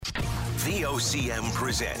VOCM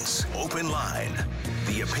presents Open Line.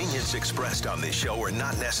 The opinions expressed on this show are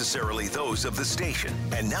not necessarily those of the station.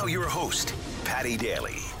 And now your host, Patty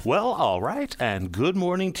Daly. Well, all right, and good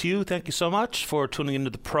morning to you. Thank you so much for tuning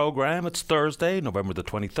into the program. It's Thursday, November the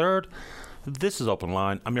 23rd. This is Open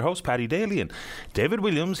Line. I'm your host, Patty Daly, and David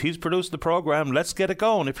Williams, he's produced the program. Let's get it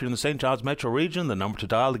going. If you're in the St. John's metro region, the number to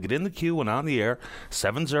dial to get in the queue and on the air,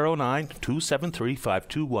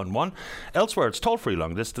 709-273-5211. Elsewhere, it's toll-free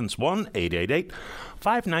long distance,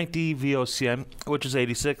 1-888-590-VOCM, which is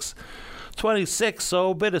 8626.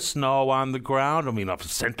 So a bit of snow on the ground. I mean, a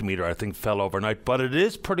centimetre, I think, fell overnight, but it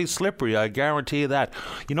is pretty slippery, I guarantee you that.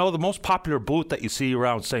 You know, the most popular boot that you see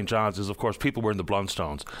around St. John's is, of course, people wearing the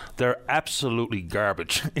Blundstones. They're absolutely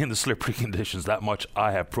garbage in the slippery conditions. That much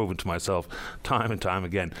I have proven to myself time and time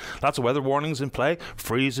again. Lots of weather warnings in play.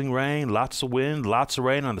 Freezing rain, lots of wind, lots of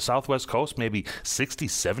rain on the southwest coast. Maybe 60,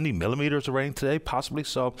 70 millimetres of rain today, possibly.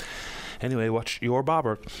 So anyway, watch your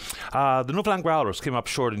bobber. The Newfoundland Growlers came up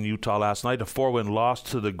short in Utah last night. A 4-win loss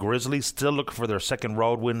to the Grizzlies, still looking for their second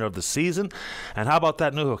road winner of the season. And how about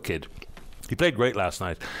that Newhook kid? He played great last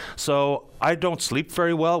night. So I don't sleep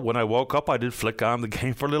very well. When I woke up, I did flick on the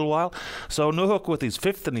game for a little while. So Newhook with his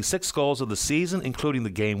fifth and his sixth goals of the season, including the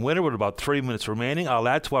game winner with about 3 minutes remaining. I'll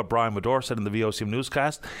add to what Brian Medore said in the VOCM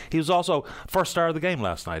newscast. He was also first star of the game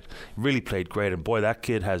last night. Really played great. And boy, that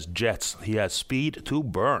kid has jets. He has speed to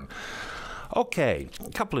burn. Okay,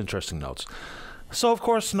 a couple interesting notes. So, of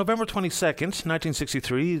course, November 22nd,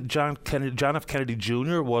 1963, John F. Kennedy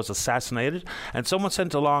Jr. was assassinated, and someone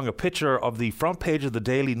sent along a picture of the front page of the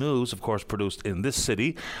Daily News, of course, produced in this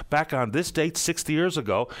city, back on this date 60 years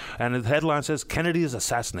ago, and the headline says, Kennedy is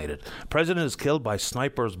assassinated. President is killed by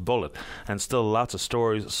sniper's bullet, and still lots of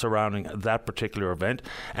stories surrounding that particular event.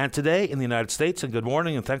 And today in the United States, and good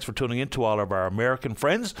morning, and thanks for tuning in to all of our American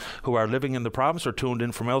friends who are living in the province or tuned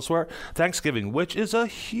in from elsewhere, Thanksgiving, which is a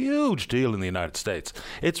huge deal in the United States.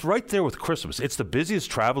 It's right there with Christmas. It's the busiest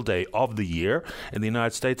travel day of the year in the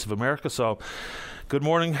United States of America. So good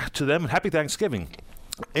morning to them and happy Thanksgiving.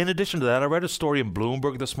 In addition to that, I read a story in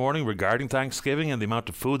Bloomberg this morning regarding Thanksgiving and the amount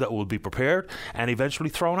of food that will be prepared and eventually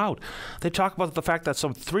thrown out. They talk about the fact that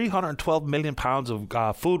some 312 million pounds of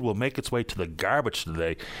food will make its way to the garbage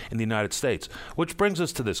today in the United States, which brings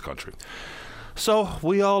us to this country. So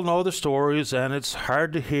we all know the stories, and it's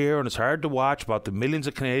hard to hear and it's hard to watch about the millions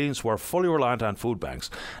of Canadians who are fully reliant on food banks.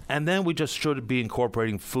 And then we just should be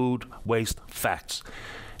incorporating food waste facts.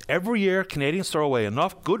 Every year, Canadians throw away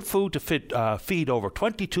enough good food to feed over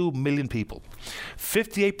 22 million people.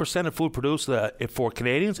 58% of food produced for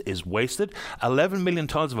Canadians is wasted. 11 million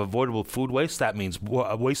tons of avoidable food waste. That means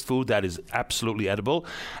waste food that is absolutely edible.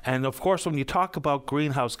 And of course, when you talk about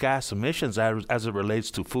greenhouse gas emissions as it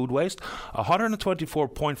relates to food waste,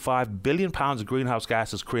 124.5 billion pounds of greenhouse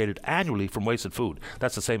gases created annually from wasted food.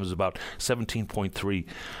 That's the same as about 17.3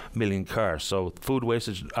 million cars. So food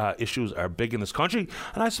wastage issues are big in this country.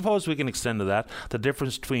 And I suppose we can extend to that the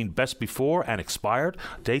difference between best before and expired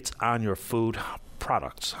dates on your food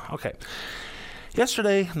products. Okay.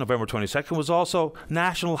 Yesterday, November 22nd, was also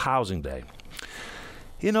National Housing Day.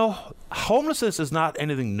 You know, homelessness is not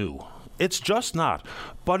anything new. It's just not.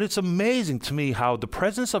 But it's amazing to me how the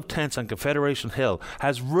presence of tents on Confederation Hill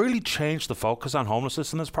has really changed the focus on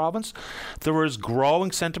homelessness in this province. There is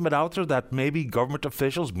growing sentiment out there that maybe government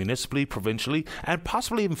officials, municipally, provincially, and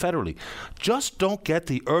possibly even federally, just don't get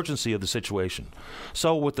the urgency of the situation.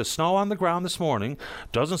 So with the snow on the ground this morning,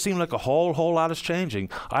 doesn't seem like a whole lot is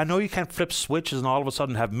changing. I know you can't flip switches and all of a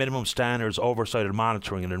sudden have minimum standards, oversight, and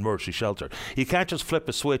monitoring in an emergency shelter. You can't just flip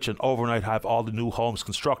a switch and overnight have all the new homes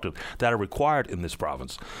constructed that are required in this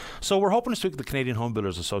province. So we're hoping to speak to the Canadian Home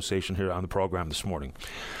Builders Association here on the program this morning.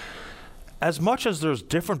 As much as there's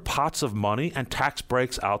different pots of money and tax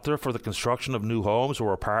breaks out there for the construction of new homes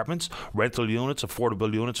or apartments, rental units,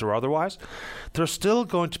 affordable units or otherwise, there's still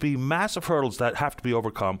going to be massive hurdles that have to be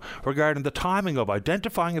overcome regarding the timing of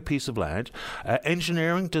identifying a piece of land,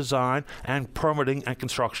 engineering, design, and permitting and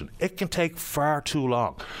construction. It can take far too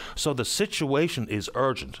long. So the situation is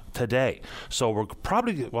urgent today. So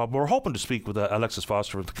we're hoping to speak with Alexis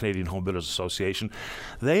Foster of the Canadian Home Builders Association.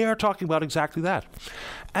 They are talking about exactly that.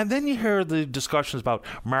 And then you hear the discussions about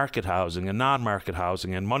market housing and non-market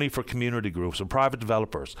housing and money for community groups and private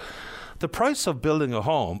developers. The price of building a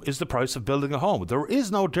home is the price of building a home. There is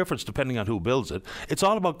no difference depending on who builds it. It's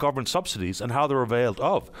all about government subsidies and how they're availed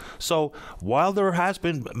of. So while there has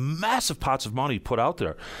been massive pots of money put out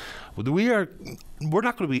there, We're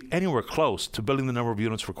not going to be anywhere close to building the number of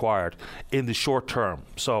units required in the short term.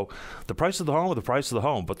 So the price of the home are the price of the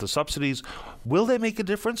home, but the subsidies, will they make a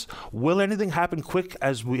difference? Will anything happen quick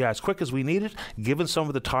as we need it, given some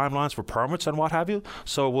of the timelines for permits and what have you?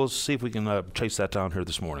 So we'll see if we can chase that down here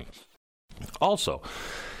this morning. Also,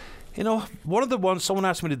 one of the ones, someone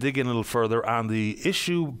asked me to dig in a little further on the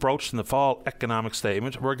issue broached in the fall economic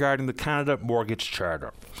statement regarding the Canada Mortgage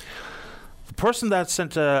Charter. The person that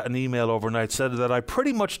sent an email overnight said that I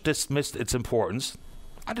pretty much dismissed its importance.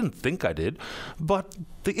 I didn't think I did, but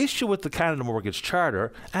the issue with the Canada Mortgage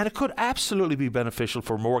Charter, and it could absolutely be beneficial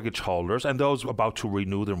for mortgage holders and those about to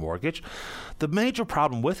renew their mortgage, the major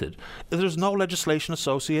problem with it is there's no legislation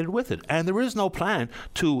associated with it, and there is no plan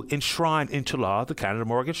to enshrine into law the Canada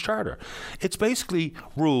Mortgage Charter. It's basically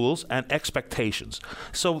rules and expectations.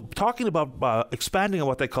 So talking about expanding on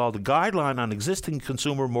what they call the guideline on existing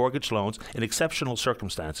consumer mortgage loans in exceptional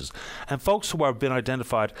circumstances, and folks who have been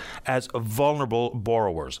identified as vulnerable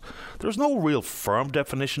borrowers. There's no real firm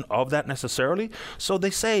definition of that necessarily, so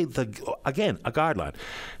they say, again, a guideline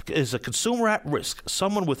is a consumer at risk,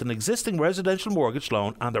 someone with an existing residential mortgage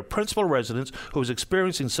loan on their principal residence who is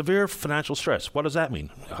experiencing severe financial stress. What does that mean?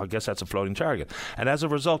 I guess that's a floating target. And as a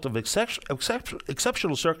result of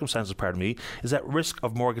exceptional circumstances, is at risk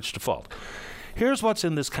of mortgage default. Here's what's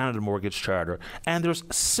in this Canada Mortgage Charter, and there's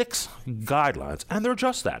 6 guidelines, and they're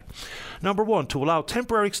just that. Number 1, to allow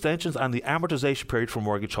temporary extensions on the amortization period for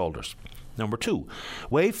mortgage holders. Number 2,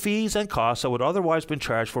 waive fees and costs that would otherwise been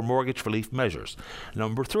charged for mortgage relief measures.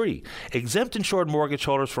 Number 3, exempt insured mortgage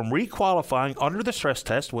holders from requalifying under the stress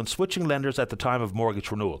test when switching lenders at the time of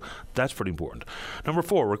mortgage renewal. That's pretty important. Number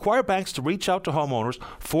 4, require banks to reach out to homeowners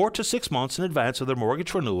 4 to 6 months in advance of their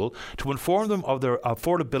mortgage renewal to inform them of their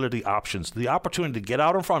affordability options, the opportunity to get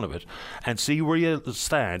out in front of it and see where you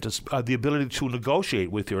stand, the ability to negotiate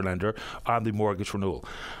with your lender on the mortgage renewal.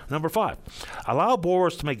 Number 5, allow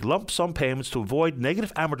borrowers to make lump sum payments to avoid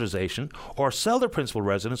negative amortization or sell their principal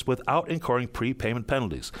residence without incurring prepayment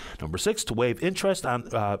penalties. Number 6, to waive interest on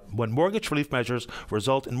when mortgage relief measures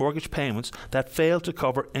result in mortgage payments that fail to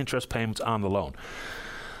cover interest payments on the loan.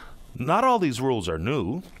 Not all these rules are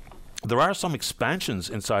new. There are some expansions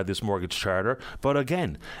inside this mortgage charter, but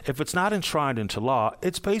again, if it's not enshrined into law,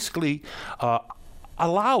 it's basically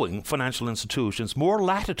allowing financial institutions more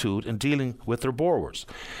latitude in dealing with their borrowers.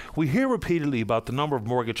 We hear repeatedly about the number of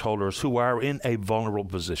mortgage holders who are in a vulnerable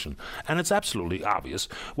position, and it's absolutely obvious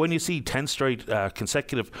when you see 10 straight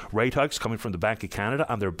consecutive rate hikes coming from the Bank of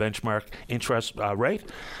Canada on their benchmark interest rate.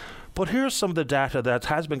 But here's some of the data that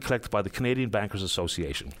has been collected by the Canadian Bankers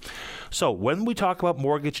Association. So when we talk about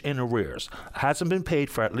mortgage in arrears, hasn't been paid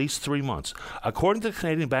for at least 3 months. According to the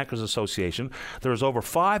Canadian Bankers Association, there is over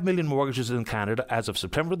 5 million mortgages in Canada as of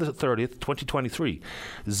September the 30th, 2023.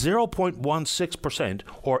 0.16%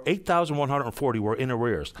 or 8,140 were in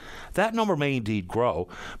arrears. That number may indeed grow,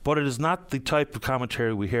 but it is not the type of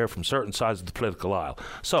commentary we hear from certain sides of the political aisle.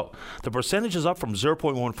 So the percentage is up from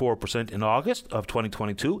 0.14% in August of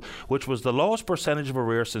 2022, which was the lowest percentage of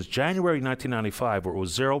arrears since January 1995, where it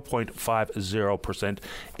was 0.50%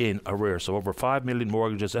 in arrears. So over 5 million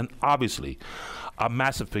mortgages, and obviously a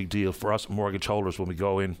massive big deal for us mortgage holders when we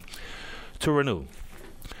go in to renew.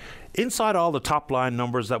 Inside all the top line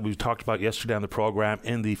numbers that we talked about yesterday on the program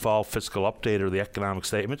in the fall fiscal update or the economic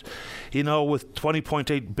statement, with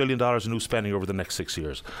 $20.8 billion in new spending over the next 6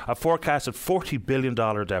 years, a forecasted $40 billion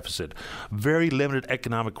deficit, very limited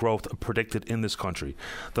economic growth predicted in this country.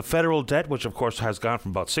 The federal debt, which of course has gone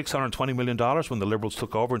from about $620 million when the Liberals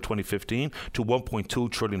took over in 2015 to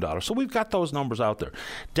 $1.2 trillion. So we've got those numbers out there.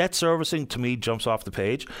 Debt servicing, to me, jumps off the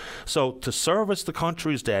page. So to service the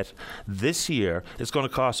country's debt this year, it's going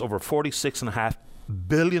to cost over $46.5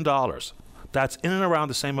 billion. That's in and around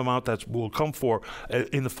the same amount that will come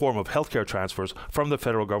in the form of healthcare transfers from the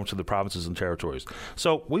federal government to the provinces and territories.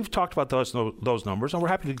 So we've talked about those numbers, and we're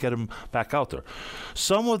happy to get them back out there.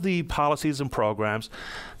 Some of the policies and programs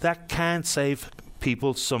that can save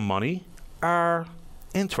people some money are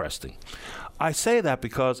interesting. I say that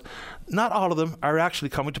because not all of them are actually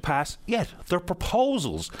coming to pass yet. They're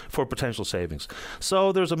proposals for potential savings.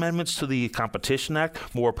 So there's amendments to the Competition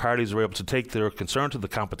Act. More parties are able to take their concern to the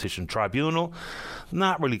Competition Tribunal.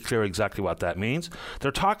 Not really clear exactly what that means.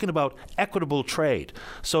 They're talking about equitable trade.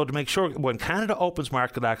 So to make sure when Canada opens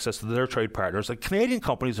market access to their trade partners, that Canadian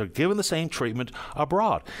companies are given the same treatment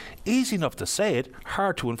abroad. Easy enough to say it,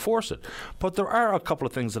 hard to enforce it. But there are a couple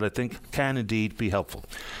of things that I think can indeed be helpful.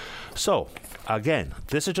 So, Again,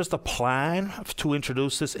 this is just a plan to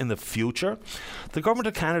introduce this in the future. The Government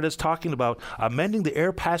of Canada is talking about amending the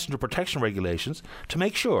air passenger protection regulations to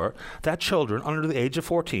make sure that children under the age of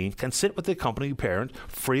 14 can sit with the accompanying parent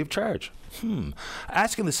free of charge.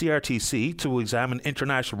 Asking the CRTC to examine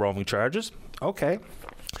international roaming charges. Okay.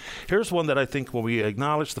 Here's one that I think when we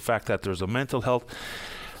acknowledge the fact that there's a mental health,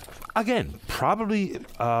 again, probably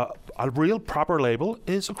a real proper label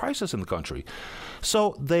is a crisis in the country.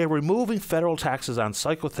 So they are removing federal taxes on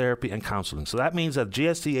psychotherapy and counseling. So that means that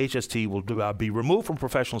GST, HST will be removed from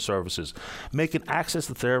professional services, making access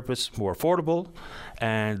to therapists more affordable,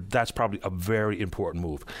 and that's probably a very important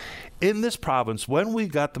move. In this province, when we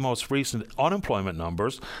got the most recent unemployment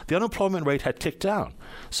numbers, the unemployment rate had ticked down.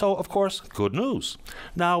 So, of course, good news.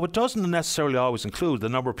 Now, it doesn't necessarily always include the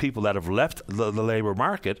number of people that have left the labour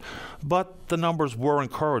market, but the numbers were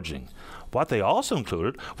encouraging. What they also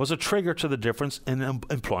included was a trigger to the difference in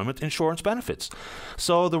employment insurance benefits.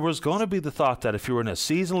 So there was going to be the thought that if you were in a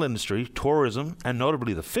seasonal industry, tourism, and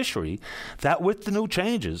notably the fishery, that with the new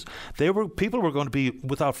changes, people were going to be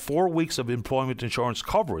without 4 weeks of employment insurance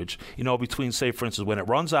coverage, between, say, for instance, when it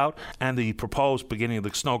runs out and the proposed beginning of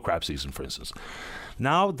the snow crab season, for instance.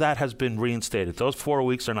 Now that has been reinstated. Those 4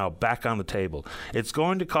 weeks are now back on the table. It's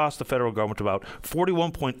going to cost the federal government about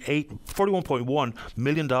 $41.1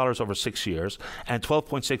 million over 6 years and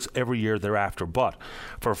 $12.6 every year thereafter. But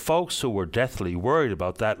for folks who were deathly worried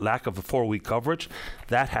about that lack of the 4-week coverage,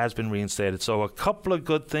 that has been reinstated. So a couple of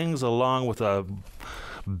good things along with a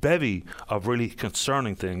bevy of really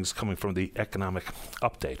concerning things coming from the economic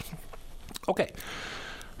update. Okay.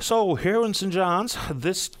 So here in St. John's,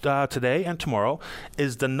 this today and tomorrow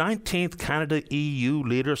is the 19th Canada-EU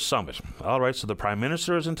Leaders Summit. All right, so the Prime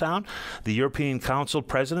Minister is in town. The European Council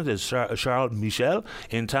President is Charles Michel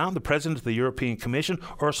in town. The President of the European Commission,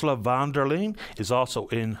 Ursula von der Leyen, is also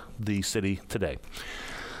in the city today.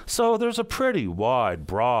 So there's a pretty wide,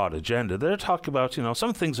 broad agenda. They're talking about,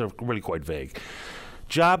 some things are really quite vague.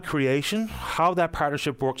 Job creation, how that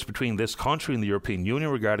partnership works between this country and the European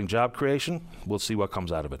Union regarding job creation, we'll see what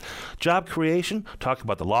comes out of it. Job creation, talking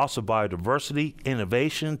about the loss of biodiversity,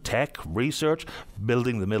 innovation, tech, research,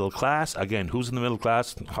 building the middle class. Again, who's in the middle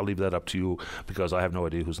class? I'll leave that up to you because I have no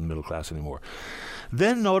idea who's in the middle class anymore.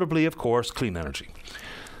 Then notably, of course, clean energy.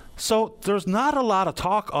 So there's not a lot of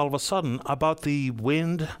talk all of a sudden about the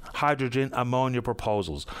wind, hydrogen, ammonia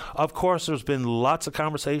proposals. Of course, there's been lots of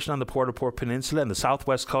conversation on the Port-au-Port Peninsula, and the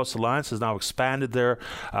Southwest Coast Alliance has now expanded their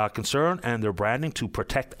concern and their branding to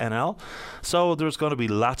Protect NL. So there's going to be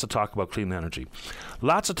lots of talk about clean energy.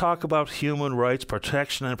 Lots of talk about human rights,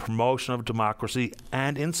 protection and promotion of democracy,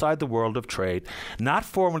 and inside the world of trade. Not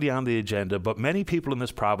formally on the agenda, but many people in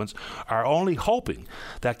this province are only hoping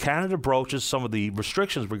that Canada broaches some of the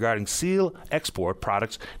restrictions regarding seal export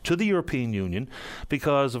products to the European Union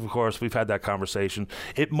because, of course, we've had that conversation.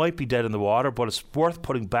 It might be dead in the water, but it's worth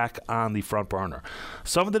putting back on the front burner.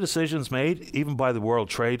 Some of the decisions made, even by the World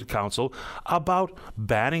Trade Council, about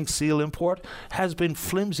banning seal import has been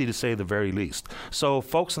flimsy to say the very least. So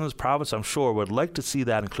folks in this province, I'm sure, would like to see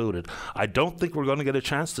that included. I don't think we're going to get a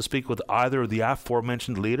chance to speak with either of the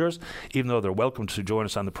aforementioned leaders, even though they're welcome to join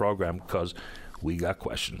us on the program because we got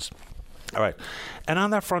questions. All right. And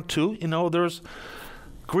on that front, too, there's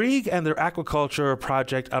Grieg and their aquaculture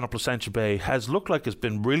project on a Placentia Bay has looked like it's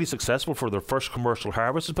been really successful for their first commercial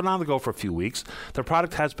harvest. It's been on the go for a few weeks. Their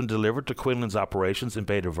product has been delivered to Quinlan's operations in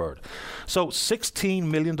Bay de Verde. So $16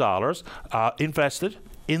 million invested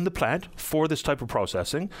in the plant for this type of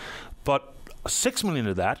processing, but $6 million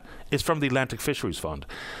of that is from the Atlantic Fisheries Fund.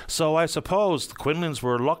 So I suppose the Quinlans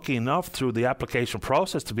were lucky enough through the application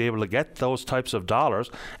process to be able to get those types of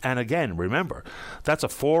dollars. And again, remember, that's a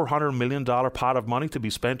 $400 million pot of money to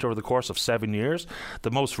be spent over the course of 7 years.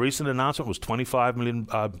 The most recent announcement was $25 million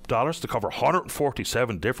to cover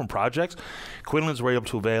 147 different projects. Quinlans were able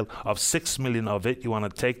to avail of $6 million of it. You want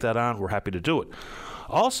to take that on? We're happy to do it.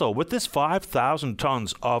 Also, with this 5,000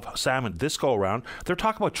 tons of salmon this go-around, they're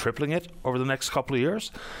talking about tripling it over the next couple of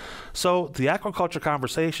years. So the aquaculture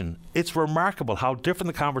conversation, it's remarkable how different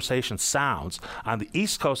the conversation sounds on the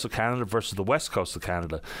east coast of Canada versus the west coast of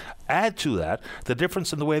Canada. Add to that the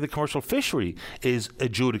difference in the way the commercial fishery is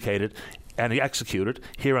adjudicated and executed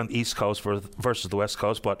here on the east coast versus the west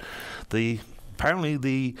coast. But apparently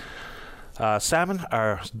the salmon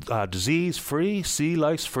are disease-free, sea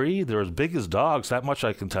lice-free. They're as big as dogs. That much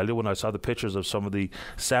I can tell you when I saw the pictures of some of the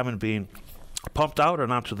salmon being pumped out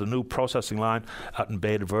and onto the new processing line out in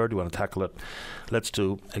Bay de Verde. You want to tackle it? Let's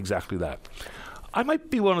do exactly that. I might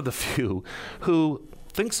be one of the few who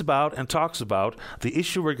thinks about and talks about the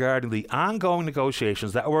issue regarding the ongoing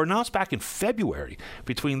negotiations that were announced back in February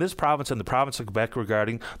between this province and the province of Quebec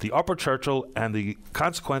regarding the Upper Churchill and the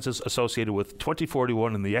consequences associated with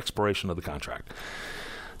 2041 and the expiration of the contract.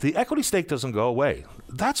 The equity stake doesn't go away.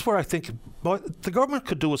 That's where I think the government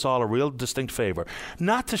could do us all a real distinct favour,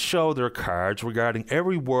 not to show their cards regarding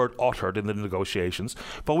every word uttered in the negotiations,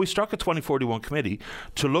 but we struck a 2041 committee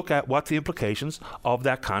to look at what the implications of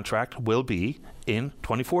that contract will be in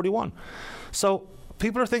 2041. So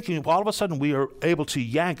people are thinking all of a sudden we are able to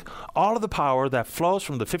yank all of the power that flows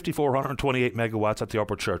from the 5,428 megawatts at the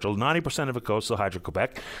Upper Churchill. 90% of it goes to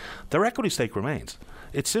Hydro-Quebec. Their equity stake remains.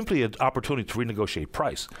 It's simply an opportunity to renegotiate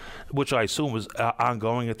price, which I assume is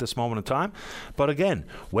ongoing at this moment in time. But again,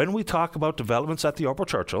 when we talk about developments at the Upper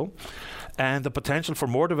Churchill and the potential for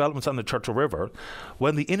more developments on the Churchill River,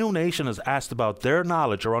 when the Innu Nation is asked about their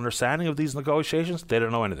knowledge or understanding of these negotiations, they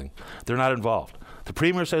don't know anything. They're not involved. The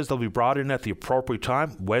Premier says they'll be brought in at the appropriate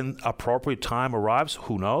time. When appropriate time arrives,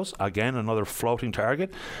 who knows? Again, another floating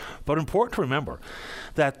target. But important to remember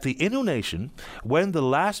that the Innu Nation, when the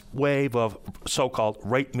last wave of so-called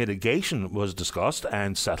rate mitigation was discussed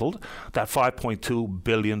and settled, that $5.2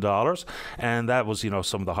 billion, and that was,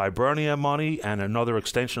 some of the Hibernia money and another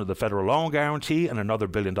extension of the federal loan guarantee and another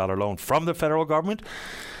 $1 billion loan from the federal government,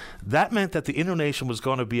 that meant that the Innu Nation was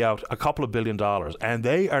going to be out a couple of $1 billion, and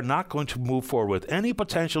they are not going to move forward with any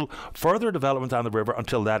potential further development on the river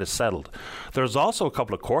until that is settled. There's also a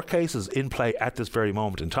couple of court cases in play at this very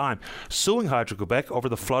moment in time, suing Hydro-Quebec over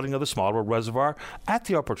the flooding of the Smallwood Reservoir at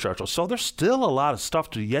the Upper Churchill. So there's still a lot of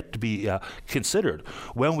stuff yet to be considered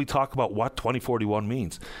when we talk about what 2041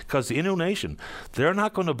 means. Because the Innu Nation, they're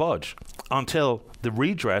not going to budge until the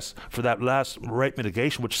redress for that last rate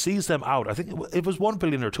mitigation, which sees them out. I think it was $1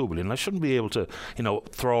 billion or $2 billion. I shouldn't be able to,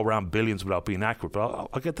 throw around billions without being accurate, but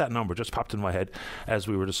I'll get that number. Just popped in my head as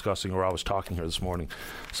we were discussing, or I was talking here this morning.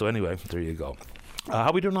 So anyway, there you go. How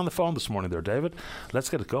are we doing on the phone this morning there, David? Let's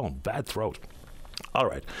get it going. Bad throat. All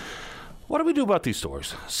right. What do we do about these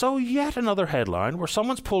stories? So yet another headline where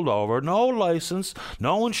someone's pulled over, no license,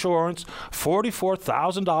 no insurance,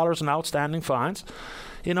 $44,000 in outstanding fines.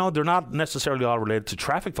 They're not necessarily all related to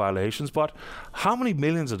traffic violations, but how many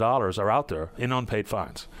millions of dollars are out there in unpaid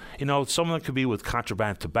fines? Some of them could be with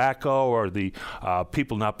contraband tobacco or the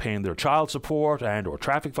people not paying their child support and or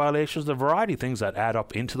traffic violations. There are a variety of things that add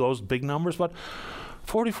up into those big numbers, but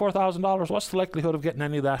 $44,000, what's the likelihood of getting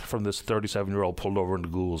any of that from this 37-year-old pulled over in the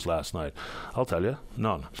ghouls last night? I'll tell you,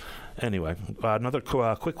 none. Anyway, another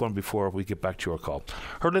quick one before we get back to your call.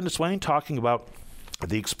 Heard Linda Swain talking about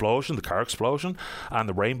the car explosion on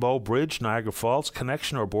the Rainbow Bridge, Niagara Falls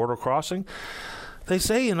connection or border crossing. They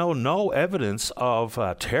say, no evidence of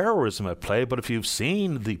terrorism at play, but if you've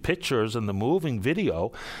seen the pictures and the moving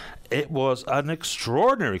video, it was an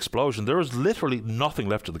extraordinary explosion. There was literally nothing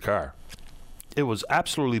left of the car. It was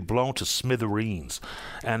absolutely blown to smithereens.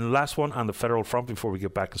 And last one on the federal front before we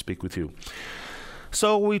get back and speak with you.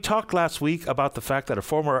 So we talked last week about the fact that a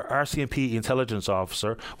former RCMP intelligence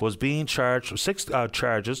officer was being charged with 6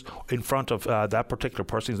 charges in front of that particular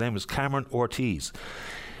person. His name is Cameron Ortiz.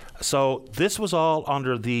 So this was all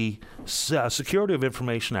under the Security of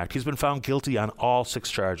Information Act. He's been found guilty on all 6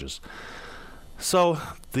 charges. So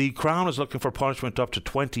the Crown is looking for punishment up to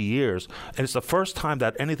 20 years, and it's the first time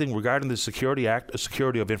that anything regarding the Security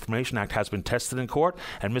of Information Act has been tested in court,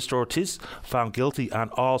 and Mr. Ortiz found guilty on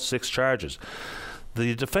all 6 charges.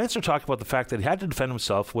 The defense are talking about the fact that he had to defend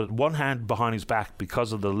himself with one hand behind his back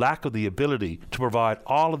because of the lack of the ability to provide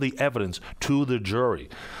all of the evidence to the jury.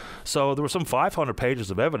 So there were some 500 pages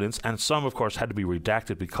of evidence, and some, of course, had to be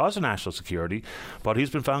redacted because of national security. But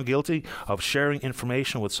he's been found guilty of sharing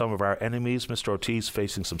information with some of our enemies. Mr. Ortiz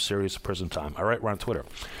facing some serious prison time. All right, we're on Twitter.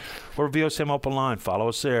 We're VOCM Open Line. Follow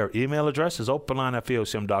us there. Email address is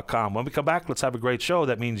openline@vocm.com. When we come back, let's have a great show.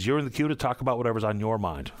 That means you're in the queue to talk about whatever's on your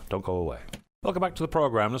mind. Don't go away. Welcome back to the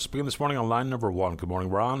program. Let's begin this morning on line number 1. Good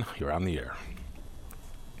morning, Ron. You're on the air.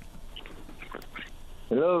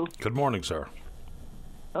 Hello. Good morning, sir.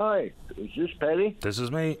 Hi. Is this Patty? This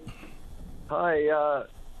is me. Hi.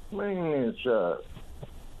 My name is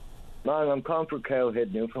I'm calling for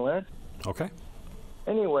Cowhead, Newfoundland. Okay.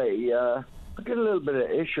 Anyway, I get a little bit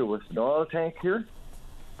of issue with an oil tank here.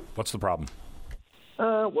 What's the problem?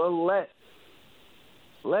 Well,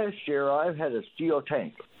 last year I had a steel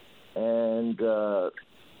tank, and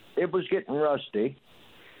it was getting rusty.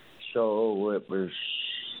 So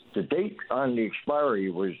the date on the expiry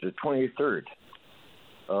was the 23rd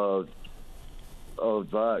of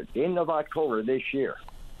end of October this year.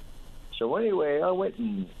 So anyway, I went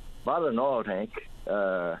and bought an oil tank,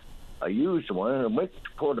 a used one, and I went to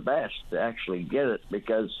Port aux Basques to actually get it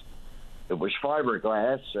because it was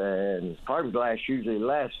fiberglass, and fiberglass usually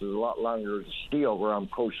lasts a lot longer than steel where I'm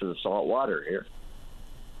close to the salt water here.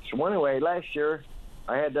 So anyway, last year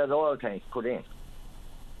I had that oil tank put in.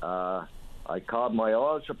 I called my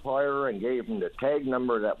oil supplier and gave him the tag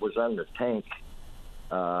number that was on the tank,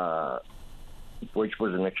 which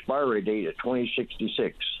was an expiry date of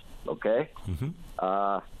 2066, okay?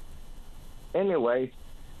 Mm-hmm. Anyway,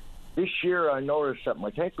 this year I noticed that my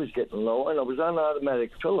tank was getting low, and I was on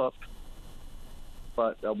automatic fill-up,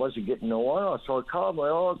 but I wasn't getting no oil. So I called my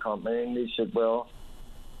oil company, and they said, well,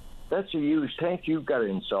 that's a used tank you've got to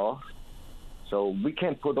install, so we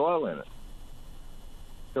can't put oil in it.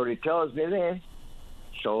 So he tells me then,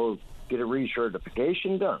 so get a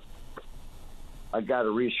recertification done. I got a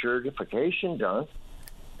recertification done,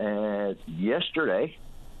 and yesterday,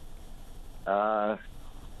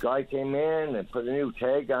 guy came in and put a new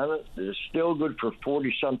tag on it. It's still good for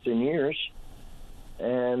 40-something years.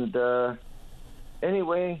 And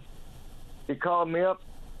anyway, he called me up,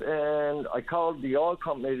 and I called the oil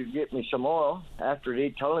company to get me some oil after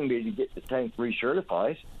they telling me to get the tank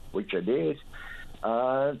recertified, which I did.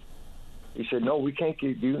 He said, no, we can't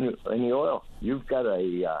give you any oil. You've got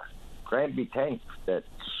a Granby tank that's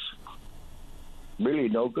really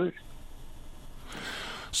no good.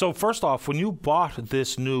 So first off, when you bought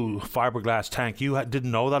this new fiberglass tank, you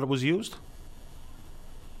didn't know that it was used?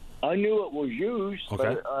 I knew it was used,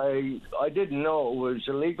 okay. But I didn't know it was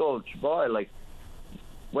illegal to buy. Like,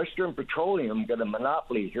 Western Petroleum got a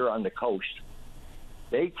monopoly here on the coast.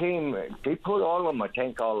 They put oil in my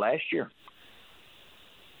tank all last year.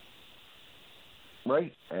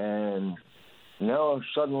 Right? And now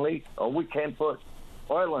suddenly, we can't put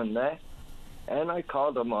oil in that. And I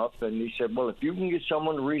called them up, and he said, well, if you can get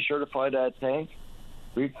someone to recertify that tank,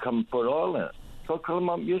 we can come put oil in it. So I called him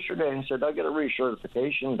up yesterday and said, I got a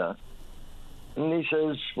recertification done. And he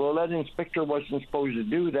says, well, that inspector wasn't supposed to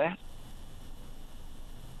do that.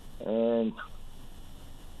 And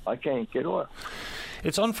I can't get oil.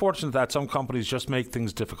 It's unfortunate that some companies just make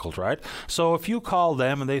things difficult, right? So if you call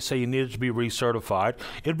them and they say you needed to be recertified,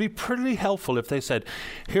 it'd be pretty helpful if they said,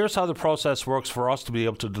 here's how the process works for us to be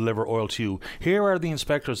able to deliver oil to you. Here are the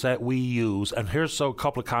inspectors that we use, and here's a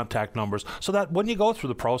couple of contact numbers, so that when you go through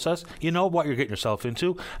the process, you know what you're getting yourself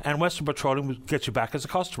into, and Western Petroleum gets you back as a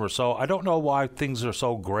customer. So I don't know why things are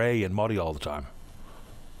so grey and muddy all the time.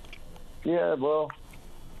 Yeah, well,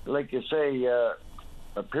 like you say,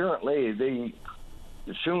 apparently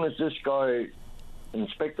as soon as this guy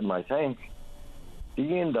inspected my tank,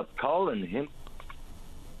 he ended up calling him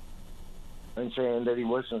and saying that he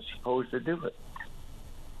wasn't supposed to do it.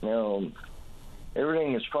 Now,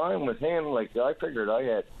 everything is fine with him. Like, I figured I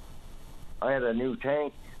had a new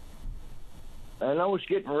tank, and I was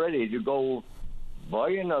getting ready to go buy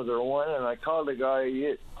another one, and I called the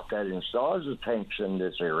guy that installs the tanks in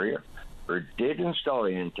this area, or did install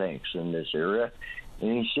in tanks in this area.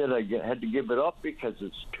 And he said I had to give it up because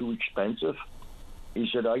it's too expensive. He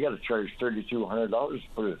said, I got to charge $3,200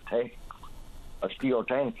 for a steel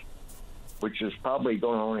tank, which is probably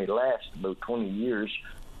going to only last about 20 years.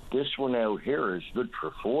 This one out here is good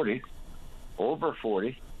for over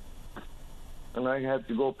 40. And I have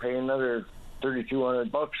to go pay another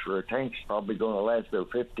 $3,200 for a tank. It's probably going to last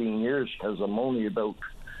about 15 years because I'm only about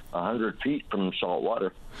 100 feet from the salt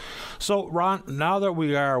water. So, Ron, now that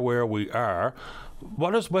we are where we are,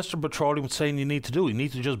 what is Western Petroleum saying you need to do? You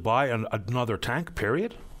need to just buy another tank,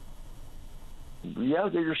 period? Yeah,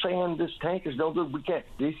 they're saying this tank is no good. We can't.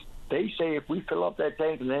 They say if we fill up that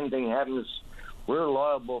tank and anything happens, we're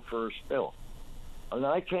liable for a spill. And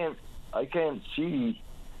I can't see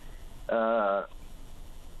an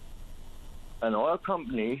oil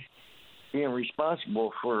company being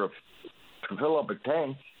responsible to fill up a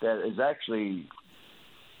tank that is actually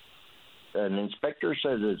an inspector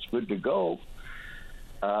says it's good to go.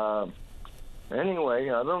 Anyway,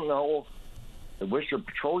 I don't know. The Western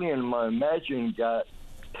Petroleum, I imagine, got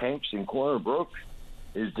tanks in Corner Brook.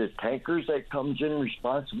 Is the tankers that comes in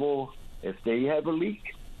responsible if they have a leak?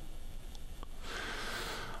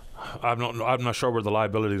 I'm not sure where the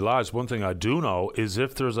liability lies. One thing I do know is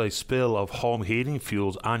if there's a spill of home heating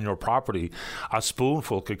fuels on your property, a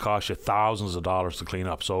spoonful could cost you thousands of dollars to clean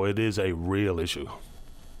up. So it is a real issue.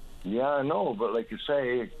 Yeah, I know, but like you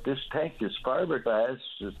say, this tank is fiberglass.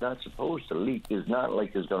 It's not supposed to leak. It's not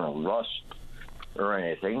like it's going to rust or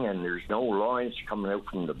anything, and there's no lines coming out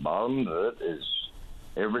from the bottom of it.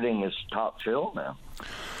 Everything is top fill now.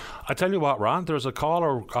 I tell you what, Ron, there's a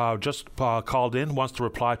caller just called in, wants to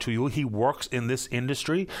reply to you. He works in this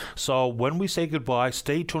industry. So when we say goodbye,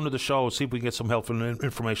 stay tuned to the show, see if we can get some helpful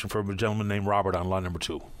information from a gentleman named Robert on line number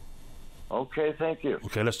 2. Okay, thank you.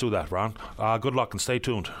 Okay, let's do that, Ron. Good luck and stay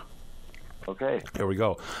tuned. Okay. Here we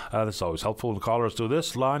go. This is always helpful when callers do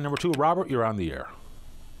this. Line number 2, Robert, you're on the air.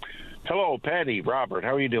 Hello, Patty. Robert,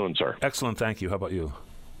 how are you doing, sir? Excellent, thank you. How about you?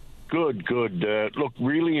 Good, good. Look,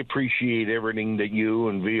 really appreciate everything that you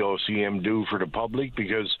and VOCM do for the public,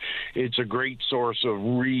 because it's a great source of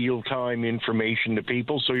real-time information to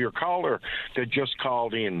people. So your caller that just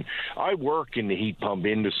called in, I work in the heat pump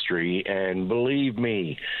industry, and believe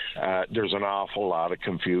me, there's an awful lot of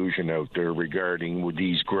confusion out there regarding with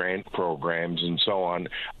these grant programs and so on.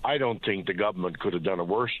 I don't think the government could have done a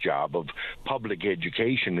worse job of public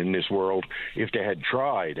education in this world if they had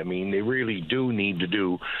tried. I mean, they really do need to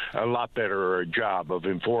do a lot better job of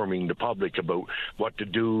informing the public about what the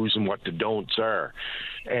do's and what the don'ts are.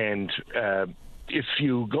 And if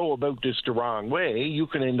you go about this the wrong way, you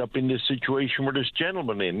can end up in this situation where this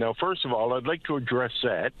gentleman in. Now, first of all, I'd like to address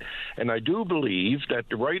that, and I do believe that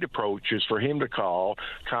the right approach is for him to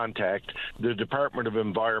contact the Department of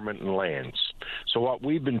Environment and Lands. So what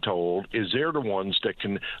we've been told is they're the ones that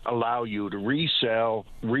can allow you to resell,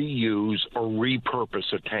 reuse, or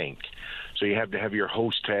repurpose a tank. So you have to have your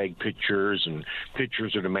host tag pictures and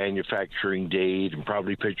pictures of the manufacturing date and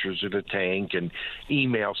probably pictures of the tank, and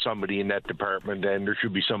email somebody in that department, and there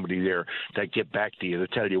should be somebody there that get back to you to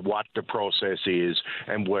tell you what the process is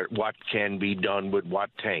and what can be done with what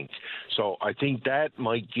tank. So I think that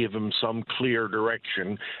might give him some clear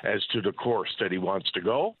direction as to the course that he wants to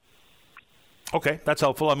go. Okay, that's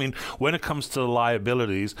helpful. I mean, when it comes to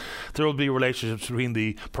liabilities, there will be relationships between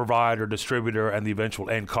the provider, distributor, and the eventual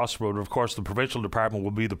end customer. But of course, the provincial department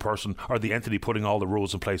will be the person or the entity putting all the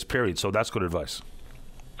rules in place, period. So that's good advice.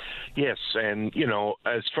 Yes, and,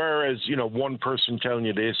 as far as, one person telling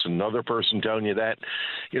you this, another person telling you that,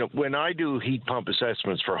 when I do heat pump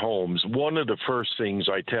assessments for homes, one of the first things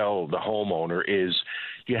I tell the homeowner is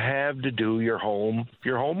you have to do your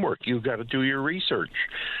homework. You've got to do your research.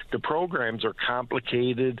 The programs are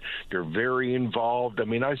complicated. They're very involved. I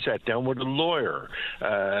mean, I sat down with a lawyer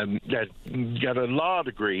that got a law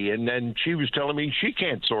degree, and then she was telling me she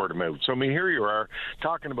can't sort them out. So, I mean, here you are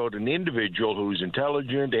talking about an individual who's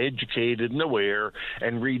intelligent, educated, and aware,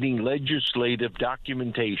 and reading legislative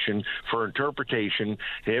documentation for interpretation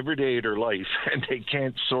every day of their life, and they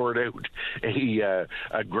can't sort out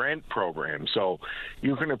a grant program. So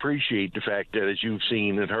you can appreciate the fact that, as you've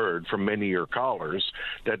seen and heard from many of your callers,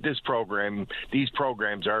 that these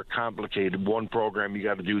programs are complicated. One program you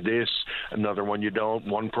got to do this, another one you don't.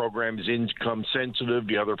 One program is income sensitive,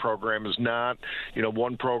 the other program is not.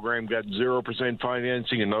 One program got 0%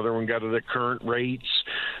 financing, another one got it at current rates.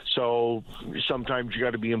 So sometimes you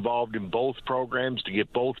got to be involved in both programs to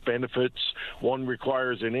get both benefits. One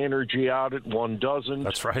requires an energy audit, one doesn't.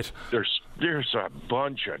 That's right. There's a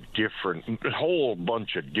whole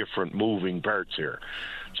bunch of different moving parts here.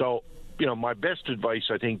 So, my best advice,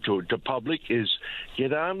 I think, to public is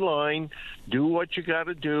get online, do what you got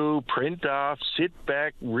to do, print off, sit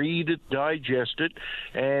back, read it, digest it,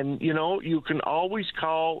 and, you can always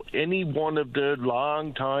call any one of the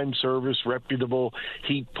long-time service, reputable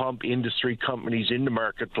heat pump industry companies in the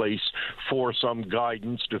marketplace for some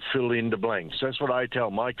guidance to fill in the blanks. That's what I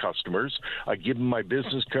tell my customers. I give them my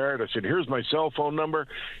business card. I said, here's my cell phone number.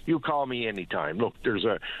 You call me anytime. Look, there's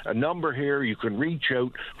a number here. You can reach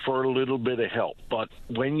out for a little bit of help. But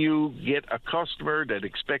when you get a customer that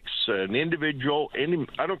expects an individual,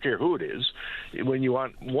 I don't care who it is, when you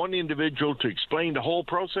want one individual to explain the whole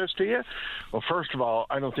process to you, well, first of all,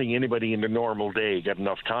 I don't think anybody in the normal day got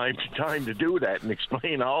enough time to do that and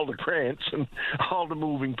explain all the grants and all the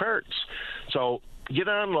moving parts. So get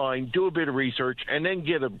online, do a bit of research, and then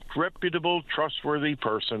get a reputable, trustworthy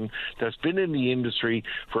person that's been in the industry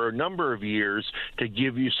for a number of years to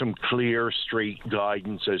give you some clear, straight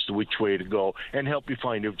guidance as to which way to go and help you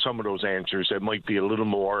find out some of those answers that might be a little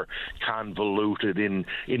more convoluted in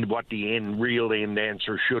what the real end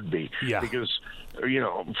answer should be. Yeah. Because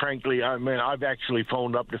frankly, I've actually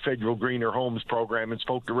phoned up the Federal Greener Homes Program and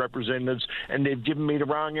spoke to representatives, and they've given me the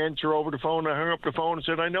wrong answer over the phone. I hung up the phone and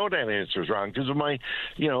said, I know that answer's wrong because of my,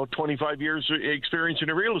 25 years experience in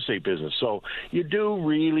the real estate business. So you do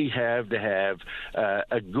really have to have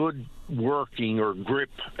a good working or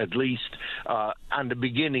grip, at least, on the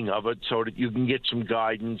beginning of it so that you can get some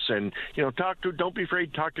guidance and, don't be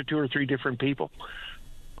afraid to talk to 2 or 3 different people.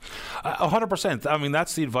 100%. I mean,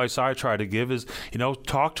 that's the advice I try to give is,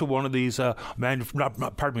 talk to one of these,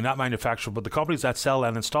 not manufacturers, but the companies that sell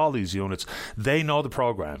and install these units. They know the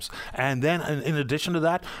programs. And then in addition to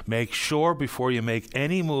that, make sure before you make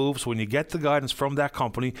any moves, when you get the guidance from that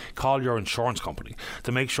company, call your insurance company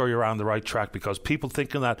to make sure you're on the right track, because people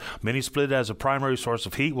thinking that mini split as a primary source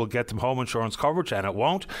of heat will get them home insurance coverage, and it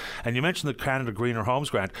won't. And you mentioned the Canada Greener Homes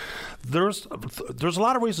Grant. There's a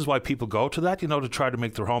lot of reasons why people go to that, to try to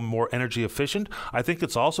make their home more energy efficient. I think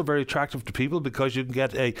it's also very attractive to people because you can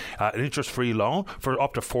get an interest-free loan for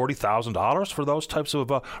up to $40,000 for those types of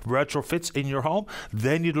retrofits in your home.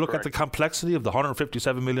 Then you'd look at the complexity of the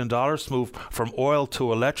 $157 million to move from oil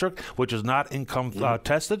to electric, which is not income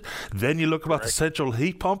tested. Then you look about the central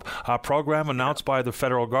heat pump program announced by the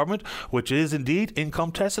federal government, which is indeed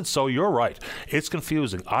income tested. So you're right. It's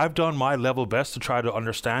confusing. I've done my level best to try to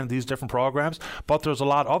understand these different programs, but there's a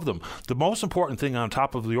lot of them. The most important thing on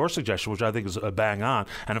top of your suggestion, which I think is a bang on,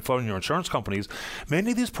 and informing your insurance companies,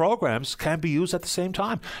 many of these programs can be used at the same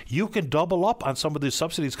time. You can double up on some of these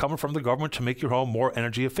subsidies coming from the government to make your home more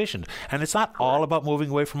energy efficient. And it's not all about moving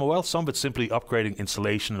away from oil. Some of it's simply upgrading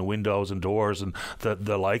insulation and windows and doors and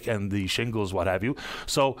the like, and the shingles, what have you.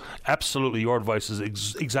 So absolutely, your advice is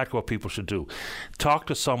exactly what people should do. Talk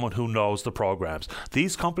to someone who knows the programs.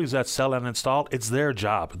 These companies that sell and install, it's their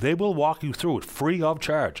job. They will walk you through it free of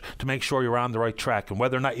charge to make sure you're on the right track, and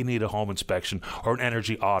whether or not you need a home inspection or an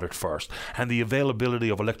energy audit first, and the availability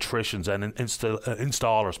of electricians and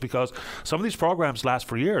installers, because some of these programs last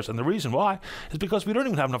for years, and the reason why is because we don't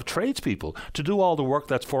even have enough tradespeople to do all the work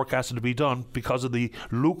that's forecasted to be done because of the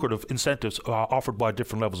lucrative incentives offered by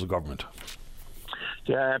different levels of government.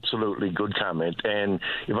 Yeah, absolutely. Good comment. And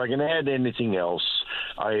if I can add anything else,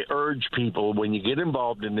 I urge people, when you get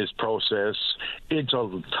involved in this process, it's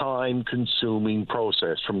a time-consuming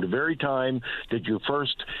process. From the very time that you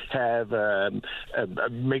first have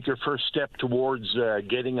make your first step towards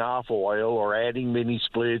getting off oil or adding mini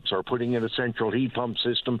splits or putting in a central heat pump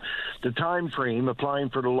system, the time frame, applying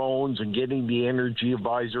for the loans and getting the energy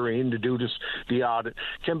advisor in to do the audit,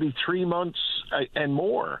 can be 3 months and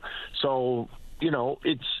more. So,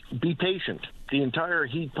 be patient. The entire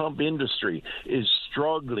heat pump industry is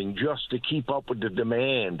struggling just to keep up with the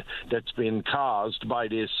demand that's been caused by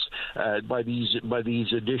this, by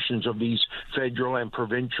these additions of these federal and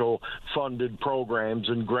provincial funded programs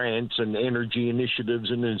and grants and energy initiatives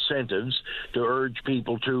and incentives to urge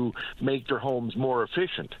people to make their homes more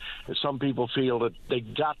efficient. Some people feel that they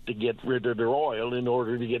got to get rid of their oil in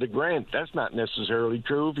order to get a grant. That's not necessarily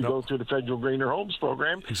true. If you go through the Federal Greener Homes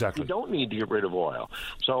Program, you don't need to get rid of oil.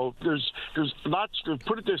 So there's lots.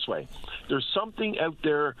 Put it this way: there's something out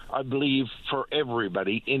there, I believe, for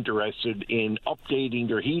everybody interested in updating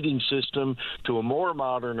their heating system to a more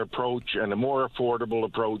modern approach and a more affordable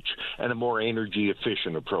approach and a more energy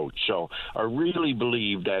efficient approach. So I really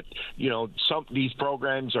believe that some these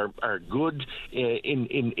programs are good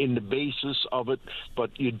in the basis of it,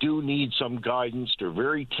 but you do need some guidance. They're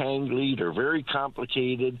very tangly. They're very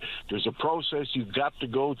complicated. There's a process you've got to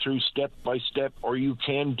go through step by step, or you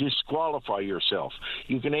can disqualify yourself.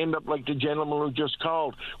 You can end up like the gentleman who just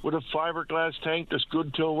called with a fiberglass tank that's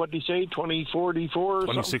good till, what did he say, 2044 or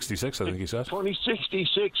 2066, I think he said.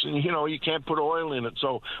 2066, and you can't put oil in it.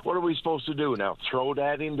 So what are we supposed to do now? Throw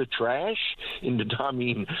that in the trash? I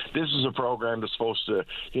mean, this is a program that's supposed to,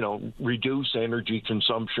 reduce energy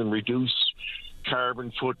consumption, reduce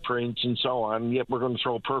carbon footprints and so on, yet we're going to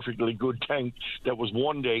throw a perfectly good tank that was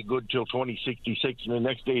one day good till 2066 and the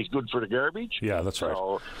next day is good for the garbage? Yeah, that's right.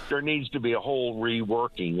 So there needs to be a whole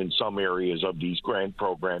reworking in some areas of these grant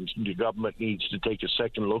programs. The government needs to take a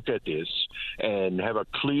second look at this and have a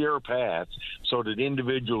clear path so that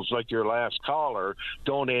individuals like your last caller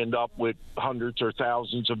don't end up with hundreds or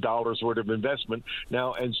thousands of dollars worth of investment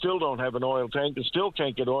now and still don't have an oil tank and still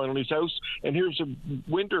can't get oil in his house, and here's a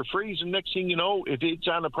winter freeze, and next thing you know, if it's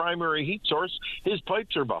on a primary heat source, his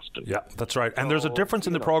pipes are busted. Yeah, that's right. And there's a difference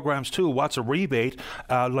in the programs, too. What's a rebate,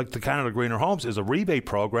 like the Canada Greener Homes, is a rebate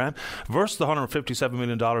program versus the $157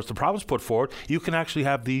 million the province put forward. You can actually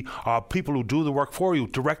have the people who do the work for you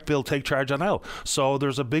direct bill, take charge on out. So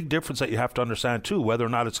there's a big difference that you have to understand, too, whether or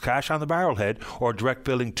not it's cash on the barrelhead or direct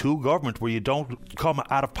billing to government where you don't come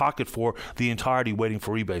out of pocket for the entirety waiting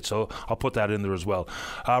for rebates. So I'll put that in there as well.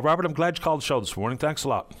 Robert, I'm glad you called the show this morning. Thanks a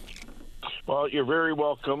lot. Well, you're very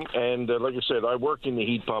welcome. And like I said, I work in the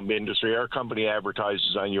heat pump industry. Our company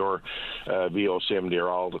advertises on your VOCM there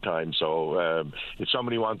all the time. So if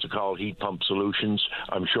somebody wants to call Heat Pump Solutions,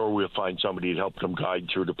 I'm sure we'll find somebody to help them guide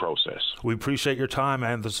through the process. We appreciate your time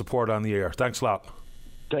and the support on the air. Thanks a lot.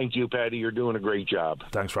 Thank you, Patty. You're doing a great job.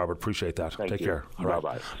 Thanks, Robert. Appreciate that. Take care. All right.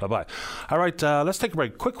 Bye-bye. Bye-bye. All right, let's take a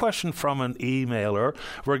break. Quick question from an emailer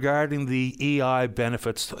regarding the EI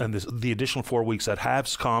benefits and the additional 4 weeks that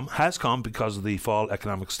has come because of the fall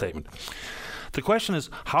economic statement. The question is,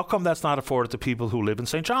 how come that's not afforded to people who live in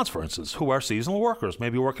St. John's, for instance, who are seasonal workers,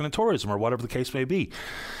 maybe working in tourism or whatever the case may be?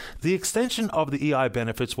 The extension of the EI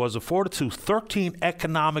benefits was afforded to 13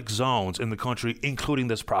 economic zones in the country, including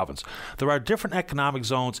this province. There are different economic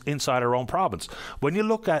zones inside our own province. When you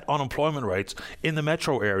look at unemployment rates in the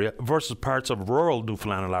metro area versus parts of rural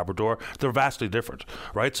Newfoundland and Labrador, they're vastly different,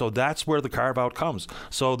 right? So that's where the carve-out comes.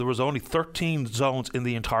 So there was only 13 zones in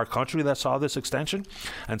the entire country that saw this extension,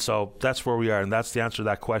 and so that's where we are, and that's the answer to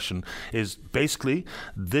that question, is basically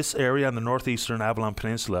this area in the northeastern Avalon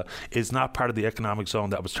Peninsula is not part of the economic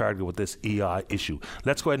zone that was targeted with this EI issue.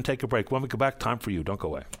 Let's go ahead and take a break. When we come back, time for you. Don't go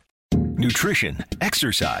away. Nutrition,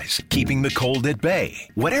 exercise, keeping the cold at bay.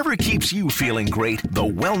 Whatever keeps you feeling great, the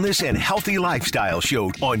Wellness and Healthy Lifestyle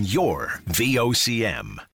Show on your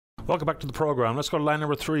VOCM. Welcome back to the program. Let's go to line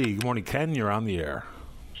number 3. Good morning, Ken. You're on the air.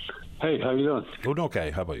 Hey, how you doing? Doing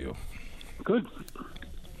okay. How about you? Good.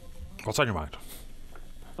 What's on your mind?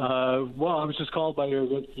 Well, I was just called by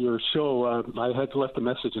your show. I had left a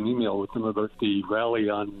message, an email with them about the rally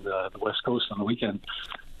on the West Coast on the weekend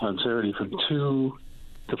on Saturday from 2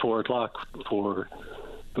 to 4 o'clock for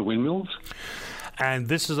the windmills. And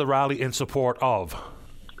this is a rally in support of?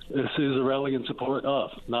 This is a rally in support of,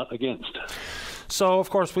 not against. So, of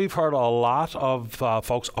course, we've heard a lot of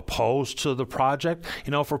folks opposed to the project.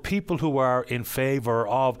 You know, for people who are in favour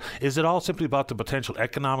of, is it all simply about the potential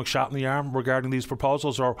economic shot in the arm regarding these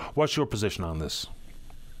proposals, or what's your position on this?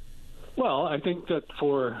 Well, I think that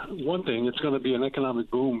for one thing, it's going to be an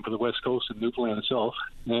economic boom for the West Coast and Newfoundland itself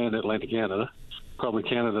and Atlantic Canada, probably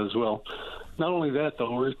Canada as well. Not only that,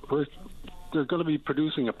 though, they're going to be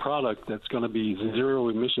producing a product that's going to be zero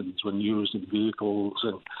emissions when used in vehicles.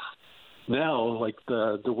 And now, like,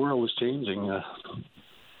 the world is changing.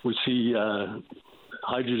 We see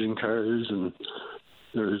hydrogen cars, and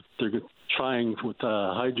they're trying with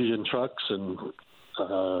hydrogen trucks and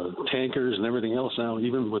tankers and everything else now,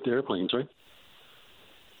 even with airplanes, right?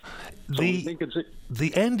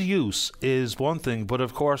 The end use is one thing, but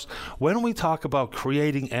of course, when we talk about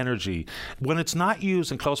creating energy, when it's not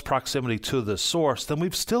used in close proximity to the source, then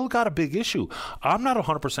we've still got a big issue. I'm not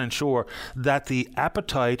 100% sure that the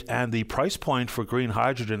appetite and the price point for green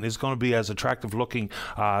hydrogen is going to be as attractive looking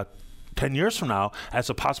 10 years from now as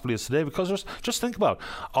it possibly is today, because just think about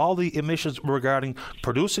all the emissions regarding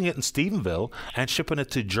producing it in Stephenville and shipping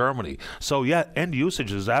it to Germany. So yeah, end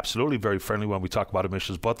usage is absolutely very friendly when we talk about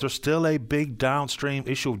emissions, but there's still a big downstream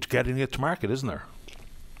issue of getting it to market, isn't there?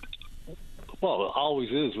 Well, it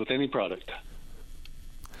always is with any product.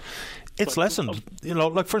 It's lessened, you know.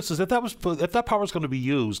 Like, for instance, if that power is going to be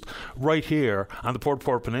used right here on the Port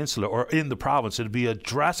Peninsula or in the province, it'd be a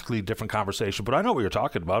drastically different conversation. But I know what you're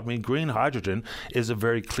talking about. I mean, green hydrogen is a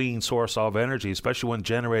very clean source of energy, especially when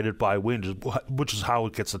generated by wind, which is how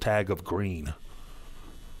it gets the tag of green.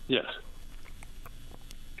 Yes.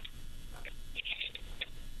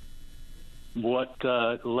 What,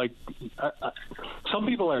 some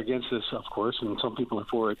people are against this, of course, and some people are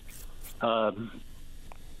for it.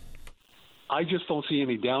 I just don't see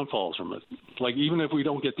any downfalls from it. Like, even if we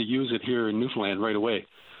don't get to use it here in Newfoundland right away,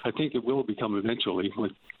 I think it will become eventually.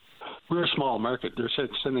 Like, we're a small market. They're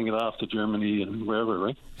sending it off to Germany and wherever,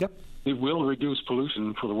 right? Yep. It will reduce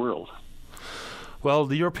pollution for the world. Well,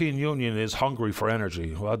 the European Union is hungry for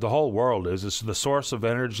energy. Well, the whole world is. It's the source of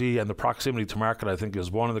energy, and the proximity to market, I think,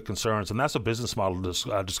 is one of the concerns. And that's a business model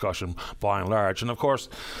discussion by and large. And, of course,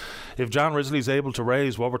 if John Risley is able to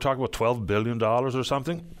raise, we're talking about $12 billion or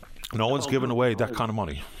something, no one's giving away that kind of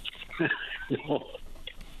money.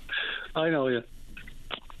 I know, yeah.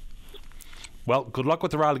 Well, good luck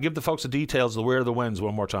with the rally. Give the folks the details of where the wins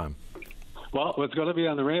one more time. Well, it's going to be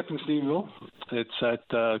on the ramp in Stephenville. It's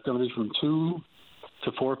going to be from 2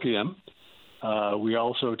 to 4 p.m. We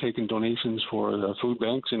also taking donations for the food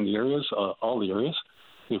banks in the areas, all the areas,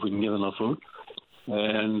 if we can get enough food.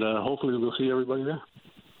 And hopefully we'll see everybody there.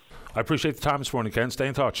 I appreciate the time this morning, Ken. Stay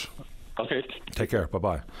in touch. Okay. Take care.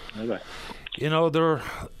 Bye-bye. Bye-bye. You know,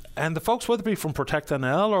 And the folks, whether it be from Protect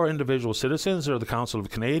NL or individual citizens or the Council of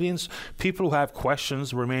Canadians, people who have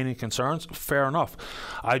questions, remaining concerns, fair enough.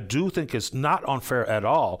 I do think it's not unfair at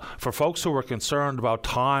all for folks who are concerned about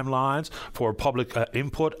timelines for public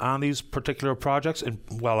input on these particular projects. And,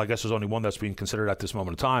 well, I guess there's only one that's being considered at this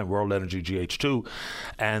moment in time, World Energy GH2.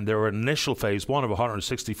 And there were initial phase 1 of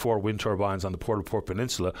 164 wind turbines on the Port of Port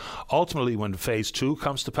Peninsula. Ultimately, when phase 2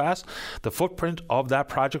 comes to pass, the footprint of that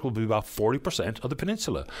project will be about 40% of the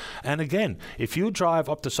peninsula. And again, if you drive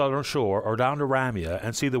up the southern shore or down to Ramia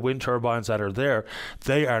and see the wind turbines that are there,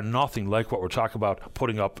 they are nothing like what we're talking about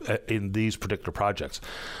putting up in these particular projects.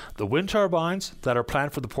 The wind turbines that are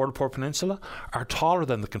planned for the Port of Port Peninsula are taller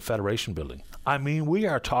than the Confederation Building. I mean, we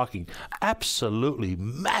are talking absolutely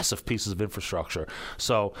massive pieces of infrastructure.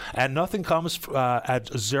 So, and nothing comes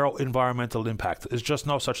at zero environmental impact. There's just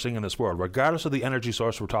no such thing in this world, regardless of the energy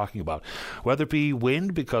source we're talking about. Whether it be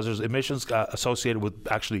wind, because there's emissions associated with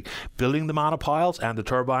actually building the monopiles and the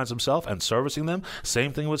turbines themselves and servicing them.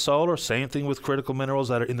 Same thing with solar, same thing with critical minerals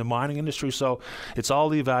that are in the mining industry. So it's all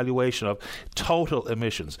the evaluation of total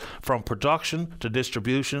emissions from production to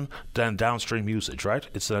distribution, then downstream usage, right?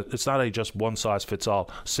 It's not a just one size fits all,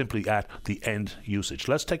 simply at the end usage.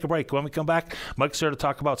 Let's take a break. When we come back, Mike's here to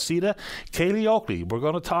talk about CETA. Kaylee Oakley, we're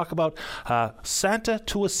going to talk about Santa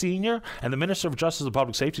to a senior, and the Minister of Justice and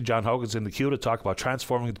Public Safety, John Hogan's in the queue to talk about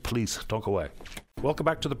transforming the police. Don't go away. Welcome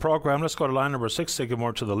back to the program. Let's go to line number 6. Say good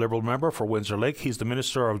morning to the Liberal member for Windsor Lake. He's the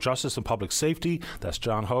Minister of Justice and Public Safety. That's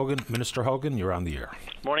John Hogan. Minister Hogan, you're on the air.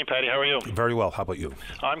 Morning, Paddy. How are you? Very well. How about you?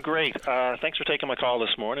 I'm great. Thanks for taking my call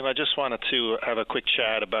this morning. I just wanted to have a quick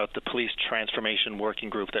chat about the Police Transformation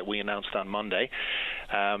Working Group that we announced on Monday.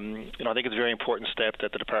 I think it's a very important step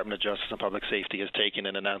that the Department of Justice and Public Safety has taken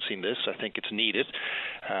in announcing this. I think it's needed.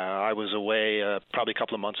 I was away probably a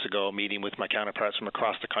couple of months ago meeting with my counterparts from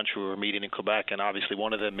across the country. We were meeting in Quebec, and obviously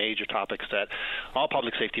one of the major topics that all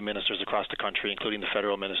public safety ministers across the country, including the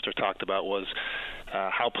federal minister, talked about was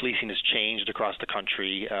how policing has changed across the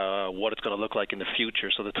country, what it's going to look like in the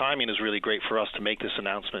future. So the timing is really great for us to make this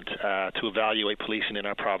announcement to evaluate policing in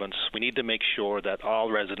our province. We need to make sure that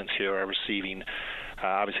all residents here are receiving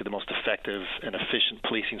obviously the most effective and efficient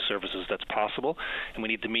policing services that's possible, and we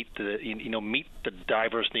need to meet the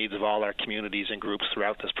diverse needs of all our communities and groups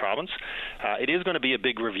throughout this province. It is going to be a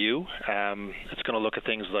big review. It's going to look at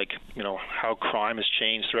things like how crime has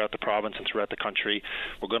changed throughout the province and throughout the country.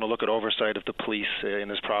 We're going to look at oversight of the police in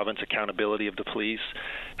this province, accountability of the police,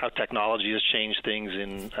 how technology has changed things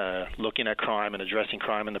in looking at crime and addressing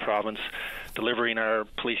crime in the province, delivering our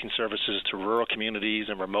policing services to rural communities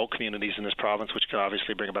and remote communities in this province, which can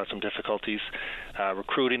obviously bring about some difficulties,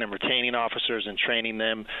 recruiting and retaining officers and training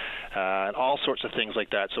them, and all sorts of things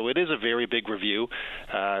like that. So it is a very big review.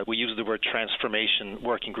 We use the word transformation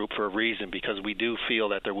working group for a reason, because we do feel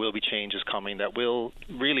that there will be changes coming that will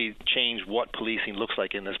really change what policing looks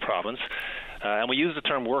like in this province. And we use the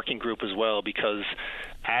term working group as well because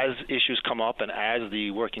as issues come up and as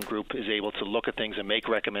the working group is able to look at things and make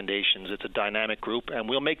recommendations, it's a dynamic group, and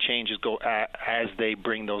we'll make changes as they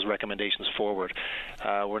bring those recommendations forward.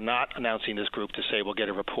 We're not announcing this group to say we'll get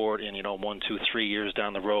a report in 1, 2, 3 years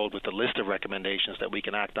down the road with a list of recommendations that we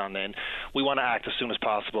can act on then. We want to act as soon as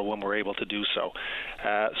possible when we're able to do so.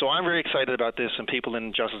 So I'm very excited about this, and people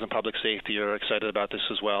in Justice and Public Safety are excited about this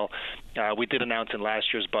as well. We did announce in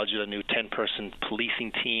last year's budget a new 10-person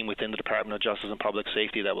policing team within the Department of Justice and Public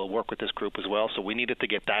Safety that will work with this group as well. So we needed to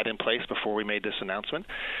get that in place before we made this announcement.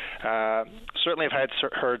 Certainly I've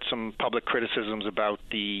heard some public criticisms about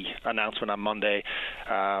the announcement on Monday,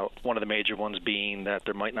 one of the major ones being that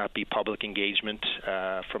there might not be public engagement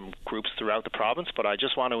from groups throughout the province, but I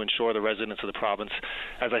just want to ensure the residents of the province,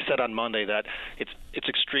 as I said on Monday, that it's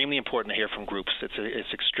extremely important to hear from groups.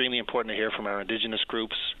 It's extremely important to hear from our Indigenous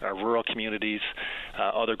groups, our rural communities,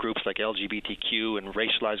 other groups like LGBTQ and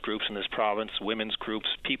racialized groups in this province, women's groups,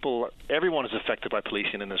 everyone is affected by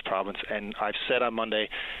policing in this province, and I've said on Monday,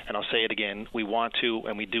 and I'll say it again, we want to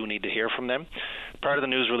and we do need to hear from them. Part of the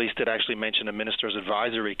news release did actually mention a Minister's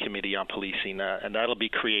Advisory Committee on Policing, and that'll be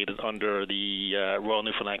created under the Royal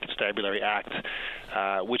Newfoundland Constabulary Act,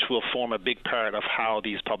 which will form a big part of how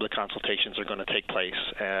these public consultations are going to take place,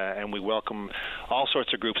 and we welcome all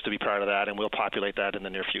sorts of groups to be part of that, and we'll populate that in the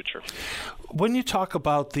near future. When you talk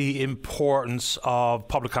about the importance of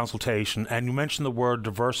public consultation, and you mentioned the word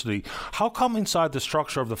diversity, how come inside the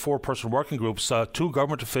structure of the 4-person working groups, 2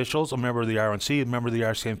 government officials, a member of the RNC, a member of the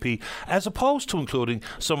RCMP, as opposed to including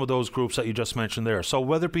some of those groups that you just mentioned there? So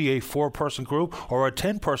whether it be a 4-person group or a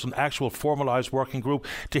 10-person actual formalized working group,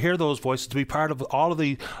 to hear those voices, to be part of all of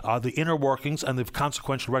the inner workings and the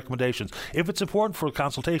consequential recommendations. If it's important for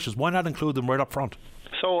consultations, why not include them right up front?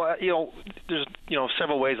 So, there's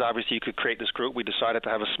several ways, obviously, you could create this group. We decided to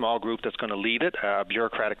have a small group that's going to lead it, a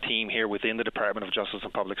bureaucratic team here within the Department of Justice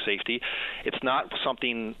and Public Safety. It's not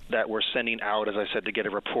something that we're sending out, as I said, to get a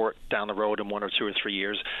report down the road in 1 or 2 or 3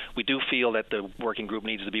 years. We do feel that the working group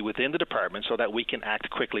needs to be within the department so that we can act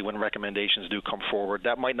quickly when recommendations do come forward.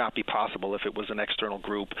 That might not be possible if it was an external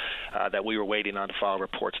group that we were waiting on to file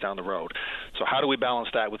reports down the road. So how do we balance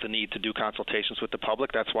that with the need to do consultations with the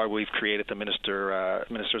public? That's why we've created the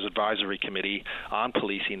Minister's Advisory Committee on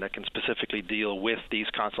Policing that can specifically deal with these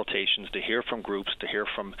consultations, to hear from groups, to hear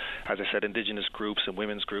from, as I said, Indigenous groups and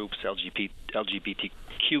women's groups,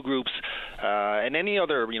 LGBTQ groups, and any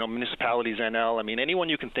other, municipalities, NL. I mean, anyone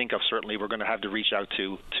you can think of, certainly we're going to have to reach out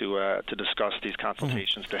to discuss these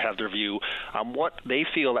consultations, to have their view on what they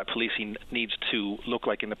feel that policing needs to look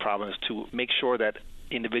like in the province to make sure that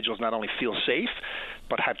individuals not only feel safe,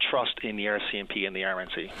 but have trust in the RCMP and the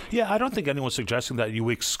RNC. Yeah, I don't think anyone's suggesting that you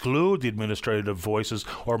exclude the administrative voices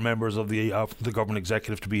or members of the government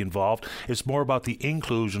executive to be involved. It's more about the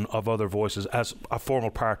inclusion of other voices as a formal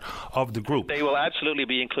part of the group. They will absolutely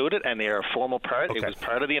be included, and they are a formal part. Okay. It was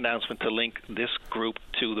part of the announcement to link this group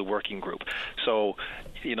to the working group. So,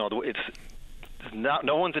 it's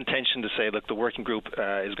no one's intention to say, look, the working group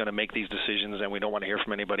is going to make these decisions and we don't want to hear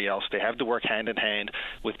from anybody else. They have to work hand in hand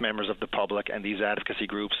with members of the public and these advocacy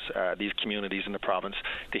groups, these communities in the province,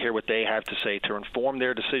 to hear what they have to say to inform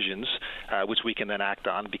their decisions, which we can then act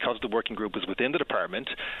on. Because the working group is within the department,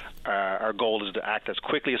 our goal is to act as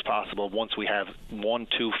quickly as possible once we have 1,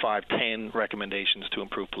 2, 5, 10 recommendations to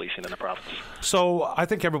improve policing in the province. So I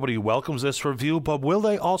think everybody welcomes this review, but will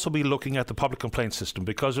they also be looking at the public complaint system?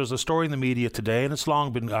 Because there's a story in the media today, and it's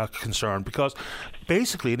long been a concern, because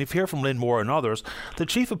basically, and if you hear from Lynn Moore and others, the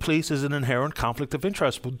Chief of Police is an inherent conflict of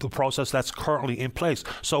interest with the process that's currently in place.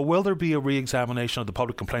 So will there be a re-examination of the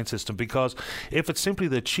public complaint system? Because if it's simply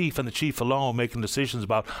the Chief and the Chief alone making decisions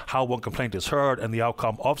about how one complaint is heard and the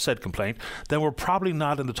outcome of said complaint, then we're probably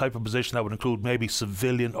not in the type of position that would include maybe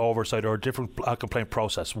civilian oversight or a different complaint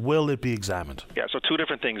process. Will it be examined? Yeah, so two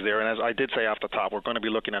different things there. And as I did say off the top, we're going to be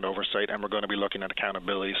looking at oversight and we're going to be looking at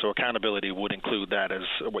accountability. So accountability would include that as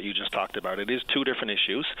what you just talked about. It is two different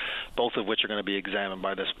issues, both of which are going to be examined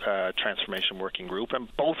by this transformation working group,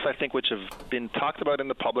 and both, I think, which have been talked about in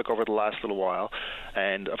the public over the last little while.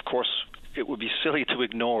 And, of course, it would be silly to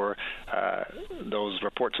ignore those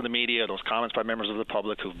reports in the media, those comments by members of the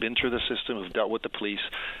public who've been through the system, who've dealt with the police,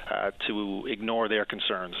 to ignore their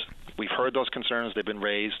concerns. We've heard those concerns. They've been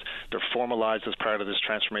raised. They're formalized as part of this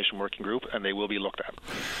transformation working group, and they will be looked at.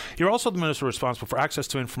 You're also the Minister responsible for access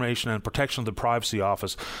to information and protection of the Privacy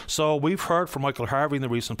Office. So we've heard from Michael Harvey in the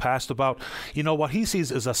recent past about, what he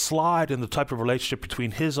sees as a slide in the type of relationship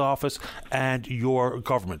between his office and your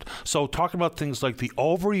government. So talking about things like the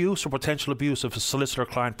overuse or potential abuse of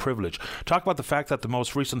solicitor-client privilege. Talk about the fact that the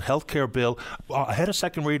most recent healthcare bill, ahead of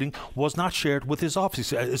second reading, was not shared with his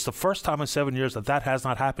office. It's the first time in 7 years that has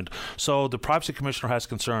not happened. So the Privacy Commissioner has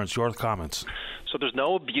concerns. Your comments? So there's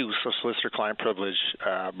no abuse of solicitor-client privilege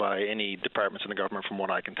by any departments in the government, from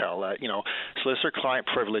what I can tell. Solicitor-client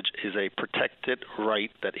privilege is a protected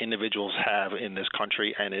right that individuals have in this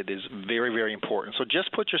country, and it is very, very important. So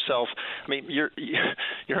just put yourself, you're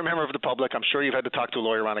a member of the public. I'm sure you've had to talk to a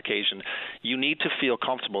lawyer on occasion. You need to feel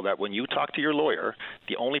comfortable that when you talk to your lawyer,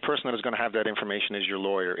 the only person that is going to have that information is your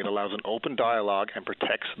lawyer. It allows an open dialogue and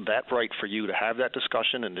protects that right for you to have that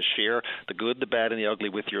discussion and to share the good, the bad, and the ugly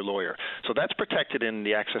with your lawyer. So that's protected in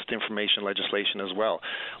the access to information legislation as well.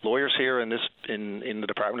 Lawyers here in the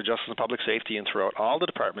Department of Justice and Public Safety and throughout all the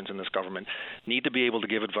departments in this government need to be able to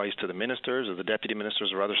give advice to the ministers or the deputy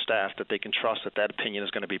ministers or other staff that they can trust that opinion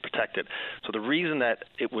is going to be protected. So the reason that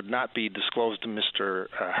it would not be disclosed to Mr.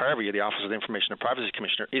 Harvey, the Office of the Information and Privacy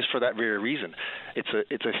Commissioner, is for that very reason. It's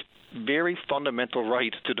a very fundamental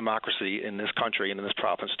right to democracy in this country and in this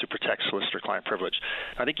province to protect solicitor-client privilege.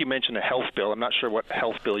 I think you mentioned a health bill. I'm not sure what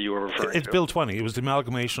health bill you were referring to. It's Bill 20. It was the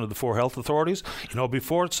amalgamation of the 4 health authorities.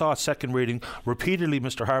 Before it saw a second reading, repeatedly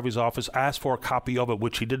Mr. Harvey's office asked for a copy of it,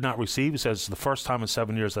 which he did not receive. He says it's the first time in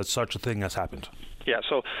 7 years that such a thing has happened. Yeah,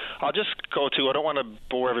 so I'll just go to, I don't want to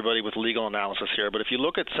bore everybody with legal analysis here, but if you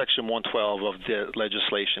look at Section 112 of the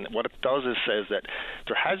legislation, what it does is says that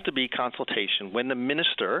there has to be consultation when the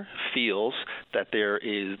minister feels that there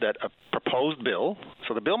is that a proposed bill,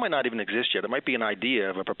 so the bill might not even exist yet, it might be an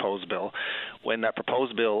idea of a proposed bill when that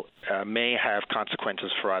proposed bill may have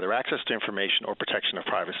consequences for either access to information or protection of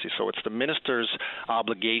privacy. So it's the minister's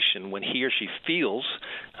obligation when he or she feels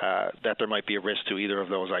that there might be a risk to either of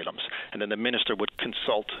those items. And then the minister would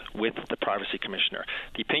consult with the privacy commissioner.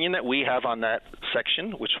 The opinion that we have on that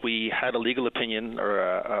section, which we had a legal opinion or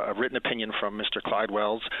a written opinion from Mr. Clyde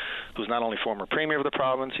Wells, who's not only former premier of the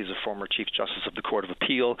province, he's a former Chief Justice of the Court of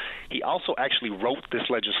Appeal. He also actually wrote this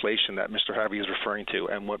legislation that Mr. Harvey is referring to.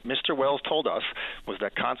 And what Mr. Wells told us was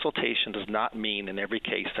that consultation does not mean in every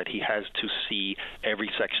case that he has to see every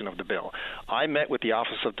section of the bill. I met with the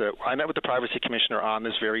Privacy Commissioner on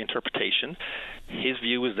this very interpretation. His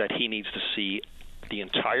view is that he needs to see the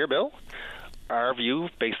entire bill. Our view,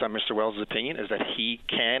 based on Mr. Wells' opinion, is that he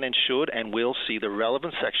can and should and will see the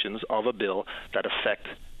relevant sections of a bill that affect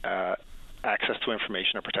access to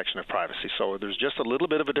information or protection of privacy. So there's just a little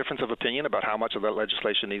bit of a difference of opinion about how much of that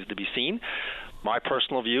legislation needs to be seen. My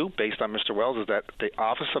personal view, based on Mr. Wells, is that the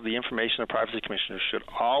Office of the Information and Privacy Commissioner should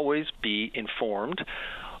always be informed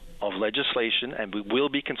of legislation, and we will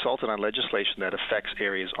be consulted on legislation that affects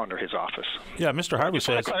areas under his office. Yeah, Mr. Harvey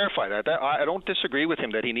says... I clarify that. I don't disagree with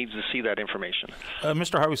him that he needs to see that information.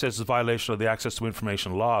 Mr. Harvey says it's a violation of the access to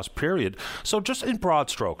information laws, period. So just in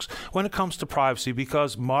broad strokes, when it comes to privacy,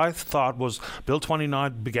 because my thought was Bill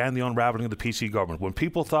 29 began the unraveling of the PC government. When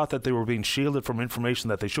people thought that they were being shielded from information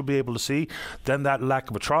that they should be able to see, then that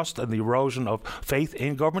lack of a trust and the erosion of faith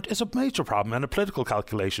in government is a major problem and a political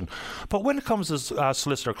calculation. But when it comes to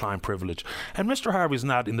solicitor-client privilege, and Mr. Harvey's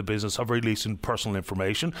not in the business of releasing personal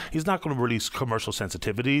information. He's not going to release commercial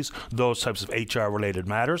sensitivities, those types of HR-related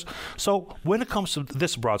matters. So when it comes to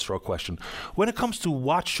this broad stroke question, when it comes to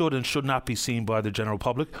what should and should not be seen by the general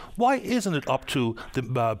public, why isn't it up to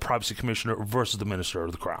the Privacy Commissioner versus the Minister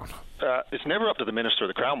of the Crown? It's never up to the Minister of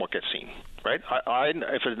the Crown what gets seen, right?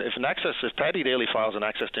 If Paddy Daly files an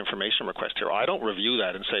access to information request here, I don't review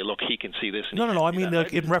that and say, look, he can see this. No. I mean,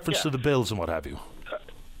 in reference to the bills and what have you.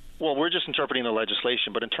 Well, we're just interpreting the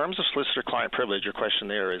legislation, but in terms of solicitor-client privilege, your question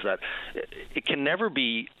there is that it can never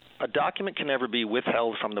be a document can never be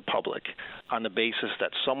withheld from the public on the basis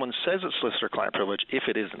that someone says it's solicitor-client privilege if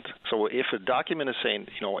it isn't. So if a document is saying,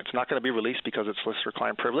 it's not going to be released because it's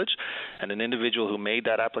solicitor-client privilege, and an individual who made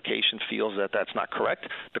that application feels that that's not correct,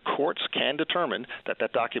 the courts can determine that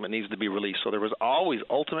that document needs to be released. So there was always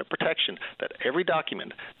ultimate protection that every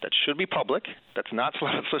document that should be public, that's not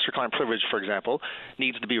solicitor-client privilege, for example,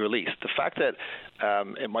 needs to be released. The fact that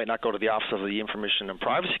it might not go to the Office of the Information and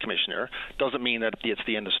Privacy Commissioner doesn't mean that it's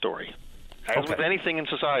the end of story. As with anything in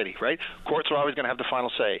society, right? Courts are always going to have the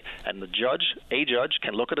final say. And a judge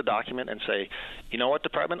can look at a document and say, you know what,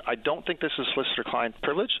 Department, I don't think this is solicitor-client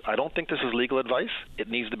privilege. I don't think this is legal advice. It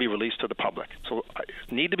needs to be released to the public. So I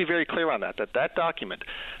need to be very clear on that document,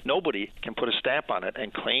 nobody can put a stamp on it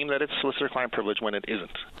and claim that it's solicitor-client privilege when it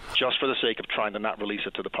isn't, just for the sake of trying to not release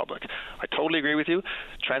it to the public. I totally agree with you.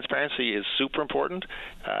 Transparency is super important.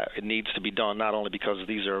 It needs to be done not only because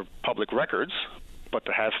these are public records, but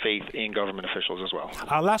to have faith in government officials as well.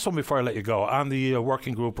 Last one before I let you go. On the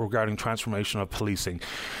working group regarding transformation of policing,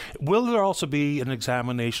 will there also be an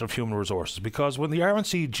examination of human resources? Because when the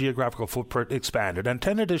RNC geographical footprint expanded and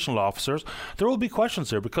 10 additional officers, there will be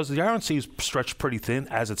questions there because the RNC is stretched pretty thin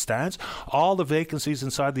as it stands. All the vacancies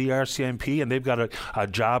inside the RCMP, and they've got a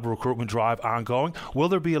job recruitment drive ongoing. Will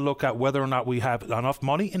there be a look at whether or not we have enough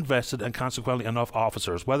money invested and consequently enough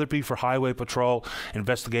officers, whether it be for highway patrol,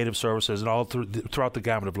 investigative services, and all throughout the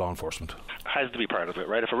gamut of law enforcement? Has to be part of it,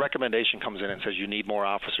 right? If a recommendation comes in and says you need more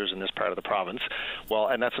officers in this part of the province, well,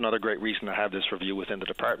 and that's another great reason to have this review within the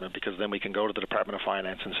department, because then we can go to the Department of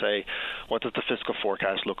Finance and say, what does the fiscal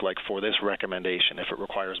forecast look like for this recommendation if it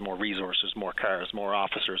requires more resources, more cars, more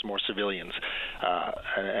officers, more civilians,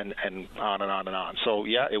 and on and on and on. So,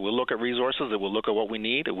 yeah, it will look at resources, it will look at what we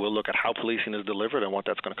need, it will look at how policing is delivered and what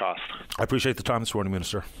that's going to cost. I appreciate the time this morning,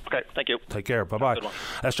 Minister. Okay, thank you. Take care. Bye-bye.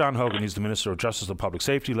 That's John Hogan. He's the Minister of Justice and Public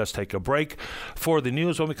Safety. Let's take a break for the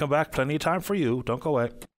news. When we come back, plenty of time for you. Don't go away.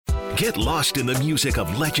 Get lost in the music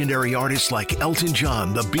of legendary artists like Elton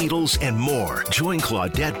John, the Beatles, and more. Join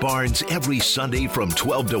Claudette Barnes every Sunday from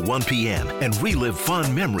 12 to 1 p.m. and relive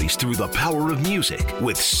fond memories through the power of music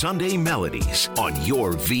with Sunday Melodies on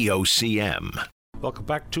your VOCM. Welcome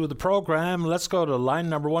back to the program. Let's go to line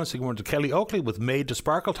number one. So we're to Kaylee Oakley with Made to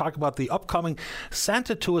Sparkle. Talk about the upcoming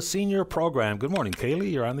Santa to a Senior program. Good morning,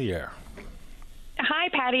 Kaylee. You're on the air. Hi,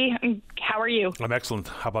 Patty. How are you? I'm excellent.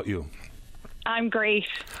 How about you? I'm great.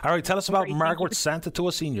 All right. Tell us about Margaret's Santa to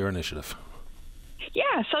a Senior initiative.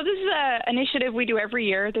 Yeah, so this is an initiative we do every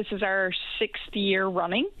year. This is our 6th year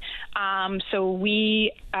running. So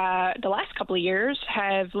we, the last couple of years,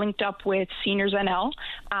 have linked up with Seniors NL.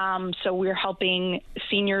 So we're helping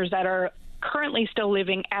seniors that are currently still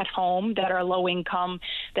living at home, that are low income,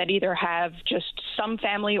 that either have just some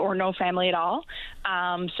family or no family at all.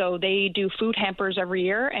 So they do food hampers every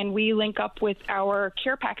year, and we link up with our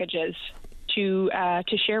care packages to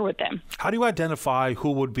share with them. How do you identify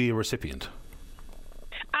who would be a recipient?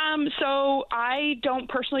 So I don't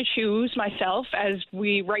personally choose myself, as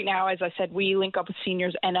we right now, as I said, we link up with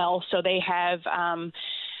Seniors NL, so they have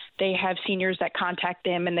seniors that contact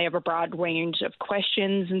them, and they have a broad range of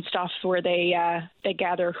questions and stuff where they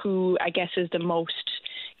gather who I guess is the most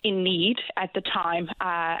in need at the time,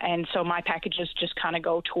 and so my packages just kind of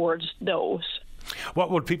go towards those.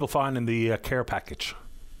 What would people find in the care package?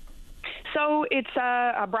 So it's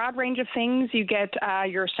a broad range of things. You get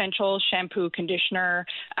your essentials: shampoo, conditioner,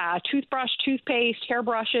 toothbrush, toothpaste,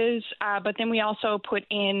 hairbrushes, but then we also put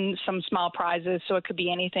in some small prizes. So it could be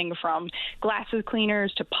anything from glasses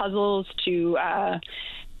cleaners to puzzles to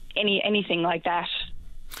anything like that.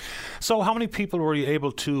 So how many people were you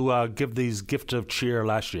able to give these gifts of cheer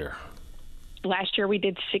last year? Last year we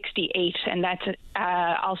did 68, and that's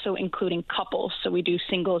also including couples. So we do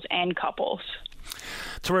singles and couples.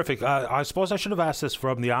 Terrific. I suppose I should have asked this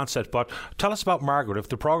from the onset, but tell us about Margaret. If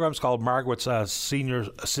the program's called Margaret's Senior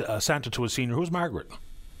Santa to a Senior, who's Margaret?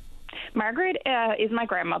 Margaret is my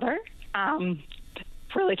grandmother.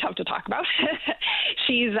 Really tough to talk about.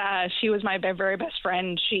 She was my very best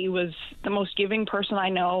friend. She was the most giving person I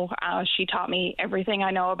know. She taught me everything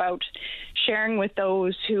I know about sharing with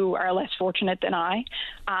those who are less fortunate than I.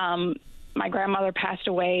 My grandmother passed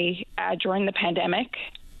away during the pandemic.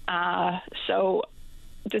 So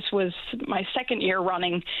this was my 2nd year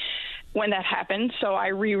running when that happened. So I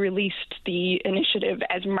re-released the initiative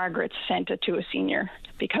as Margaret's Santa to a Senior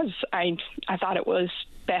because I thought it was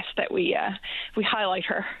best that we highlight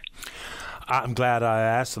her. I'm glad I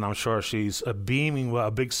asked, and I'm sure she's beaming with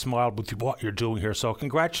a big smile with what you're doing here. So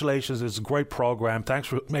congratulations. It's a great program. Thanks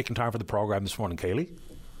for making time for the program this morning, Kaylee.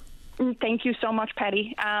 Thank you so much,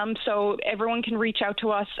 Patty. So everyone can reach out to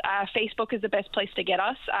us. Facebook is the best place to get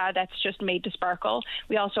us. That's just Made to Sparkle.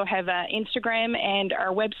 We also have Instagram, and our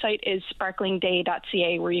website is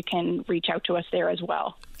sparklingday.ca, where you can reach out to us there as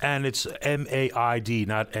well. And it's MAID,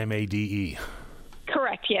 not MADE.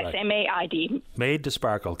 Correct, yes, right. MAID. Made to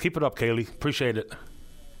Sparkle. Keep it up, Kaylee. Appreciate it.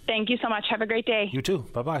 Thank you so much. Have a great day. You too.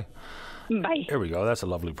 Bye-bye. Bye. Here we go. That's a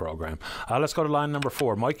lovely program. Let's go to line number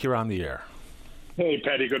 4. Mike, you're on the air. Hey,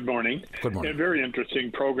 Patty, good morning. Good morning. A very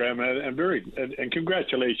interesting program, and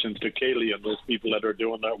congratulations to Kaylee and those people that are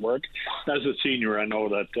doing that work. As a senior, I know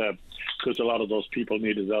that because a lot of those people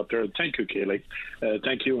need us out there. Thank you, Kaylee.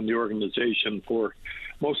 Thank you and the organization for.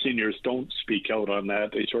 Most seniors don't speak out on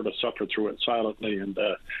that. They sort of suffer through it silently, and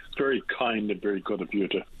it's very kind and very good of you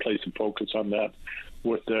to place some focus on that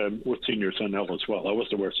with Seniors NL as well. I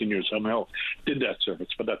wasn't aware Seniors NL did that service,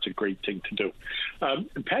 but that's a great thing to do.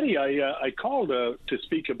 Patty, I called to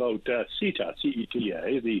speak about CETA,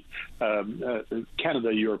 C-E-T-A, the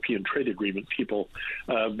Canada-European Trade Agreement people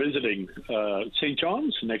visiting St.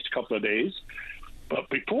 John's the next couple of days. But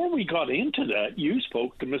before we got into that, you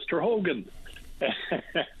spoke to Mr. Hogan.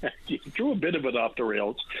 You threw a bit of it off the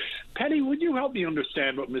rails. Patty, would you help me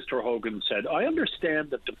understand what Mr. Hogan said? I understand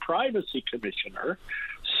that the Privacy Commissioner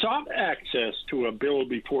sought access to a bill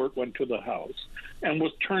before it went to the House and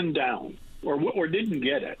was turned down or didn't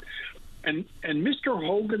get it. And Mr.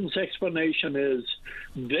 Hogan's explanation is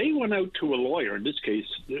they went out to a lawyer, in this case,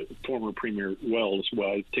 former Premier Wells, who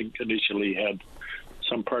I think initially had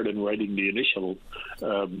some part in writing the initial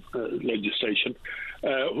legislation,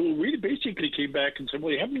 who really basically came back and said,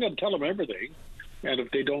 well, you haven't got to tell them everything. And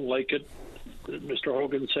if they don't like it, Mr.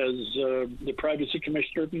 Hogan says the Privacy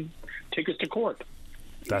Commissioner can take us to court.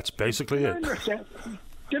 That's basically it.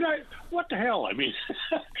 What the hell? I mean,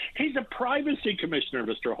 he's a Privacy Commissioner,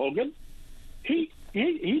 Mr. Hogan. He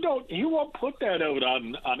won't put that out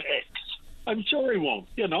on X. I'm sure he won't,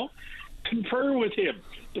 Confer with him.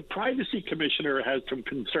 The Privacy Commissioner has some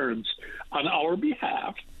concerns on our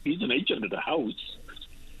behalf. He's an agent of the House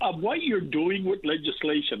of what you're doing with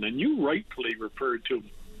legislation. And you rightfully referred to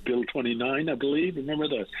Bill 29, I believe. Remember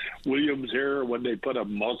the Williams era when they put a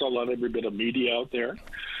muzzle on every bit of media out there?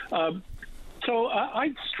 So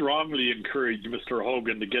I'd strongly encourage Mr.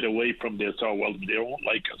 Hogan to get away from this. Oh, well, they won't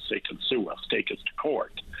like us. They can sue us, take us to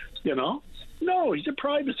court. No, he's a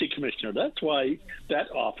Privacy Commissioner. That's why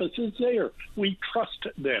that office is there. We trust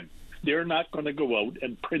them. They're not going to go out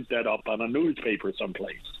and print that up on a newspaper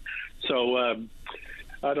someplace. So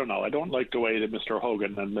I don't know. I don't like the way that Mr.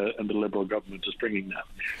 Hogan and the Liberal government is bringing that.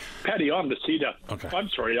 Paddy, on to CETA. Okay. I'm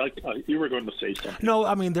sorry, you were going to say something. No,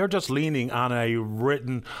 I mean, they're just leaning on a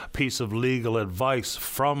written piece of legal advice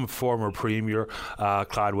from former Premier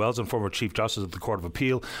Clyde Wells and former Chief Justice of the Court of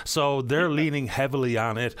Appeal. So they're leaning heavily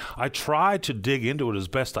on it. I tried to dig into it as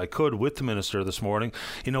best I could with the Minister this morning,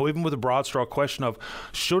 even with a broad stroke question of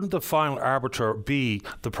shouldn't the final arbiter be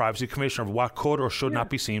the Privacy Commissioner of what could or should not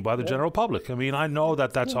be seen by the general public? I mean, I know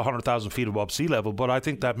that that's 100,000 feet above sea level, but I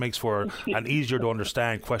think that makes for an easier to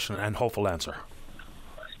understand question and hopeful answer.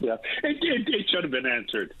 Yeah, it should have been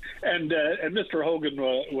answered. And Mr. Hogan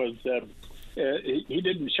was he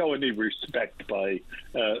didn't show any respect by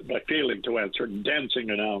failing to answer,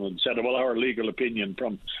 dancing around and said, well, our legal opinion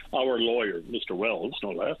from our lawyer, Mr. Wells,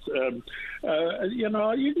 no less.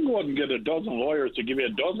 You can go out and get a dozen lawyers to give you a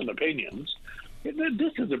dozen opinions.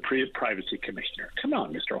 This is a privacy commissioner. Come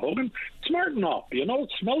on, Mr. Hogan. Smarten up.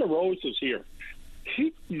 Smell the roses here.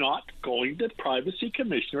 He's not going. The privacy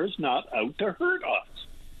commissioner is not out to hurt us.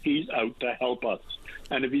 He's out to help us.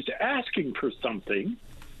 And if he's asking for something,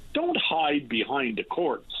 don't hide behind the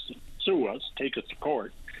courts. Sue us. Take us to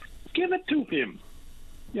court. Give it to him.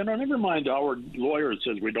 Never mind our lawyer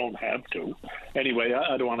says we don't have to. Anyway,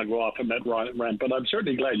 I don't want to go off on that rant, but I'm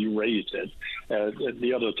certainly glad you raised it.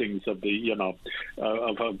 The other things of the,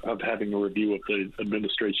 of having a review of the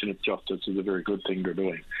administration of justice is a very good thing they're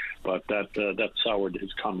doing. But that soured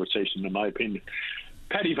his conversation, in my opinion.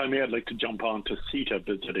 Paddy, if I may, I'd like to jump on to CETA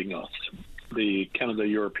visiting us, the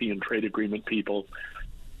Canada-European Trade Agreement people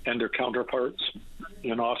and their counterparts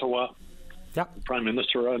in Ottawa. Yeah. Prime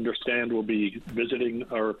Minister, I understand, will be visiting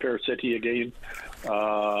our fair city again,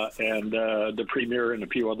 and the Premier and a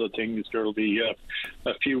few other things. There will be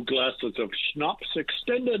a few glasses of schnapps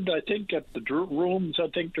extended, I think, at the rooms. I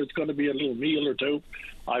think there's going to be a little meal or two.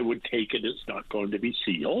 I would take it it's not going to be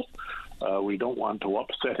seal. We don't want to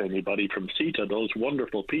upset anybody from CETA, those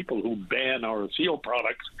wonderful people who ban our seal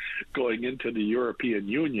products going into the European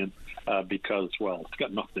Union because, well, it's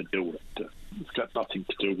got nothing to do with it's got nothing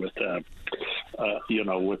to do with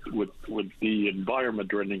with the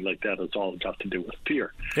environment or anything like that. It's all got to do with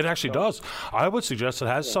fear. It actually does. I would suggest it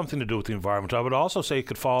has something to do with the environment. I would also say it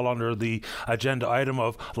could fall under the agenda item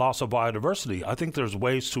of loss of biodiversity. I think there's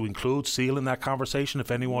ways to include seal in that conversation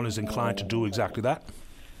if anyone is inclined to do exactly that.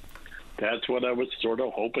 That's what I was sort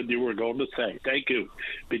of hoping you were going to say. Thank you.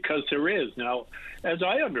 Because there is. Now, as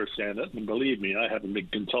I understand it, and believe me, I haven't been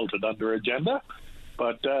consulted on their agenda,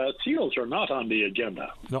 but seals are not on the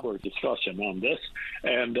agenda for discussion on this.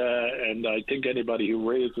 And I think anybody who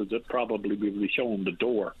raises it probably will be shown the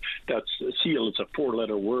door. Seal is a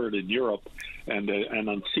four-letter word in Europe, and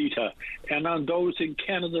on CETA, and on those in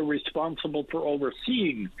Canada responsible for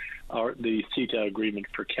overseeing the CETA agreement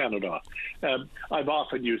for Canada. I've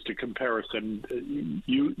often used a comparison.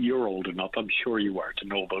 You're old enough, I'm sure you are, to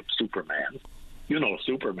know about Superman. You know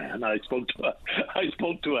Superman. I spoke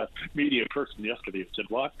to a media person yesterday who said,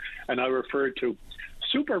 what? And I referred to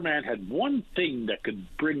Superman had one thing that could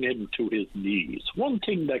bring him to his knees, one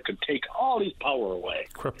thing that could take all his power away.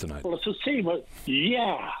 Kryptonite. Well, it's the same way.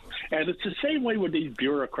 Yeah. And it's the same way with these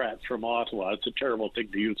bureaucrats from Ottawa. It's a terrible thing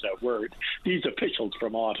to use that word. These officials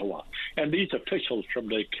from Ottawa and these officials from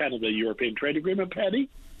the Canada-European Trade Agreement, Paddy,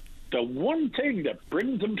 the one thing that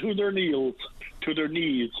brings them to their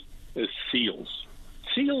knees is seals.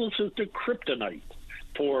 Seals is the kryptonite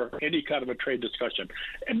for any kind of a trade discussion.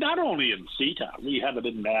 And not only in CETA, we have it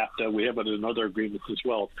in NAFTA, we have it in other agreements as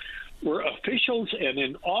well, where officials and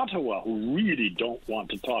in Ottawa who really don't want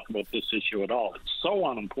to talk about this issue at all. It's so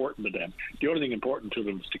unimportant to them. The only thing important to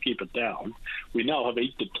them is to keep it down. We now have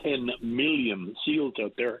 8 to 10 million seals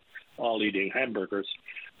out there all eating hamburgers,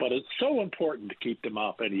 but it's so important to keep them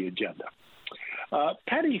off any agenda.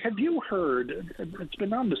 Patty, have you heard, it's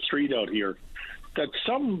been on the street out here, that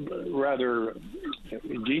some rather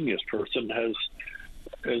ingenious person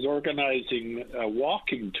is organizing a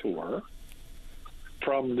walking tour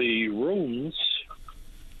from the rooms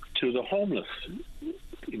to the homeless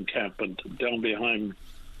encampment down behind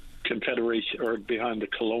Confederation or behind the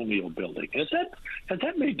Colonial Building. Has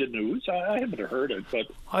that made the news? I haven't heard it, but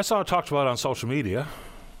I saw it talked about on social media.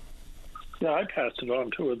 Yeah, I passed it on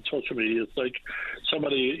too on social media. It's like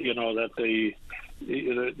somebody, that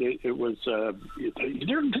it was.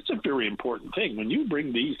 It's a very important thing when you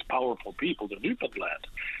bring these powerful people to Newfoundland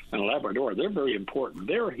and Labrador. They're very important.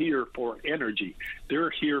 They're here for energy. They're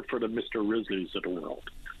here for the Mr. Risleys of the world.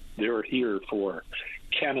 They're here for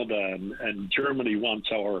Canada, and Germany wants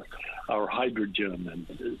our hydrogen,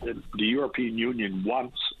 and the European Union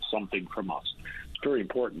wants something from us. It's very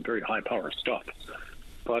important, very high power stuff.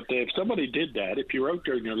 But if somebody did that, if you're out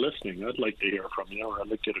there and you're listening, I'd like to hear from you, or I'd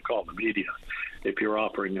like you to call the media if you're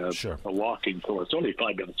offering a walking tour. It's only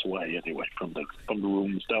 5 minutes away anyway from the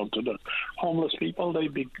rooms down to the homeless people.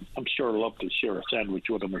 They'd be, I'm sure, love to share a sandwich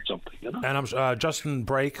with them or something. You know? And I'm Justin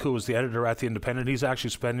Brake, who is the editor at The Independent, he's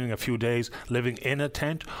actually spending a few days living in a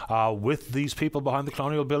tent with these people behind the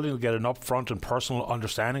Colonial Building to get an upfront and personal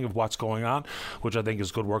understanding of what's going on, which I think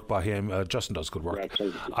is good work by him. Justin does good work.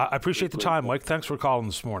 I appreciate the time, Mike. Thanks for calling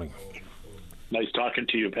this morning. Nice talking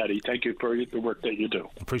to you, Paddy. Thank you for the work that you do.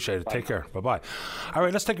 Appreciate it. Take care. Bye-bye. All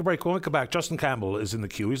right, let's take a break. When we come back, Justin Campbell is in the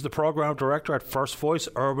queue. He's the program director at First Voice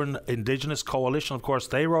Urban Indigenous Coalition. Of course,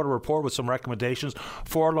 they wrote a report with some recommendations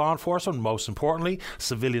for law enforcement, most importantly,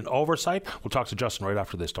 civilian oversight. We'll talk to Justin right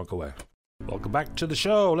after this. Don't go away. Welcome back to the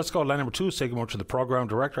show. Let's go to line number 2. Say good morning to the program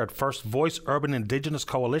director at First Voice Urban Indigenous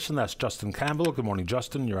Coalition. That's Justin Campbell. Good morning,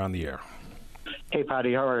 Justin. You're on the air. Hey,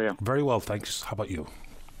 Paddy. How are you? Very well, thanks. How about you?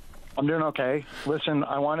 I'm doing okay. Listen,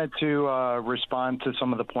 I wanted to respond to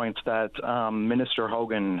some of the points that Minister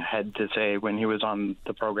Hogan had to say when he was on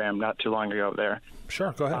the program not too long ago there.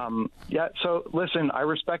 Sure, go ahead. So listen, I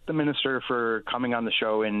respect the minister for coming on the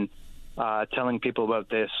show and telling people about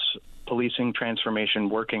this policing transformation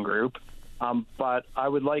working group. But I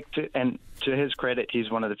would like to, and to his credit, he's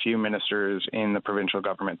one of the few ministers in the provincial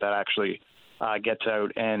government that actually gets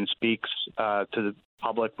out and speaks to the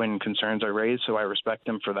public when concerns are raised, so I respect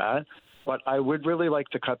him for that. But I would really like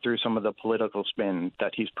to cut through some of the political spin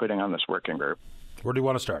that he's putting on this working group. Where do you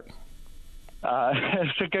want to start?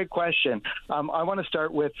 It's a good question. I want to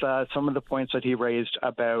start with some of the points that he raised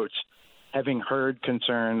about having heard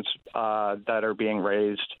concerns that are being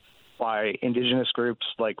raised by Indigenous groups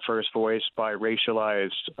like First Voice, by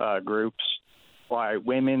racialized groups, by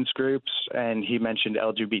women's groups, and he mentioned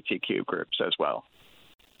LGBTQ groups as well.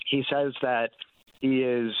 He says that he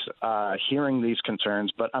is hearing these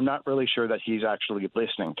concerns, but I'm not really sure that he's actually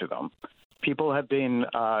listening to them. People have been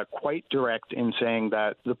quite direct in saying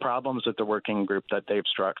that the problems at the working group that they've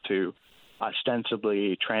struck to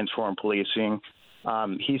ostensibly transform policing,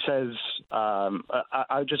 he says,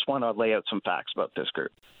 I just want to lay out some facts about this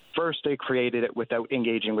group. First, they created it without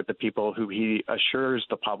engaging with the people who he assures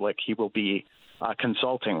the public he will be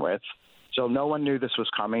consulting with. So no one knew this was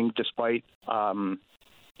coming, despite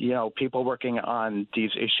people working on these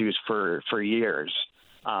issues for years.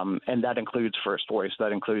 And that includes First Voice.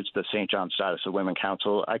 That includes the St. John Status of Women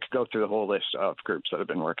Council. I could go through the whole list of groups that have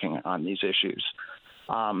been working on these issues.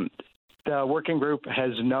 The working group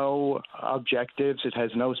has no objectives. It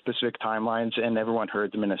has no specific timelines, and everyone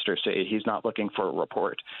heard the minister say he's not looking for a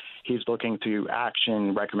report. He's looking to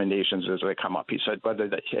action recommendations as they come up. He said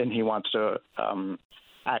and he wants to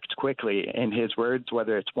act quickly, in his words,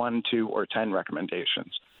 whether it's 1, 2, or 10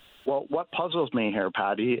 recommendations. Well, what puzzles me here,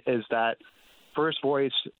 Paddy, is that First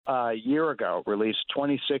Voice a year ago released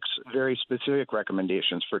 26 very specific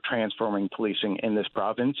recommendations for transforming policing in this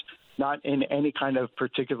province, not in any kind of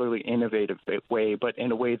particularly innovative way, but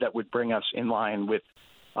in a way that would bring us in line with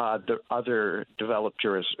the other developed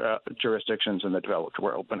jurisdictions in the developed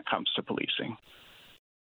world when it comes to policing.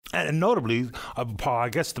 And notably, I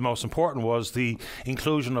guess the most important was the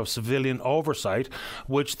inclusion of civilian oversight,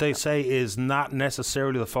 which they say is not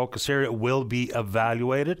necessarily the focus area. It will be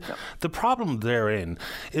evaluated. Yeah. The problem therein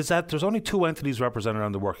is that there's only 2 entities represented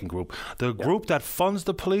on the working group. The group that funds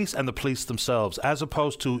the police and the police themselves, as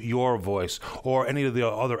opposed to Your Voice or any of the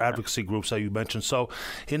other advocacy groups that you mentioned. So,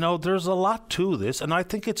 there's a lot to this, and I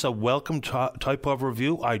think it's a welcome type of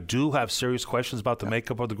review. I do have serious questions about the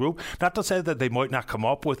makeup of the group. Not to say that they might not come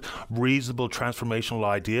up with reasonable transformational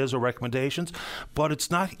ideas or recommendations, but it's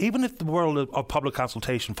not, even if the world of public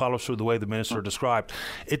consultation follows through the way the minister described,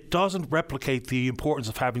 it doesn't replicate the importance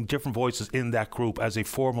of having different voices in that group as a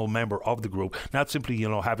formal member of the group, not simply,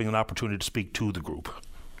 having an opportunity to speak to the group.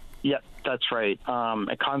 Yeah, that's right.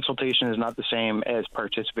 A consultation is not the same as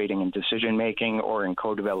participating in decision-making or in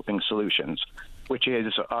co-developing solutions, which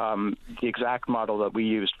is the exact model that we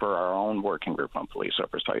used for our own working group on police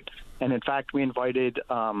oversight. And in fact, we invited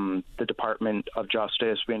the Department of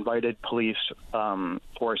Justice, we invited police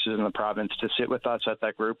forces in the province to sit with us at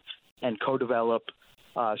that group and co-develop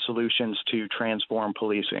solutions to transform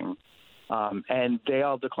policing. And they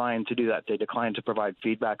all declined to do that. They declined to provide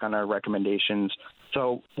feedback on our recommendations.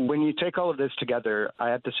 So when you take all of this together, I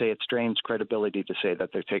have to say it strains credibility to say that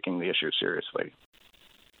they're taking the issue seriously.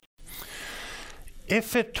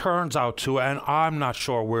 If it turns out to, and I'm not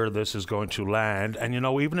sure where this is going to land, and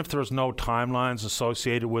even if there's no timelines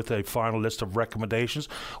associated with a final list of recommendations,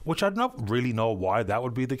 which I don't really know why that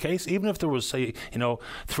would be the case, even if there was, say,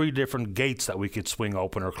 3 different gates that we could swing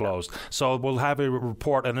open or closed. So we'll have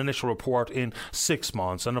an initial report in 6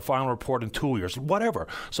 months and a final report in 2 years, whatever,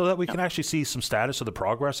 so that we can actually see some status of the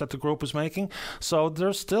progress that the group is making. So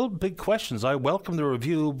there's still big questions. I welcome the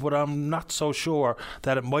review, but I'm not so sure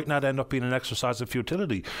that it might not end up being an exercise of futility.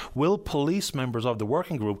 Will police members of the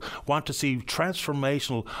working group want to see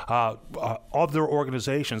transformational of their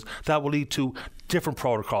organizations that will lead to different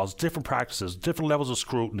protocols, different practices, different levels of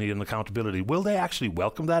scrutiny and accountability? Will they actually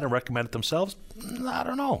welcome that and recommend it themselves? I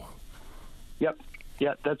don't know. Yep.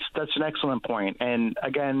 Yeah, that's an excellent point. And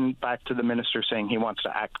again, back to the minister saying he wants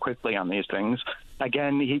to act quickly on these things.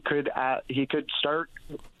 Again, he could start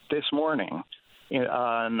this morning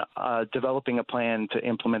on developing a plan to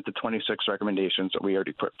implement the 26 recommendations that we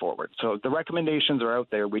already put forward. So the recommendations are out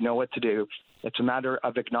there. We know what to do. It's a matter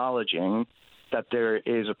of acknowledging that there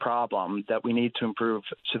is a problem, that we need to improve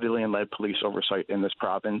civilian-led police oversight in this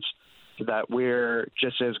province, that we're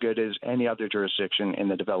just as good as any other jurisdiction in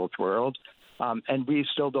the developed world. And we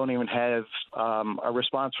still don't even have a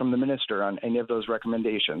response from the minister on any of those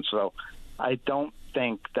recommendations. So I don't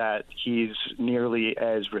think that he's nearly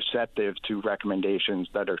as receptive to recommendations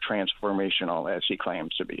that are transformational as he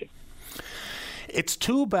claims to be. It's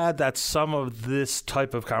too bad that some of this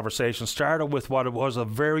type of conversation started with what it was a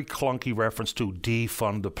very clunky reference to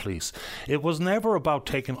defund the police. It was never about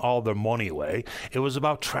taking all their money away. It was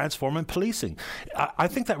about transforming policing. I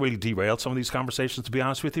think that really derailed some of these conversations, to be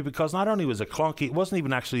honest with you, because not only was it clunky, it wasn't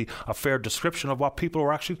even actually a fair description of what people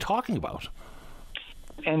were actually talking about.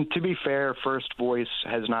 And to be fair, First Voice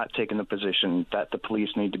has not taken the position that the police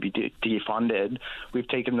need to be defunded. We've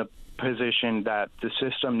taken the position that the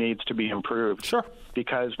system needs to be improved. Sure.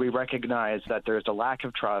 Because we recognize that there's a lack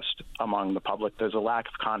of trust among the public. There's a lack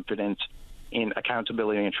of confidence in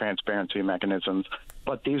accountability and transparency mechanisms.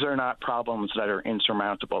 But these are not problems that are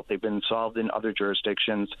insurmountable. They've been solved in other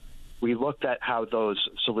jurisdictions. We looked at how those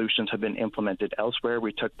solutions have been implemented elsewhere.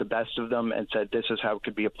 We took the best of them and said this is how it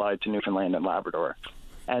could be applied to Newfoundland and Labrador.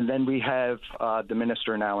 And then we have the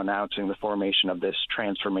minister now announcing the formation of this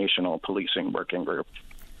transformational policing working group.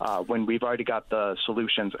 When we've already got the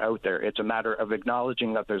solutions out there, it's a matter of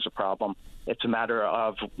acknowledging that there's a problem. It's a matter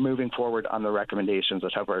of moving forward on the recommendations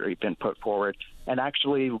that have already been put forward and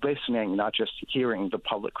actually listening, not just hearing the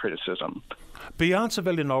public criticism. Beyond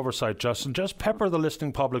civilian oversight, Justin, just pepper the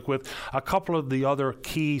listening public with a couple of the other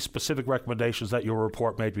key specific recommendations that your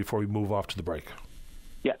report made before we move off to the break.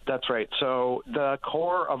 Yeah, that's right. So the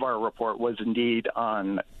core of our report was indeed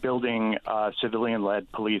on building a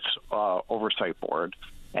civilian-led police oversight board,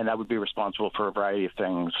 and that would be responsible for a variety of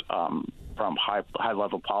things, from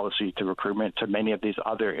high-level policy to recruitment to many of these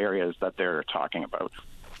other areas that they're talking about.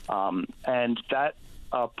 And that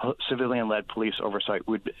civilian-led police oversight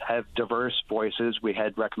would have diverse voices. We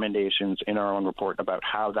had recommendations in our own report about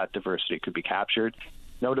how that diversity could be captured.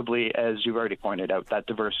 Notably, as you've already pointed out, that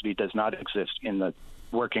diversity does not exist in the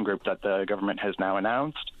working group that the government has now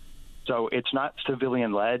announced. So it's not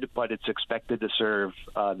civilian-led, but it's expected to serve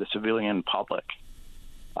the civilian public.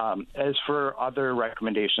 As for other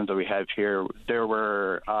recommendations that we have here, there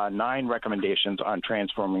were 9 recommendations on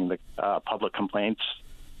transforming the public complaints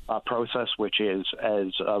process, which is, as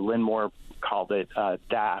Lynn Moore called it,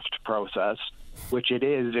 daft process, which it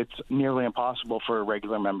is. It's nearly impossible for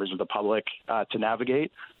regular members of the public to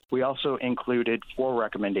navigate. We also included 4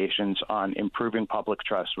 recommendations on improving public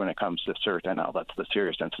trust when it comes to CERT-NL, that's the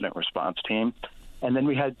Serious Incident Response Team. And then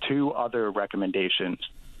we had 2 other recommendations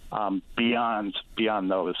beyond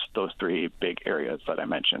those 3 big areas that I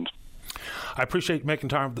mentioned. I appreciate making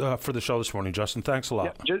time for the show this morning, Justin. Thanks a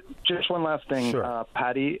lot. Yeah, just one last thing, sure.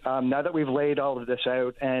 Patty. Now that we've laid all of this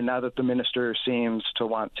out and now that the minister seems to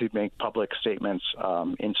want to make public statements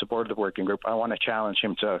in support of the working group, I want to challenge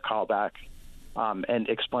him to call back and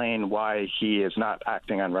explain why he is not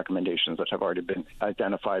acting on recommendations that have already been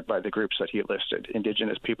identified by the groups that he listed: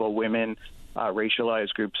 Indigenous people, women,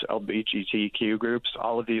 racialized groups, LGBTQ groups.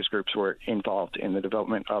 All of these groups were involved in the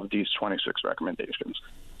development of these 26 recommendations.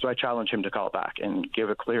 So I challenge him to call back and give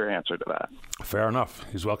a clear answer to that. Fair enough.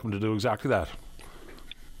 He's welcome to do exactly that.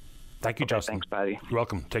 Thank you, Justin. Thanks, Patty. You're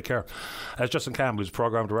welcome. Take care. That's Justin Campbell, who's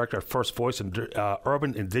Program Director at First Voice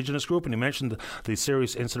Urban Indigenous Group, and he mentioned the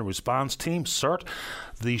Serious Incident Response Team, CERT.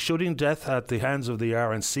 The shooting death at the hands of the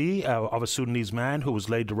RNC of a Sudanese man who was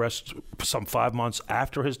laid to rest some 5 months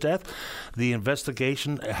after his death. The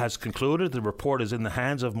investigation has concluded. The report is in the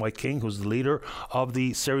hands of Mike King, who's the leader of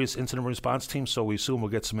the Serious Incident Response Team, so we assume we'll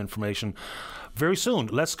get some information very soon.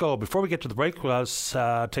 Let's go. Before we get to the break, let's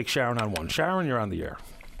take Sharon on one. Sharon, you're on the air.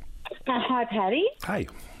 Hi, Patty. Hi.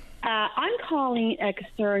 I'm calling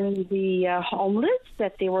concerning the homeless,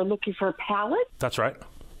 that they were looking for pallets. That's right.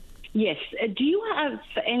 Yes. Do you have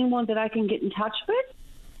anyone that I can get in touch with?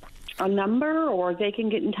 A number, or they can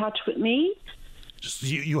get in touch with me?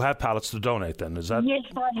 You have pallets to donate then, is that? Yes,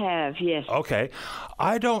 I have, yes. Okay.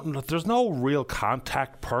 There's no real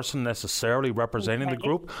contact person necessarily representing the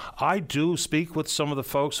group. I do speak with some of the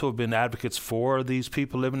folks who have been advocates for these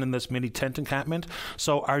people living in this mini tent encampment.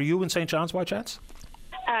 So are you in St. John's by chance?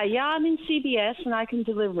 Yeah, I'm in CBS and I can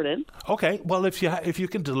deliver them. Okay, well, if you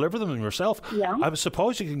can deliver them yourself, yeah. I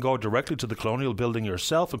suppose you can go directly to the Colonial Building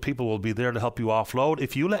yourself and people will be there to help you offload.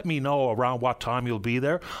 If you let me know around what time you'll be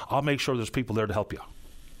there, I'll make sure there's people there to help you.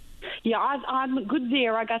 Yeah, I'm good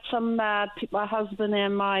there. I got some my husband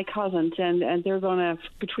and my cousins, and they're gonna,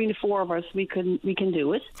 between the four of us, we can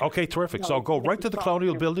do it. Okay, terrific. So go right to the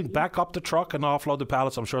Colonial Building, back up the truck, and offload the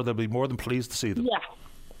pallets. I'm sure they'll be more than pleased to see them. Yeah,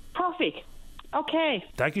 perfect. Okay.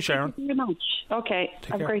 Thank you, Sharon. Thank you very much. Okay.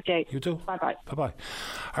 Have a great day. You too. Bye-bye. Bye-bye.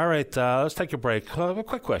 All right, let's take a break. A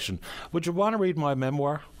quick question. Would you want to read my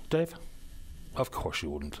memoir, Dave? Of course you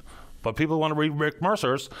wouldn't. But people want to read Rick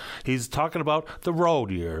Mercer's. He's talking about the road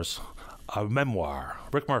years, a memoir.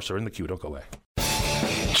 Rick Mercer in the queue. Don't go away.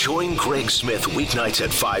 Join Greg Smith weeknights at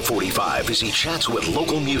 5:45 as he chats with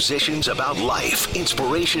local musicians about life,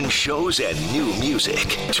 inspiration, shows, and new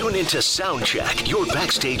music. Tune into Soundcheck, your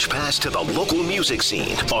backstage pass to the local music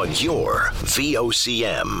scene on your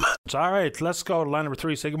VOCM. All right, let's go to line number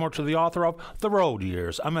 3. Say good morning to the author of The Road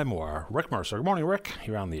Years, a memoir, Rick Mercer. Good morning, Rick.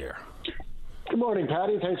 You're on the air. Good morning,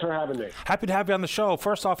 Patty. Thanks for having me. Happy to have you on the show.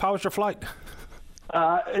 First off, how was your flight?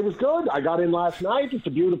 It was good. I got in last night. It's a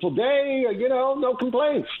beautiful day. No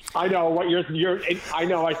complaints. I know what you're. I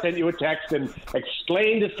know. I sent you a text and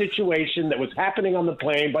explained the situation that was happening on the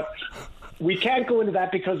plane, but we can't go into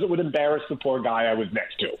that because it would embarrass the poor guy I was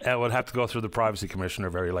next to. And we'll have to go through the privacy commissioner,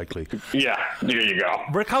 very likely. Yeah, there you go.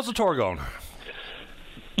 Rick, how's the tour going?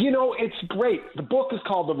 It's great. The book is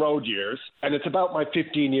called The Road Years, and it's about my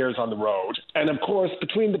 15 years on the road. And, of course,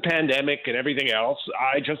 between the pandemic and everything else,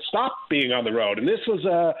 I just stopped being on the road. And this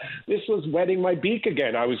was wetting my beak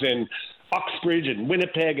again. I was in Uxbridge and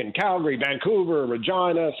Winnipeg and Calgary, Vancouver,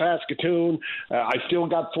 Regina, Saskatoon. I still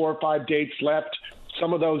got 4 or 5 dates left.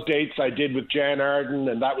 Some of those dates I did with Jan Arden,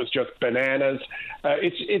 and that was just bananas.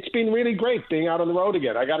 It's been really great being out on the road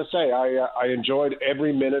again. I got to say, I enjoyed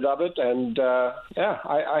every minute of it, and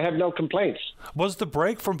I have no complaints. Was the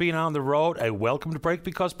break from being on the road a welcomed break?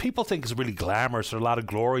 Because people think it's really glamorous, there's a lot of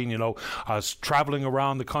glory in, traveling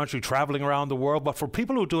around the country, traveling around the world. But for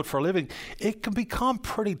people who do it for a living, it can become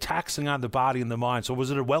pretty taxing on the body and the mind. So was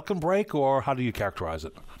it a welcome break, or how do you characterize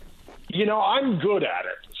it? I'm good at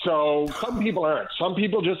it. So some people aren't. Some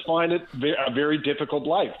people just find it a very difficult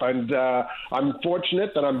life. And I'm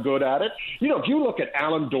fortunate that I'm good at it. If you look at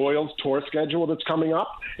Alan Doyle's tour schedule that's coming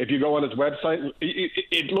up, if you go on his website,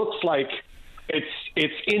 it looks like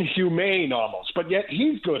it's inhumane almost. But yet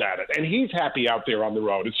he's good at it, and he's happy out there on the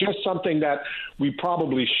road. It's just something that we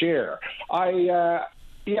probably share.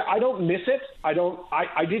 I don't miss it.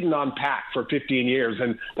 I didn't unpack for 15 years,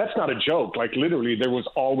 and that's not a joke. Like, literally, there was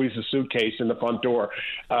always a suitcase in the front door.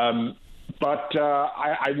 But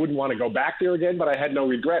I wouldn't want to go back there again, but I had no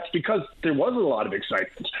regrets because there wasn't a lot of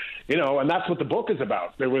excitement, and that's what the book is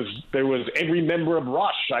about. There was every member of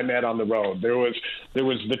Rush I met on the road. There was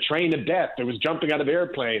the train of death. There was jumping out of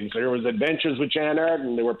airplanes. There was adventures with Jan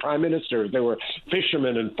Arden. There were prime ministers. There were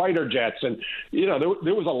fishermen and fighter jets. And,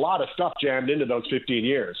 there was a lot of stuff jammed into those 15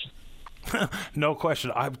 years. No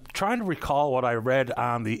question. I'm trying to recall what I read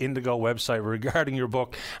on the Indigo website regarding your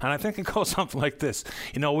book, and I think it goes something like this.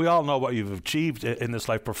 We all know what you've achieved in this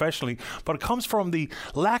life professionally, but it comes from the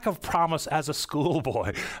lack of promise as a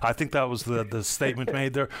schoolboy. I think that was the statement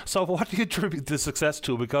made there. So what do you attribute this success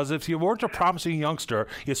to? Because if you weren't a promising youngster,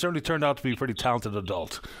 you certainly turned out to be a pretty talented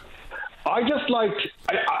adult. I just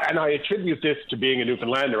and I attribute this to being a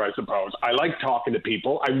Newfoundlander, I suppose. I like talking to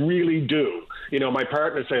people. I really do. My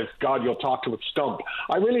partner says, God, you'll talk to a stump.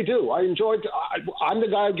 I really do. I'm the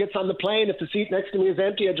guy who gets on the plane. If the seat next to me is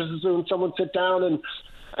empty, I just assume someone sit down and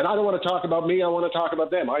And I don't want to talk about me. I want to talk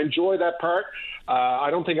about them. I enjoy that part. I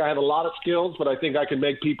don't think I have a lot of skills, but I think I can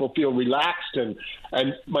make people feel relaxed. And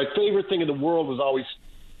my favorite thing in the world was always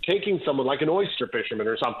taking someone like an oyster fisherman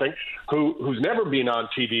or something who's never been on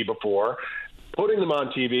TV before, putting them on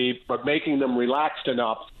TV, but making them relaxed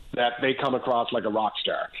enough that they come across like a rock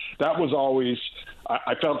star. That was always,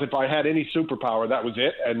 I felt if I had any superpower, that was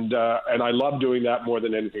it. And I love doing that more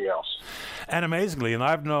than anything else. And amazingly, and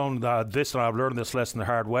I've known this and I've learned this lesson the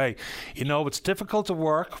hard way, it's difficult to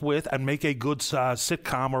work with and make a good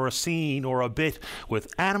sitcom or a scene or a bit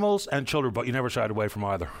with animals and children, but you never shied away from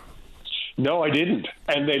either. No, I didn't.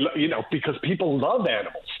 And they, because people love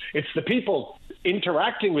animals. It's the people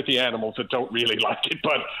interacting with the animals that don't really like it.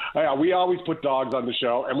 But we always put dogs on the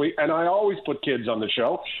show, and I always put kids on the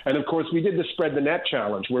show. And of course, we did the Spread the Net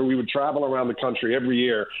challenge, where we would travel around the country every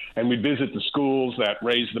year, and we'd visit the schools that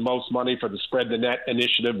raised the most money for the Spread the Net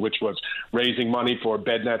initiative, which was raising money for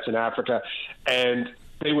bed nets in Africa. And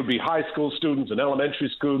they would be high school students and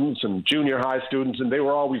elementary students and junior high students, and they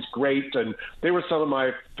were always great, and they were some of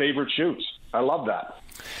my favorite shoots. I love that.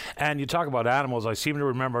 And you talk about animals. I seem to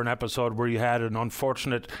remember an episode where you had an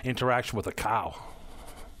unfortunate interaction with a cow.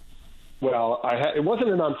 Well, it wasn't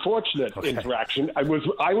an unfortunate interaction. I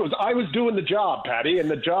was doing the job, Patty,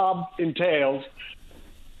 and the job entails,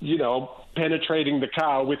 penetrating the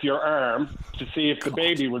cow with your arm to see if the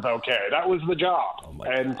baby was okay. That was the job.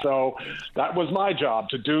 And so that was my job,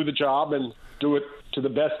 to do the job and do it to the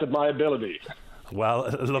best of my ability. Well,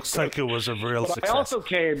 it looks like it was a real success.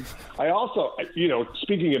 I also,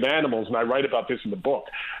 speaking of animals, and I write about this in the book,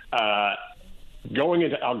 going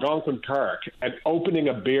into Algonquin Park and opening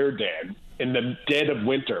a bear den in the dead of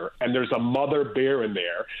winter, and there's a mother bear in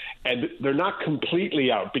there, and they're not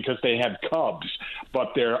completely out because they have cubs, but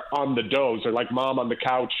they're on the doze. They're like mom on the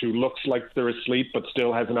couch who looks like they're asleep but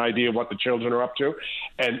still has an idea of what the children are up to.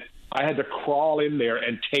 And I had to crawl in there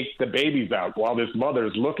and take the babies out while this mother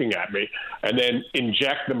is looking at me, and then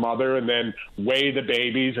inject the mother, and then weigh the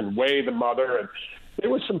babies and weigh the mother. And there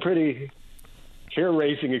was some pretty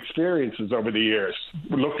hair-raising experiences over the years,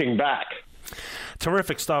 looking back.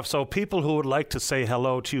 Terrific stuff. So people who would like to say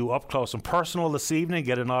hello to you up close and personal this evening,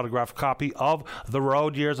 get an autographed copy of The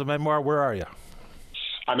Road Years of Memoir, where are you?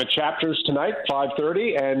 I'm at Chapters tonight,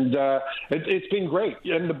 5:30, and it's been great.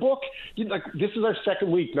 And the book, this is our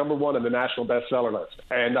second week, #1 on the national bestseller list.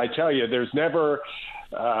 And I tell you, there's never,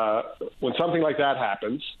 when something like that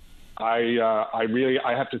happens,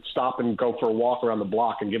 I have to stop and go for a walk around the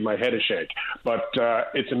block and give my head a shake. But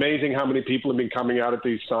it's amazing how many people have been coming out at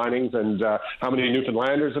these signings, and how many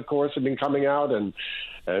Newfoundlanders, of course, have been coming out, and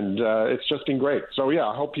it's just been great. So, yeah,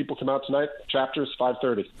 I hope people come out tonight. Chapters,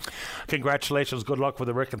 5:30. Congratulations. Good luck with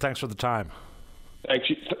it, Rick, and thanks for the time.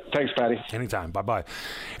 Thanks, Patty. Anytime. Bye-bye.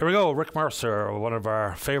 Here we go. Rick Mercer, one of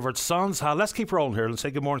our favourite sons. Let's keep rolling here. Let's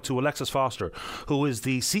say good morning to Alexis Foster, who is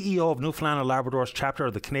the CEO of Newfoundland and Labrador's chapter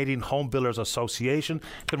of the Canadian Home Builders Association.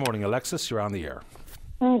 Good morning, Alexis. You're on the air.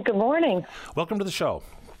 Good morning. Welcome to the show.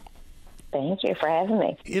 Thank you for having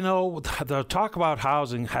me. The talk about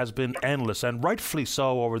housing has been endless, and rightfully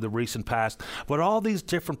so over the recent past. But all these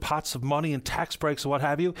different pots of money and tax breaks and what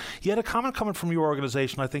have you, yet a comment coming from your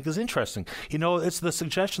organization I think is interesting. It's the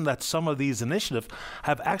suggestion that some of these initiatives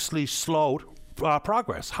have actually slowed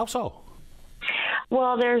progress. How so?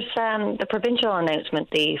 Well, there's the provincial announcement,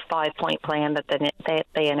 the 5-point plan that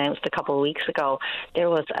they announced a couple of weeks ago. There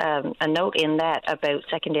was a note in that about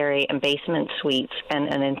secondary and basement suites and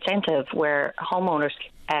an incentive where homeowners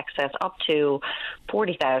access up to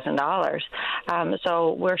 $40,000.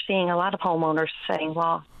 So we're seeing a lot of homeowners saying,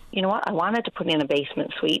 well, you know what, I wanted to put in a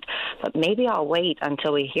basement suite, but maybe I'll wait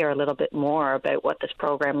until we hear a little bit more about what this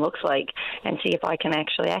program looks like and see if I can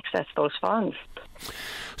actually access those funds.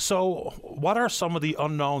 So what are some of the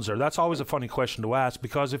unknowns there? That's always a funny question to ask,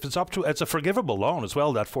 because if it's it's a forgivable loan as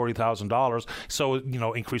well, that $40,000. So,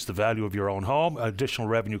 increase the value of your own home, additional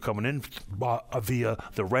revenue coming in via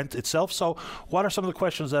the rent itself. So what are some of the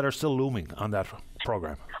questions that are still looming on that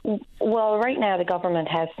program? Well, right now the government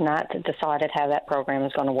has not decided how that program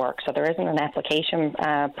is going to work. So there isn't an application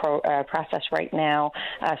process right now.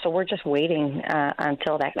 So we're just waiting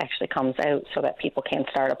until that actually comes out so that people can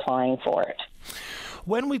start applying for it.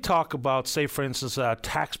 When we talk about, say, for instance, a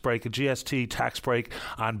tax break, a GST tax break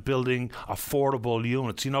on building affordable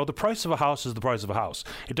units, the price of a house is the price of a house.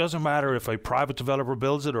 It doesn't matter if a private developer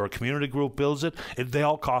builds it or a community group builds it. They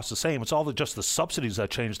all cost the same. It's all just the subsidies that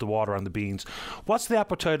change the water on the beans. What's the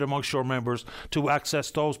appetite amongst your members to access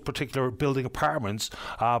those particular building apartments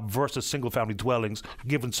versus single-family dwellings,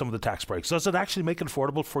 given some of the tax breaks? Does it actually make it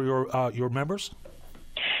affordable for your members?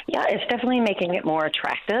 Yeah, it's definitely making it more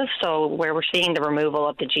attractive. So where we're seeing the removal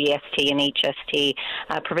of the GST and HST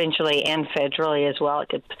provincially and federally as well, it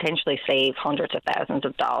could potentially save hundreds of thousands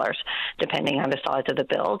of dollars depending on the size of the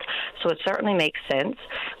build. So it certainly makes sense.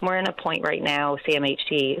 We're in a point right now,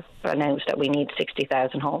 CMHC announced that we need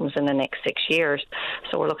 60,000 homes in the next 6 years.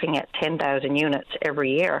 So we're looking at 10,000 units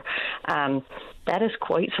every year. That is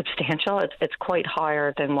quite substantial. It's quite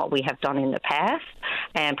higher than what we have done in the past,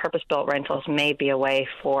 and purpose-built rentals may be a way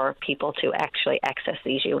for people to actually access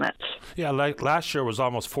these units. Yeah, like last year was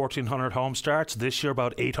almost 1,400 home starts. This year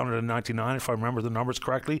about 899, if I remember the numbers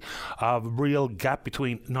correctly. A real gap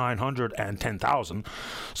between 900 and 10,000.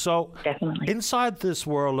 So definitely, inside this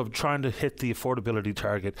world of trying to hit the affordability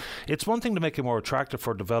target, it's one thing to make it more attractive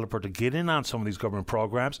for a developer to get in on some of these government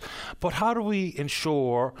programs, but how do we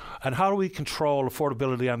ensure and how do we control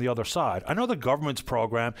affordability on the other side? I know the government's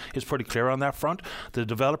program is pretty clear on that front. The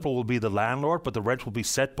developer will be the landlord, but the rent will be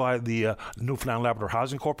set by the Newfoundland Labrador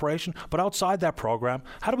Housing Corporation. But outside that program,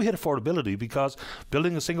 how do we hit affordability? Because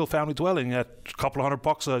building a single family dwelling at a couple of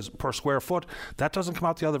 $100 per square foot, that doesn't come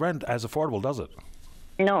out the other end as affordable, does it?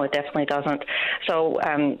 No, it definitely doesn't. So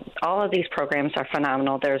all of these programs are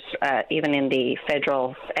phenomenal. There's even in the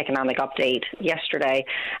federal economic update yesterday,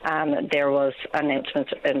 there was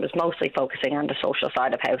announcements, and it was mostly focusing on the social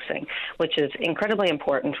side of housing, which is incredibly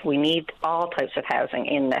important. We need all types of housing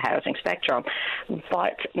in the housing spectrum,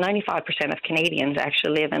 but 95% of Canadians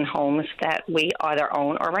actually live in homes that we either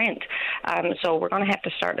own or rent. So we're going to have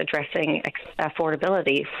to start addressing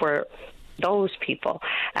affordability for those people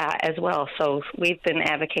as well. So we've been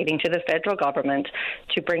advocating to the federal government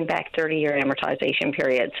to bring back 30-year amortization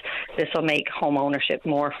periods. This will make home ownership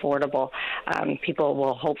more affordable. People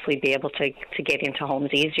will hopefully be able to get into homes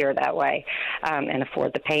easier that way and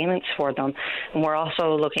afford the payments for them. And we're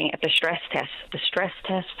also looking at the stress test. The stress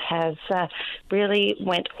test has really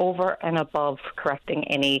went over and above correcting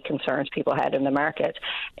any concerns people had in the market.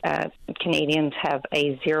 Canadians have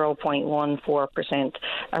a 0.14%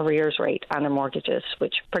 arrears rate on their mortgages,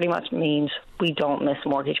 which pretty much means we don't miss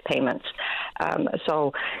mortgage payments.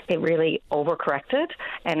 So it really overcorrected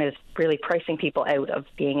and is really pricing people out of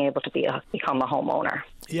being able to become a homeowner.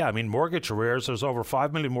 Yeah, I mean, mortgage arrears, there's over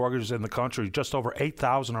 5 million mortgages in the country. Just over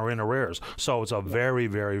 8,000 are in arrears. So it's a very,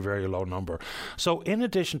 very, very low number. So in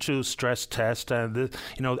addition to stress test and the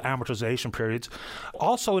amortization periods,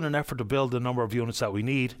 also in an effort to build the number of units that we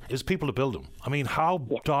need is people to build them. I mean, how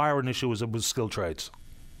dire an issue is it with skilled trades?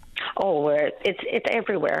 Oh, it's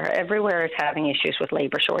everywhere. Everywhere is having issues with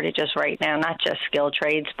labor shortages right now, not just skilled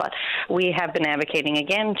trades, but we have been advocating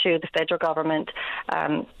again to the federal government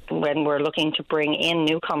when we're looking to bring in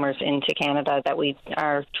newcomers into Canada that we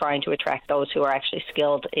are trying to attract those who are actually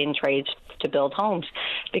skilled in trades to build homes,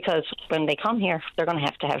 because when they come here, they're going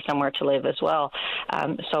to have somewhere to live as well.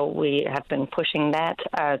 So we have been pushing that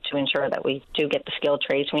to ensure that we do get the skilled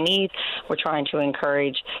trades we need. We're trying to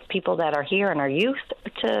encourage people that are here and our youth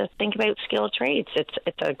to think about skilled trades.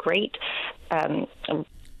 It's a great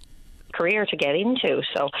career to get into.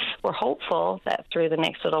 So we're hopeful that through the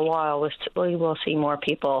next little while we will see more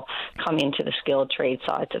people come into the skilled trade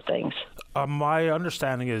sides of things. My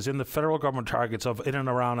understanding is in the federal government targets of in and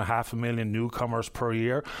around 500,000 newcomers per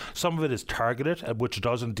year, some of it is targeted, which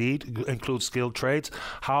does indeed include skilled trades.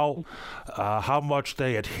 How much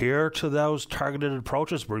they adhere to those targeted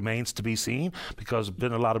approaches remains to be seen, because there's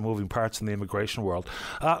been a lot of moving parts in the immigration world.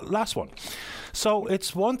 Last one. So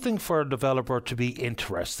it's one thing for a developer to be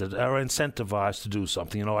interested or incentivized to do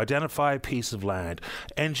something, identify a piece of land,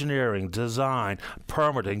 engineering, design,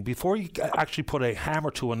 permitting. Before you actually put a hammer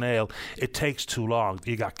to a nail, it takes too long.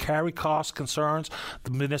 You got carry cost concerns.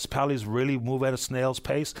 The municipalities really move at a snail's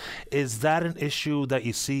pace. Is that an issue that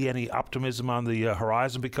you see any optimism on the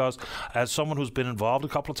horizon? Because as someone who's been involved a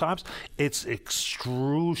couple of times, it's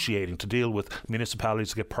excruciating to deal with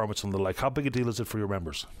municipalities to get permits and the like. How big a deal is it for your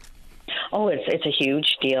members? Oh, it's a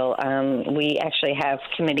huge deal. We actually have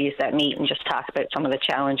committees that meet and just talk about some of the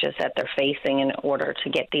challenges that they're facing in order to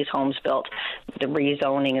get these homes built. The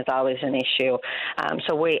rezoning is always an issue.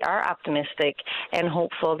 So we are optimistic and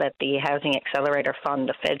hopeful that the Housing Accelerator Fund,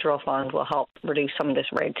 the federal fund, will help reduce some of this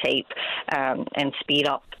red tape and speed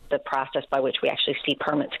up the process by which we actually see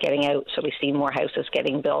permits getting out, so we see more houses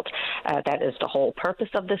getting built. That is the whole purpose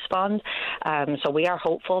of this fund. So we are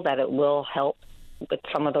hopeful that it will help with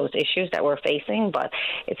some of those issues that we're facing, but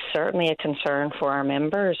it's certainly a concern for our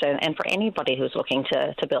members and for anybody who's looking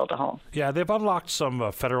to build a home. Yeah, they've unlocked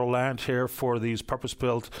some federal land here for these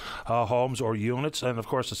purpose-built homes or units, and of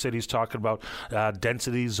course the city's talking about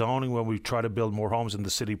density zoning when we try to build more homes in the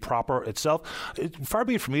city proper itself. Far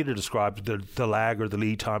be it for me to describe the lag or the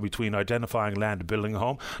lead time between identifying land and building a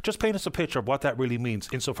home. Just paint us a picture of what that really means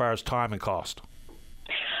insofar as time and cost.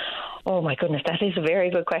 Oh, my goodness, that is a very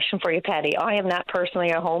good question for you, Paddy. I am not personally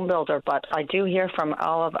a home builder, but I do hear from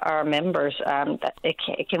all of our members that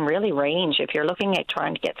it can really range. If you're looking at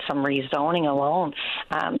trying to get some rezoning alone,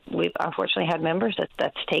 we've unfortunately had members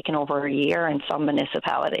that's taken over a year in some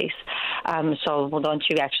municipalities. So once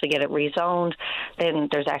you actually get it rezoned, then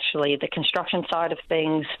there's actually the construction side of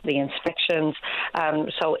things, the inspections.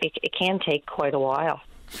 So it can take quite a while.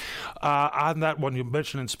 On that one, you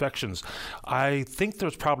mentioned inspections. I think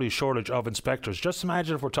there's probably a shortage of inspectors. Just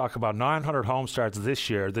imagine if we're talking about 900 home starts this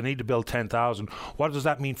year, they need to build 10,000. What does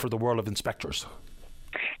that mean for the world of inspectors?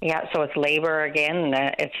 Yeah, so it's labour again.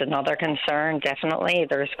 It's another concern, definitely.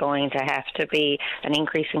 There's going to have to be an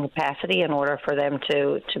increase in capacity in order for them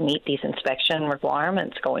to meet these inspection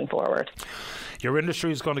requirements going forward. Your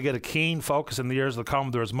industry is going to get a keen focus in the years to come.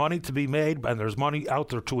 There's money to be made and there's money out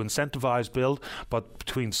there to incentivize build, but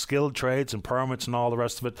between skilled trades and permits and all the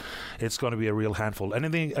rest of it, it's going to be a real handful.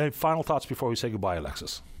 Any final thoughts before we say goodbye,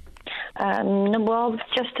 Alexis? Well,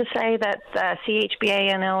 just to say that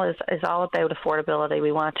CHBA-NL is all about affordability.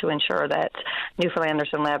 We want to ensure that Newfoundlanders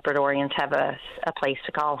and Labradorians have a place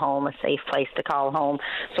to call home, a safe place to call home.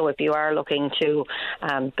 So if you are looking to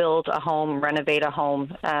build a home, renovate a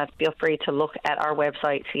home, feel free to look at our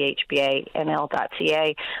website,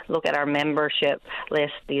 chbanl.ca. Look at our membership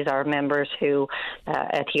list. These are members who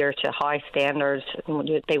adhere to high standards.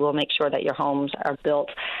 They will make sure that your homes are built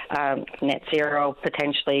net zero,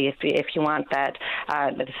 potentially, if you want that.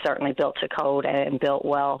 That is certainly built to code and built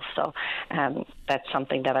well. So that's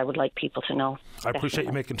something that I would like people to know. I appreciate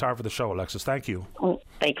you making time for the show, Alexis. Thank you.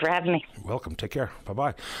 Thank you for having me. Welcome. Take care.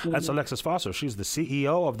 Bye-bye. That's Alexis Foster. She's the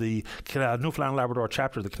CEO of the Newfoundland Labrador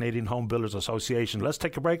chapter of the Canadian Home Builders Association. Let's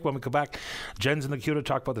take a break. When we come back, Jen's in the queue to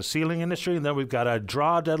talk about the ceiling industry, and then we've got a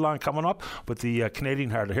draw deadline coming up with the Canadian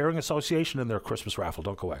Hard of Hearing Association and their Christmas raffle.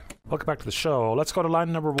 Don't go away. Welcome back to the show. Let's go to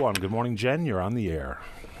line number 1. Good morning, Jen. You're on the air.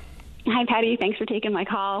 Hi, Patty. Thanks for taking my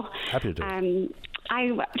call. Happy to do it. I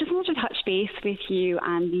just wanted to touch base with you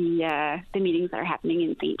on the meetings that are happening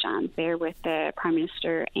in St. John's there with the Prime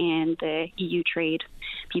Minister and the EU trade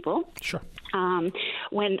people. Sure. I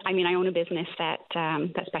own a business that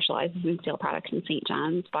specializes in steel products in St.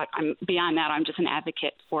 John's, but beyond that, I'm just an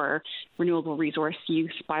advocate for renewable resource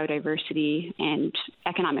use, biodiversity, and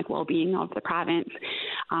economic well-being of the province.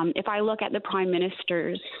 If I look at the Prime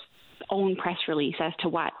Minister's own press release as to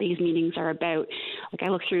what these meetings are about, I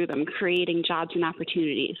look through them: creating jobs and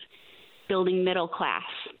opportunities, building middle class,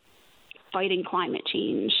 fighting climate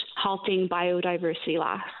change, halting biodiversity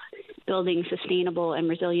loss, building sustainable and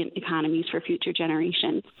resilient economies for future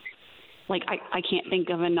generations. I can't think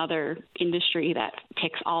of another industry that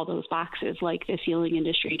ticks all those boxes like the ceiling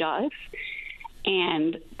industry does.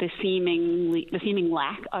 And the seeming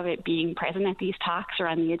lack of it being present at these talks or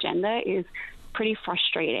on the agenda is pretty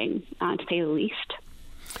frustrating, to say the least.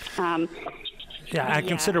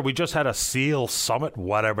 Consider we just had a SEAL summit,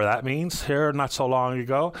 whatever that means, here not so long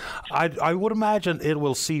ago. I would imagine it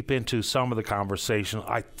will seep into some of the conversation.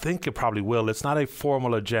 I think it probably will. It's not a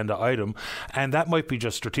formal agenda item, and that might be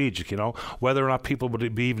just strategic, whether or not people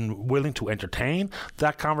would be even willing to entertain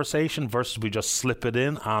that conversation versus we just slip it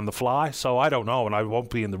in on the fly. So I don't know, and I won't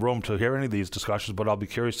be in the room to hear any of these discussions, but I'll be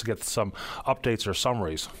curious to get some updates or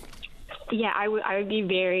summaries. Yeah, I would be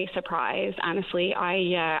very surprised, honestly.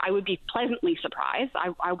 I would be pleasantly surprised.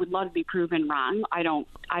 I would love to be proven wrong.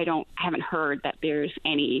 Haven't heard that there's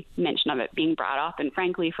any mention of it being brought up. And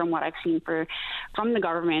frankly, from what I've seen from the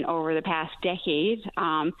government over the past decade,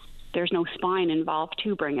 there's no spine involved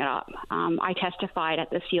to bring it up. I testified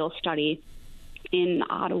at the SEAL study in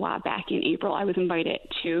Ottawa back in April. I was invited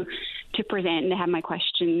to present and to have my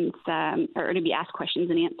questions, or to be asked questions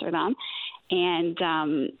and answer them.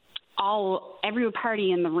 And every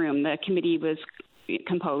party in the room, the committee was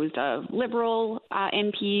composed of Liberal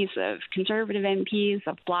MPs, of Conservative MPs,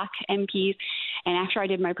 of Bloc MPs. And after I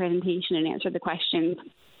did my presentation and answered the questions,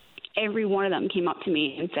 every one of them came up to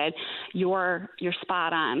me and said, you're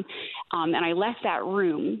spot on. And I left that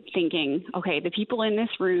room thinking, okay, the people in this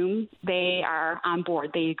room, they are on board.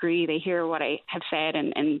 They agree. They hear what I have said,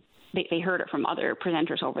 and they heard it from other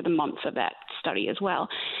presenters over the months of that study as well.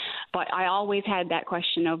 But I always had that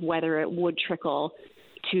question of whether it would trickle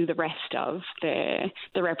to the rest of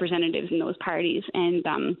the representatives in those parties. And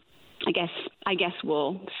I guess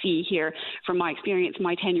we'll see here. From my experience,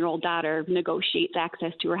 my 10-year-old daughter negotiates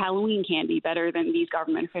access to her Halloween candy better than these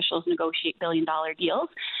government officials negotiate billion-dollar deals.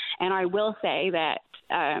 And I will say that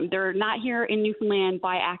they're not here in Newfoundland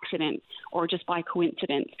by accident or just by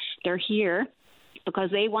coincidence. They're here because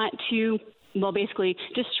they want to, well, basically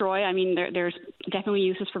destroy. I mean, there's definitely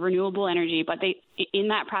uses for renewable energy, but in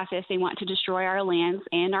that process, they want to destroy our lands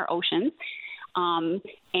and our oceans.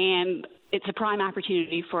 And it's a prime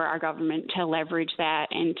opportunity for our government to leverage that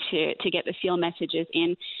and to get the seal messages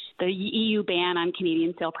in. The EU ban on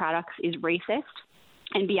Canadian seal products is racist.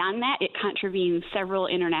 And beyond that, it contravenes several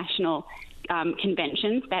international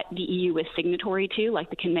conventions that the EU is signatory to, like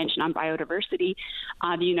the Convention on Biodiversity,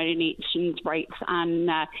 the United Nations Rights on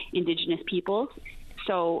Indigenous Peoples.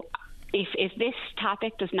 So if this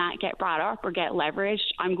topic does not get brought up or get leveraged,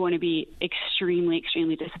 I'm going to be extremely,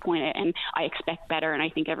 extremely disappointed, and I expect better, and I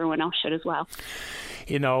think everyone else should as well.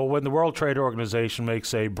 You know, when the World Trade Organization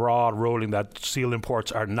makes a broad ruling that seal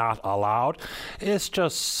imports are not allowed, it's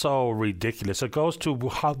just so ridiculous. It goes to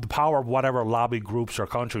the power of whatever lobby groups or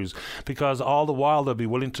countries, because all the while they'll be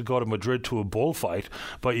willing to go to Madrid to a bullfight,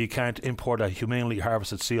 but you can't import a humanely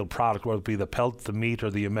harvested seal product, whether it be the pelt, the meat, or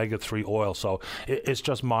the omega-3 oil. So it's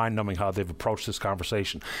just mind-numbing how they've approached this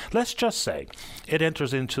conversation. Let's just say it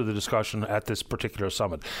enters into the discussion at this particular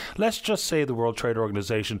summit. Let's just say the World Trade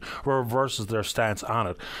Organization reverses their stance on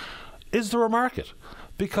it. Is there a market?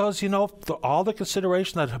 Because, you know, all the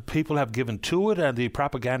consideration that people have given to it and the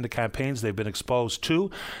propaganda campaigns they've been exposed to,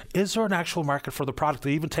 is there an actual market for the product?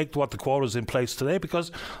 They even take what the quota is in place today,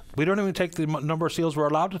 because we don't even take the number of seals we're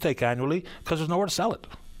allowed to take annually because there's nowhere to sell it.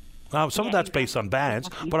 Now, some of that's based on bans,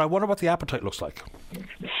 but I wonder what the appetite looks like.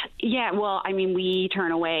 Yeah, well, I mean, we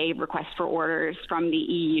turn away requests for orders from the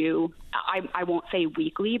EU. I won't say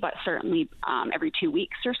weekly, but certainly every 2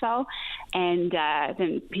 weeks or so. And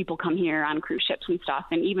then people come here on cruise ships and stuff.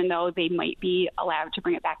 And even though they might be allowed to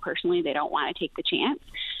bring it back personally, they don't want to take the chance.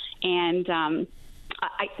 And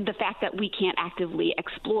the fact that we can't actively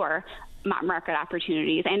explore market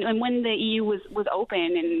opportunities. And when the EU was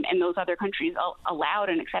open and those other countries allowed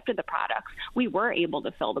and accepted the products, we were able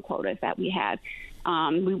to fill the quotas that we had.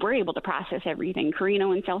 We were able to process everything.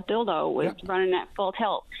 Carino and South Dildo was running at full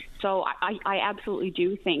tilt. So I absolutely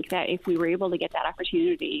do think that if we were able to get that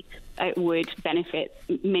opportunity, it would benefit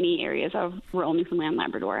many areas of rural Newfoundland,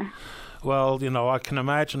 Labrador. Well, you know, I can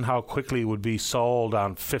imagine how quickly it would be sold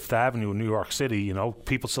on Fifth Avenue in New York City. You know,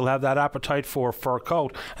 people still have that appetite for a fur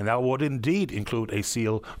coat, and that would indeed include a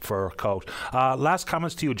seal fur coat. Last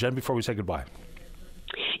comments to you, Jen, before we say goodbye.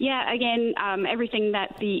 Yeah, again, everything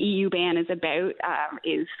that the EU ban is about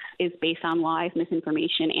is based on lies,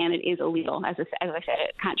 misinformation, and it is illegal. As I said,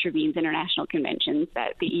 it contravenes international conventions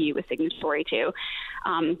that the EU is signatory to.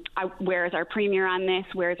 Where is our premier on this?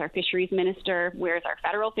 Where is our fisheries minister? Where is our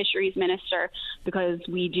federal fisheries minister? Because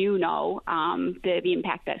we do know the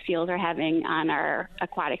impact that seals are having on our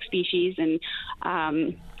aquatic species and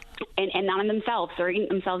not on themselves. They're eating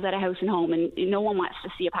themselves out of house and home, and no one wants to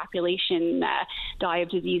see a population die of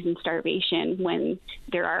disease and starvation when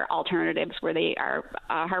there are alternatives where they are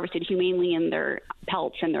harvested humanely and their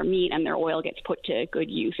pelts and their meat and their oil gets put to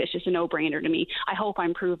good use. It's just a no-brainer to me. I hope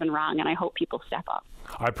I'm proven wrong, and I hope people step up.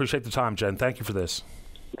 I appreciate the time, Jen. Thank you for this.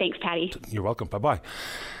 Thanks, Patty. You're welcome. Bye-bye.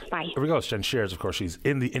 Bye. Here we go. It's Jen Shears. Of course, she's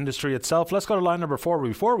in the industry itself. Let's go to line number 4.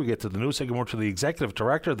 Before we get to the news, say good morning to the Executive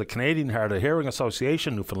Director of the Canadian Hard of Hearing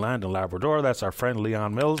Association, Newfoundland and Labrador. That's our friend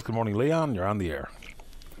Leon Mills. Good morning, Leon. You're on the air.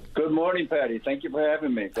 Good morning, Patty. Thank you for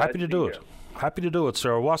having me. Happy to do it. Happy to do it,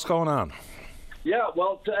 sir. What's going on? Yeah,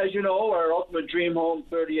 well, as you know, our Ultimate Dream Home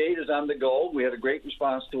 38 is on the go. We had a great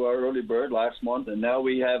response to our early bird last month, and now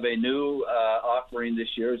we have a new offering this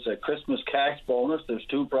year. It's a Christmas cash bonus. There's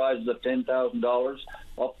 2 prizes of $10,000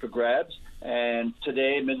 up for grabs. And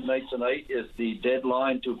today, midnight tonight, is the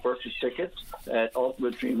deadline to purchase tickets at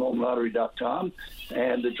ultimatedreamhomelottery.com.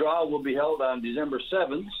 And the draw will be held on December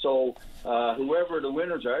 7th. So whoever the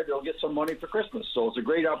winners are, they'll get some money for Christmas. So it's a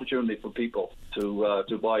great opportunity for people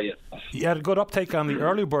to buy in. You had a good uptake on the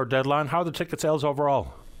early bird deadline. How are the ticket sales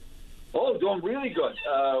overall? Oh, doing really good.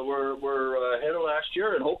 We're ahead of last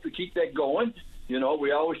year and hope to keep that going. You know,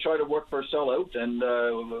 we always try to work for a sellout,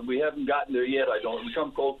 and we haven't gotten there yet. We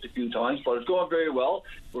come close a few times, but it's going very well.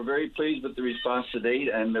 We're very pleased with the response to date,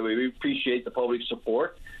 and we appreciate the public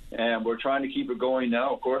support. And we're trying to keep it going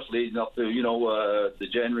now, of course, leading up to, the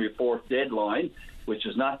January 4th deadline, which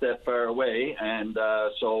is not that far away. And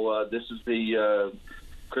so this is the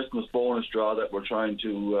Christmas bonus draw that we're trying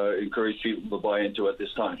to encourage people to buy into at this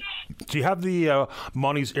time. Do you have the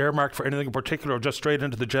monies earmarked for anything in particular, or just straight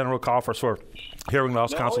into the general coffers for hearing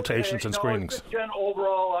loss consultations and screenings? It's just an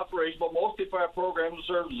overall operation, but mostly for our programs and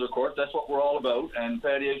services, of course. That's what we're all about. And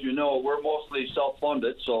Patty, as you know, we're mostly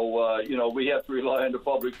self-funded, so we have to rely on the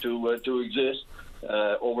public to exist.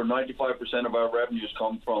 Over 95% of our revenues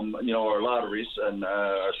come from our lotteries and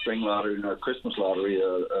our spring lottery and our Christmas lottery,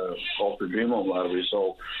 Ultra Dream Home lottery.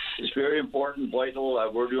 So it's very important, vital.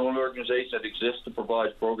 We're the only organization that exists to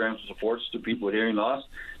provide programs and supports to people with hearing loss.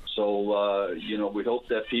 So, we hope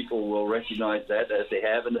that people will recognize that, as they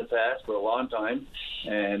have in the past for a long time,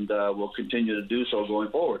 and will continue to do so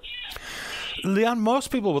going forward. Leon,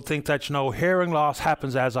 most people would think that, hearing loss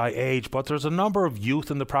happens as I age, but there's a number of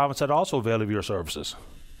youth in the province that also avail of your services.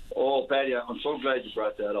 Oh, Patty, I'm so glad you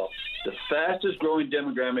brought that up. The fastest growing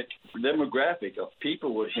demographic of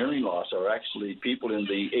people with hearing loss are actually people in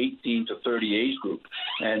the 18 to 30 age group,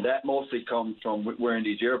 and that mostly comes from wearing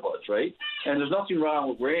these earbuds, right? And there's nothing wrong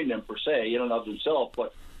with wearing them per se, in and of themselves,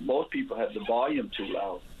 but most people have the volume too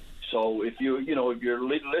loud. So if you're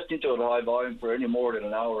listening to it at high volume for any more than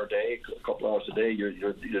an hour a day, a couple hours a day, you're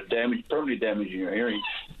permanently damaging your hearing.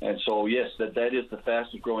 And so yes, that is the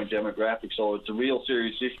fastest growing demographic. So it's a real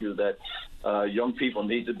serious issue that young people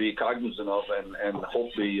need to be cognizant of and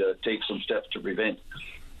hopefully take some steps to prevent.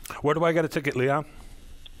 Where do I get a ticket, Leon?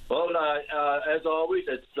 Well, as always,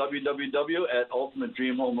 it's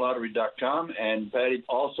www.ultimatedreamhomelottery.com. And, Patty,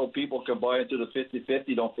 also people can buy into the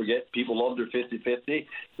 50-50. Don't forget, people love their 50-50.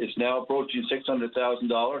 It's now approaching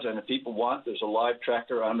 $600,000. And if people want, there's a live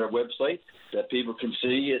tracker on their website that people can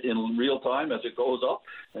see it in real time as it goes up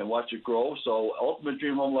and watch it grow. So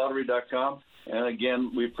ultimatedreamhomelottery.com. And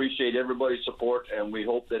again, we appreciate everybody's support, and we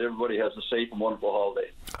hope that everybody has a safe and wonderful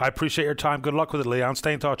holiday. I appreciate your time. Good luck with it, Leon.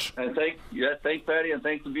 Stay in touch. And thanks, Patty, and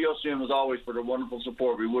thanks to VOCM as always for the wonderful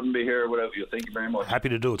support. We wouldn't be here without you. Thank you very much. Happy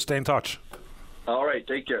to do it. Stay in touch. All right,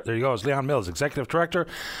 take care. There you go. It's Leon Mills, Executive Director,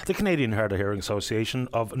 the Canadian Hard of Hearing Association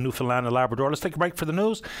of Newfoundland and Labrador. Let's take a break for the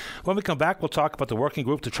news. When we come back, we'll talk about the working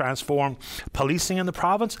group to transform policing in the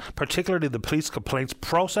province, particularly the police complaints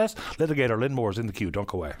process. Litigator Lynn Moore is in the queue. Don't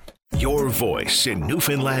go away. Your voice in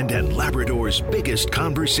Newfoundland and Labrador's biggest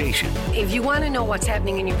conversation. If you want to know what's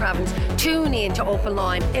happening in your province, tune in to Open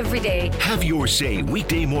Line every day. Have your say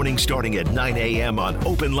weekday morning starting at 9 a.m. on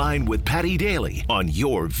Open Line with Patty Daly on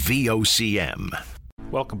your VOCM.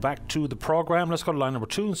 Welcome back to the program. Let's go to line number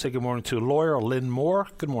 2 and say good morning to lawyer Lynn Moore.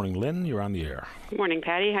 Good morning, Lynn. You're on the air. Good morning,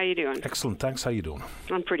 Patty. How you doing? Excellent. Thanks. How you doing?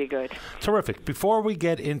 I'm pretty good. Terrific. Before we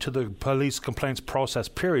get into the police complaints process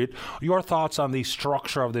period, your thoughts on the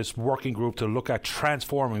structure of this working group to look at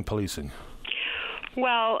transforming policing?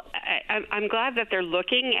 Well, I'm glad that they're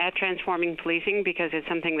looking at transforming policing because it's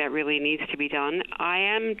something that really needs to be done. I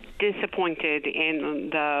am disappointed in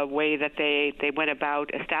the way that they went about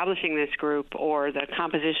establishing this group or the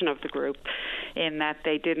composition of the group, in that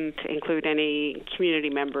they didn't include any community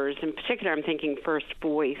members. In particular, I'm thinking First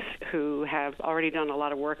Voice, who have already done a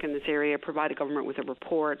lot of work in this area, provided government with a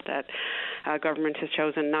report that government has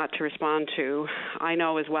chosen not to respond to. I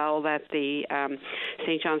know as well that the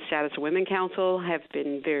St. John's Status of Women Council have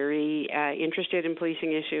been very interested in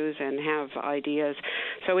policing issues and have ideas.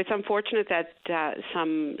 So it's unfortunate that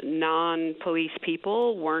some non-police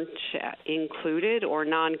people weren't included, or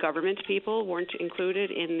non-government people weren't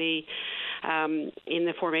included in the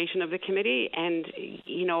formation of the committee. And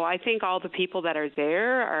I think all the people that are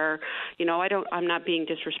there are, I'm not being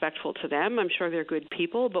disrespectful to them. I'm sure they're good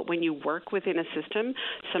people, but when you work within a system,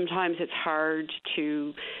 sometimes it's hard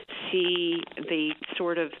to see the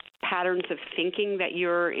sort of patterns of thinking that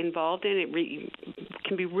you're involved in. It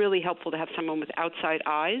can be really helpful to have someone with outside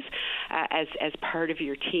eyes as part of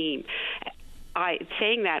your team.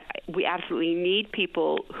 Saying that, we absolutely need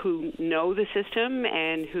people who know the system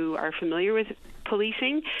and who are familiar with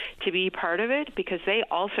policing to be part of it, because they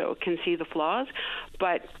also can see the flaws.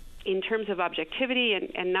 But in terms of objectivity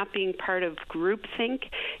and not being part of groupthink,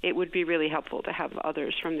 it would be really helpful to have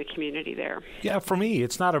others from the community there. Yeah, for me,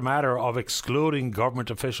 it's not a matter of excluding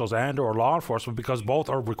government officials and or law enforcement, because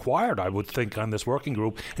both are required, I would think, on this working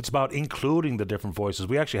group. It's about including the different voices.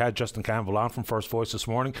 We actually had Justin Campbell on from First Voice this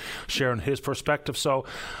morning, sharing his perspective. So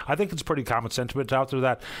I think it's pretty common sentiment out there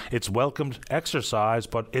that it's welcomed exercise,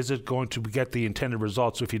 but is it going to get the intended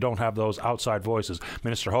results if you don't have those outside voices?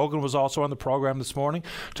 Minister Hogan was also on the program this morning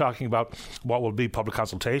talking talking about what will be public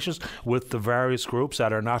consultations with the various groups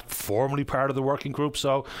that are not formally part of the working group.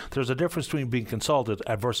 So there's a difference between being consulted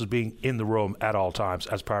versus being in the room at all times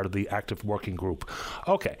as part of the active working group.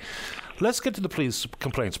 Okay. Let's get to the police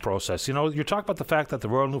complaints process. You know, you're talking about the fact that the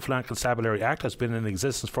Royal Newfoundland Constabulary Act has been in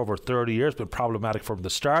existence for over 30 years, been problematic from the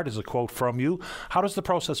start, is a quote from you. How does the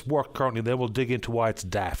process work currently? Then we'll dig into why it's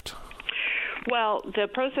daft. Well, the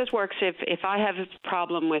process works if I have a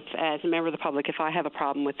problem with, as a member of the public, if I have a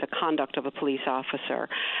problem with the conduct of a police officer,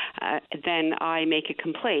 then I make a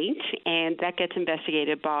complaint, and that gets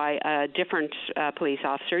investigated by a different police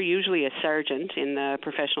officer, usually a sergeant in the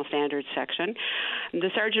professional standards section.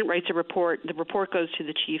 The sergeant writes a report. The report goes to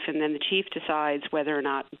the chief, and then the chief decides whether or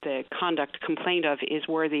not the conduct complained of is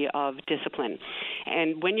worthy of discipline.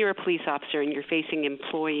 And when you're a police officer and you're facing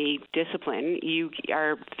employee discipline, you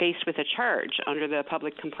are faced with a charge under the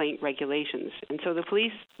public complaint regulations. And so the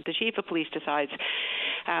chief of police decides,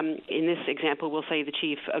 in this example, we'll say the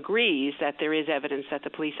chief agrees that there is evidence that the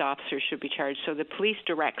police officer should be charged. So the police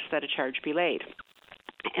directs that a charge be laid.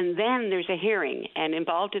 And then there's a hearing, and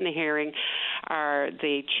involved in the hearing are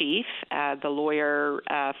the chief, the lawyer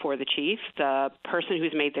for the chief, the person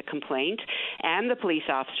who's made the complaint, and the police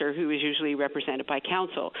officer, who is usually represented by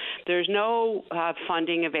counsel. There's no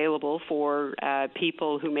funding available for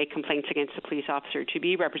people who make complaints against the police officer to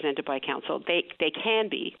be represented by counsel. They can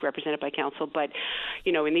be represented by counsel, but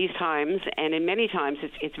you know, in these times and in many times,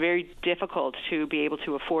 it's very difficult to be able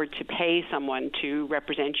to afford to pay someone to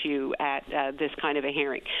represent you at this kind of a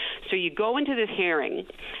hearing. So you go into this hearing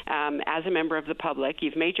as a member of the public.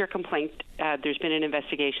 You've made your complaint. There's been an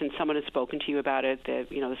investigation. Someone has spoken to you about it.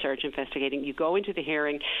 The sergeant investigating. You go into the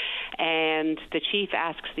hearing, and the chief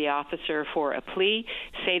asks the officer for a plea.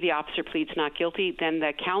 Say the officer pleads not guilty. Then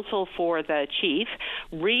the counsel for the chief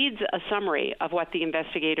reads a summary of what the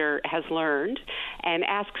investigator has learned and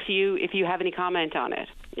asks you if you have any comment on it.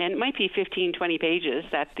 And it might be 15, 20 pages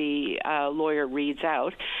that the lawyer reads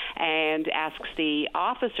out and asks the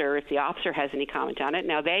officer if the officer has any comment on it.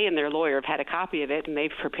 Now, they and their lawyer have had a copy of it, and they've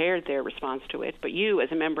prepared their response to it. But you, as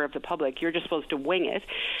a member of the public, you're just supposed to wing it.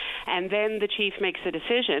 And then the chief makes a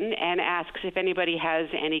decision and asks if anybody has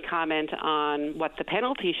any comment on what the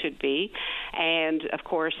penalty should be. And, of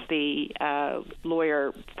course, the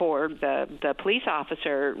lawyer for the police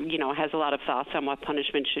officer, has a lot of thoughts on what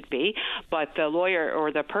punishment should be. But the lawyer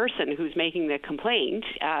or the person who's making the complaint,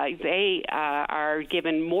 they are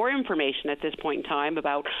given more information at this point in time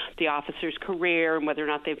about the officer's career and whether or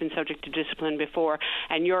not they've been subject to discipline before,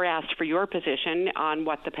 and you're asked for your position on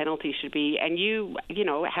what the penalty should be, and you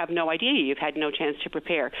have no idea. You've had no chance to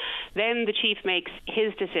prepare. Then the chief makes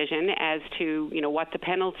his decision as to what the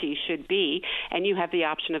penalty should be, and you have the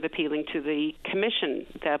option of appealing to the commission,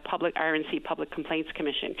 the RNC Public Complaints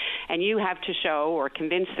Commission, and you have to show or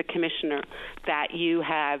convince the commissioner that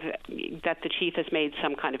that the chief has made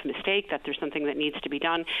some kind of mistake, that there's something that needs to be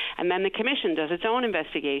done. And then the commission does its own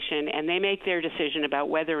investigation, and they make their decision about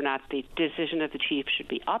whether or not the decision of the chief should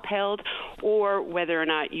be upheld or whether or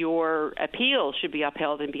not your appeal should be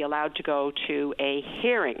upheld and be allowed to go to a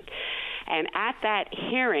hearing. And at that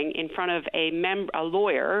hearing, in front of a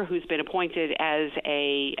lawyer who's been appointed as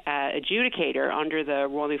a adjudicator under the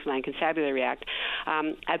Royal Newfoundland Constabulary Act,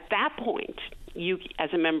 at that point, you, as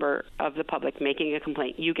a member of the public making a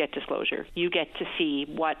complaint, you get disclosure. You get to see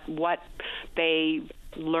what they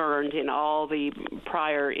learned in all the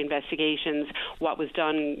prior investigations, what was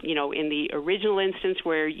done, in the original instance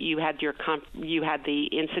where you had the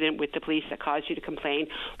incident with the police that caused you to complain,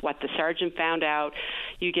 what the sergeant found out.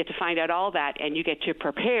 You get to find out all that, and you get to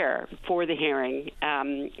prepare for the hearing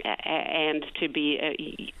and to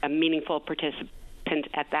be a meaningful participant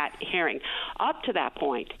at that hearing. Up to that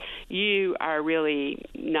point, you are really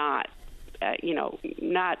not,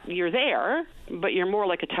 you're there, but you're more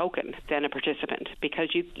like a token than a participant, because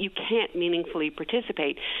you can't meaningfully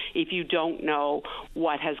participate if you don't know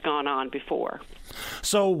what has gone on before.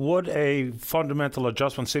 So would a fundamental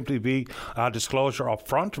adjustment simply be disclosure up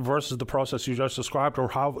front versus the process you just described, or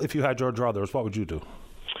how, if you had your druthers, what would you do?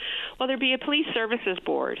 Well, there'd be a police services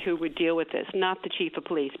board who would deal with this, not the chief of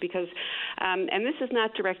police, because, and this is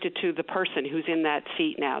not directed to the person who's in that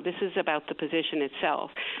seat now. This is about the position itself.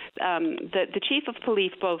 The chief of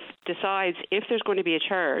police both decides if there's going to be a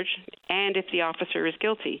charge and if the officer is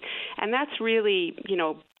guilty. And that's really,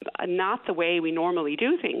 not the way we normally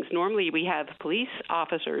do things. Normally we have police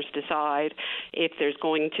officers decide if there's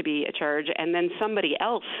going to be a charge, and then somebody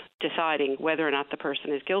else deciding whether or not the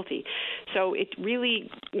person is guilty. So it really,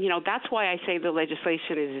 that's why I say the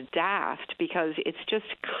legislation is daft, because it's just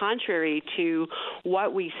contrary to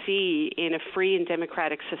what we see in a free and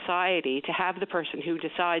democratic society, to have the person who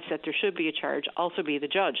decides that there should be a charge also be the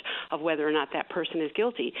judge of whether or not that person is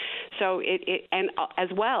guilty. So and as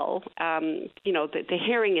well, the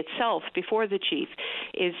hearing itself before the chief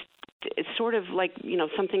is it's sort of like,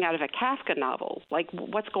 something out of a Kafka novel. Like,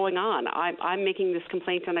 what's going on? I'm making this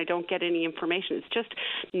complaint and I don't get any information. It's just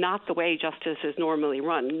not the way justice is normally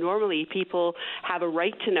run. Normally, people have a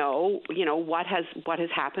right to know, what has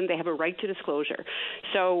happened. They have a right to disclosure.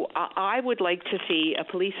 So I would like to see a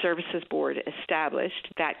police services board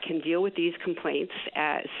established that can deal with these complaints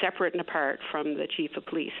separate and apart from the chief of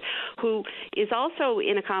police, who is also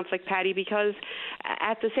in a conflict, Patty, because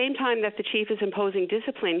at the same time that the chief is imposing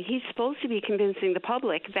discipline, he's supposed to be convincing the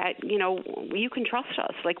public that, you can trust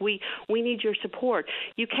us. Like, we need your support.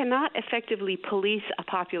 You cannot effectively police a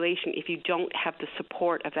population if you don't have the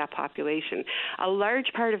support of that population. A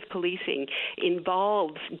large part of policing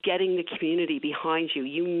involves getting the community behind you.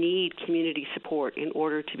 You need community support in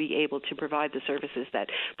order to be able to provide the services that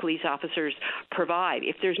police officers provide.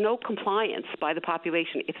 If there's no compliance by the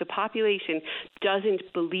population, if the population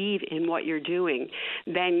doesn't believe in what you're doing,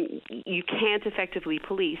 then you can't effectively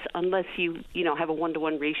police unless you have a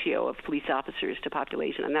 1-to-1 ratio of police officers to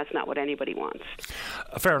population, and that's not what anybody wants.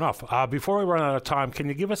 Fair enough. Before we run out of time, can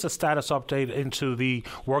you give us a status update into the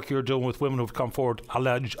work you're doing with women who've come forward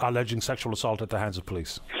alleging sexual assault at the hands of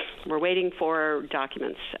police? We're waiting for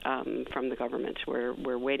documents from the government.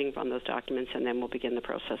 We're waiting on those documents, and then we'll begin the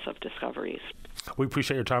process of discoveries. We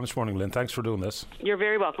appreciate your time this morning, Lynn. Thanks for doing this. You're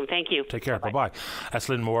very welcome. Thank you. Take care. Bye-bye. That's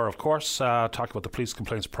Lynn Moore, of course, talking about the police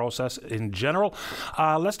complaints process in general.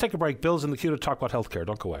 Let's take a break. Bill's in the queue to talk about healthcare.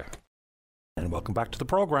 Don't go away. And welcome back to the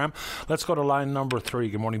program. Let's go to line number 3.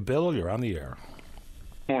 Good morning, Bill. You're on the air.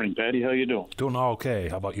 Morning, Patty. How you doing? Doing okay.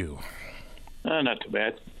 How about you? Not too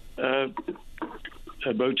bad.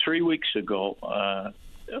 About 3 weeks ago, I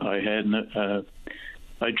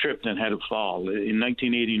tripped and had a fall. In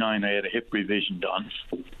 1989, I had a hip revision done.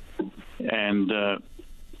 And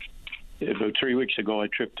about 3 weeks ago, I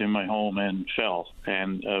tripped in my home and fell.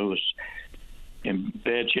 And I was in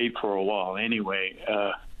bad shape for a while. Anyway,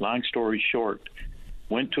 long story short,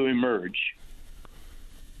 went to Emerge.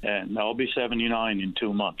 And I'll be 79 in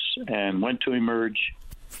 2 months. And went to Emerge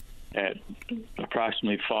at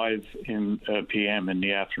approximately 5 p.m. in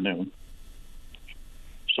the afternoon.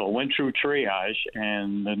 So I went through triage,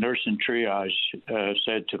 and the nurse in triage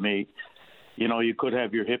said to me, you could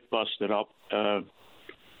have your hip busted up. I'm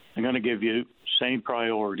going to give you same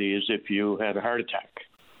priority as if you had a heart attack.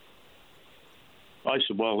 I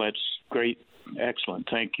said, well, that's great. Excellent.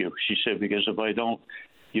 Thank you. She said, because if I don't,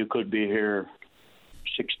 you could be here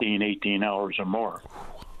 16, 18 hours or more.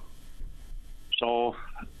 So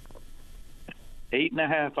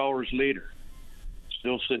 8.5 hours later,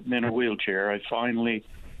 still sitting in a wheelchair, I finally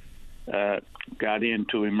got in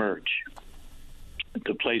to Emerge.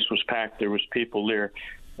 The place was packed. There was people there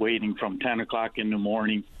waiting from 10 o'clock in the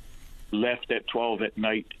morning, left at 12 at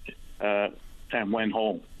night, and went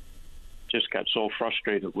home. Just got so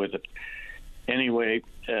frustrated with it. Anyway,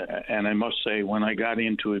 and I must say, when I got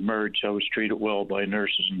into Emerge, I was treated well by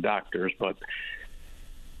nurses and doctors, but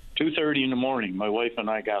 2:30 in the morning, my wife and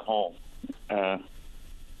I got home.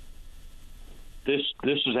 This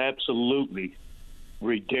is absolutely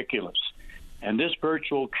ridiculous. And this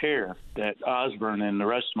virtual care that Osborne and the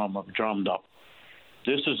rest of them have drummed up,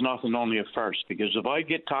 this is nothing only a farce. Because if I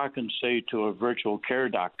get talking, say, to a virtual care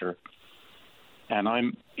doctor and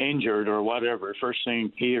I'm injured or whatever, first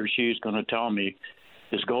thing he or she is going to tell me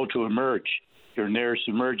is go to Emerge, your nearest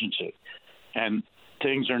emergency. And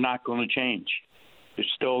things are not going to change. You're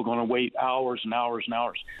still going to wait hours and hours and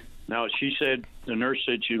hours. Now, the nurse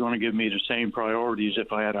said she's going to give me the same priorities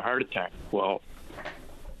if I had a heart attack. Well,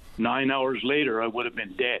 9 hours later, I would have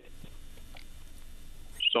been dead.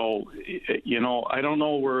 So, I don't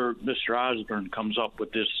know where Mr. Osborne comes up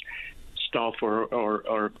with this stuff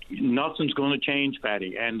or nothing's going to change,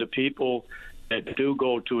 Patty. And the people that do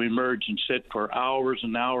go to Emerge and sit for hours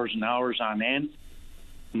and hours and hours on end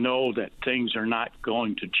know that things are not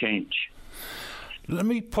going to change. Let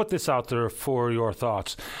me put this out there for your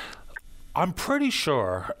thoughts. I'm pretty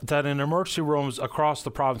sure that in emergency rooms across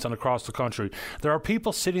the province and across the country, there are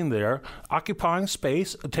people sitting there occupying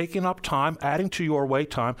space, taking up time, adding to your wait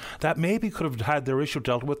time that maybe could have had their issue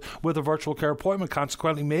dealt with a virtual care appointment.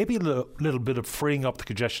 Consequently, maybe a little bit of freeing up the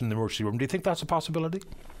congestion in the emergency room. Do you think that's a possibility?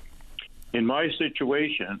 In my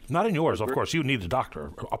situation... Not in yours, of course. You need a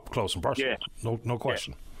doctor up close and personal. Yeah. No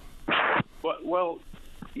question. Yeah. Well,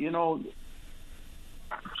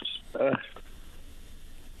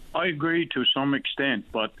 I agree to some extent,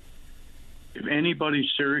 but if anybody's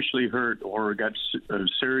seriously hurt or got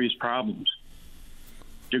serious problems,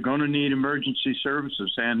 you're going to need emergency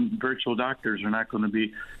services, and virtual doctors are not going to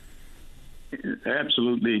be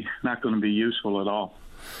absolutely not going to be useful at all.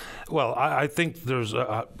 Well, I think there's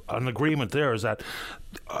an agreement there is that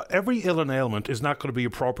every ill and ailment is not going to be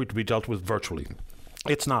appropriate to be dealt with virtually.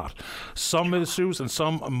 It's not. Some issues and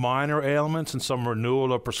some minor ailments and some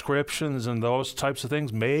renewal of prescriptions and those types of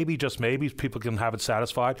things, maybe, just maybe, people can have it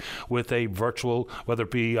satisfied with a virtual, whether it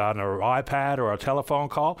be on an iPad or a telephone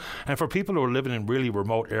call. And for people who are living in really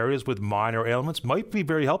remote areas with minor ailments, might be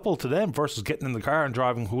very helpful to them versus getting in the car and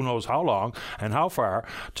driving who knows how long and how far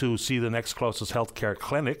to see the next closest healthcare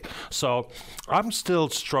clinic. So I'm still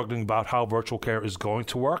struggling about how virtual care is going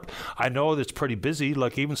to work. I know that it's pretty busy,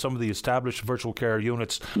 like even some of the established virtual care units,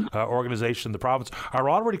 organization in the province are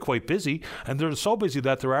already quite busy, and they're so busy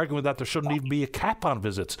that they're arguing that there shouldn't even be a cap on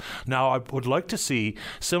visits. Now, I would like to see,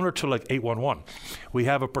 similar to like 811, we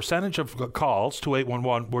have a percentage of calls to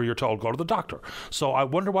 811 where you're told go to the doctor. So I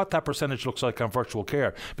wonder what that percentage looks like on virtual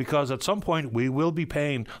care, because at some point we will be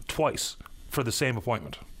paying twice for the same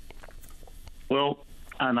appointment. Well,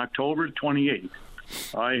 on October 28th,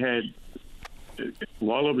 I had,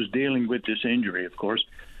 while I was dealing with this injury, of course,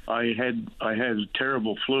 I had a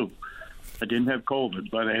terrible flu. I didn't have COVID,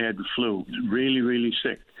 but I had the flu. Really, really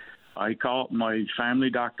sick. I called. My family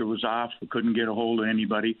doctor was off. I couldn't get a hold of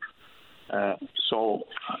anybody. So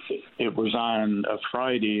it was on a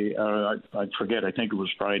Friday. I forget. I think it was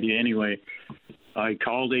Friday. Anyway, I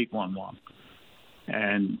called 811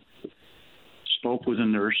 and spoke with a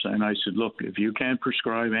nurse. And I said, look, if you can't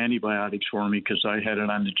prescribe antibiotics for me because I had it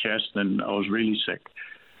on the chest and I was really sick.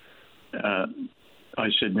 I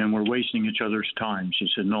said, then we're wasting each other's time. She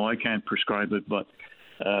said, no, I can't prescribe it, but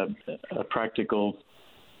a practical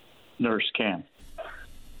nurse can.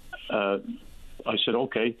 I said,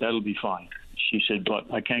 okay, that'll be fine. She said, but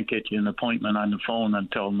I can't get you an appointment on the phone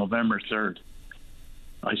until November 3rd.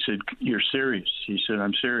 I said, you're serious? She said,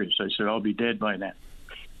 I'm serious. I said, I'll be dead by then.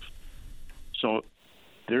 So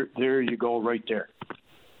there you go right there.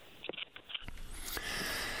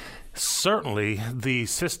 Certainly, the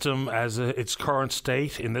system as its current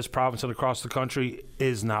state in this province and across the country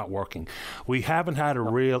is not working. We haven't had a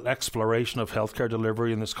real exploration of healthcare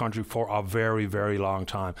delivery in this country for a very, very long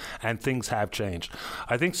time, and things have changed.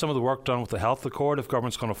 I think some of the work done with the Health Accord, if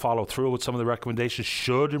government's going to follow through with some of the recommendations,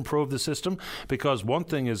 should improve the system, because one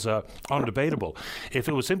thing is undebatable. If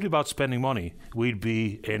it was simply about spending money, we'd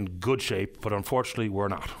be in good shape, but unfortunately we're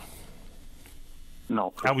not.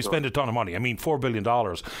 No, and we spend a ton of money. I mean, $4 billion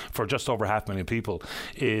for just over 500,000 people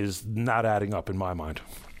is not adding up in my mind.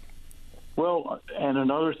 Well, and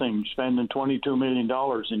another thing, spending $22 million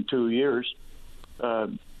in 2 years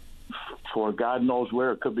for God knows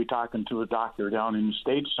where. It could be talking to a doctor down in the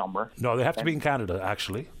States somewhere. No, they have to be in Canada,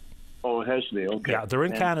 actually. Oh, it has to be, okay. Yeah, they're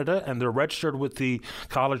in Canada, and they're registered with the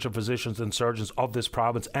College of Physicians and Surgeons of this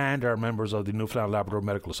province and are members of the Newfoundland Labrador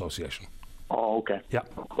Medical Association. Oh, okay. Yeah.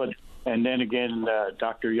 And then again,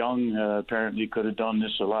 Dr. Young apparently could have done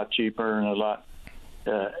this a lot cheaper and a lot.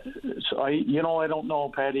 So I don't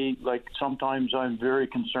know, Patty. Like sometimes I'm very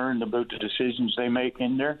concerned about the decisions they make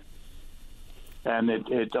in there, and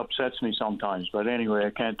it upsets me sometimes. But anyway, I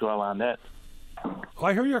can't dwell on that. Well,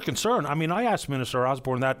 I hear your concern. I mean, I asked Minister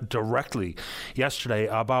Osborne that directly yesterday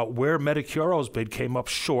about where Medicuro's bid came up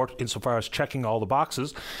short insofar as checking all the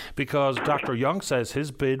boxes, because Dr. Young says his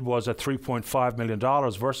bid was at $3.5 million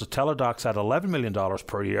versus Teledoc's at $11 million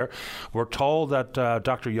per year. We're told that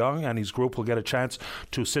Dr. Young and his group will get a chance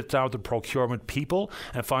to sit down with the procurement people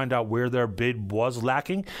and find out where their bid was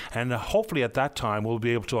lacking, and hopefully at that time we'll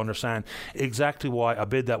be able to understand exactly why a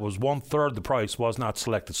bid that was 1/3 the price was not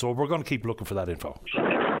selected. So we're going to keep looking for that info.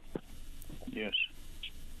 Yes.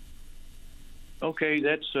 Okay,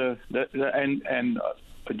 that's and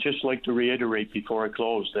I'd just like to reiterate before I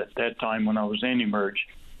close that that time when I was in Emerge,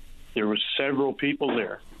 there were several people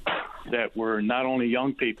there that were not only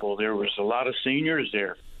young people. There was a lot of seniors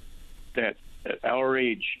there that at our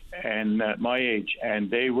age and my age, and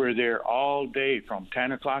they were there all day from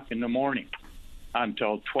 10 o'clock in the morning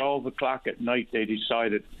until 12 o'clock at night. They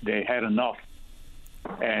decided they had enough,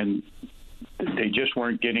 and they just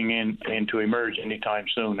weren't getting into Emerge anytime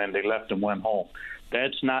soon, and they left and went home.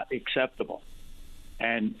 That's not acceptable.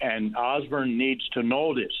 And Osborne needs to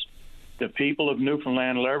know this. The people of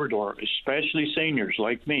Newfoundland and Labrador, especially seniors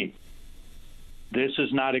like me, this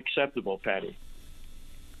is not acceptable, Patty.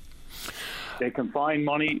 They can find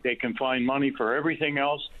money. They can find money for everything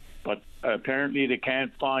else, but apparently they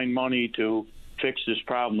can't find money to fix this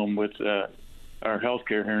problem with our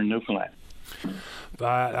healthcare here in Newfoundland.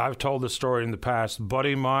 I've told this story in the past. A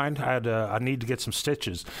buddy of mine had a need to get some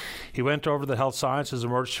stitches. He went over to the health sciences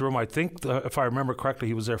emergency room. I think, if I remember correctly,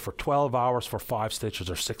 he was there for 12 hours for 5 stitches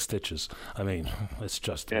or 6 stitches. I mean, it's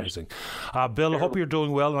just amazing. Bill, I hope you're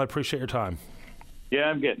doing well, and I appreciate your time. Yeah,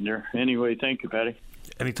 I'm getting there. Anyway, thank you, Patty.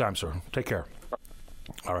 Anytime, sir. Take care.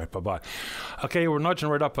 All right, bye-bye. Okay, we're nudging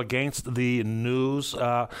right up against the news.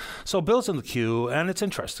 So Bill's in the queue, and it's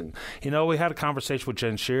interesting. You know, we had a conversation with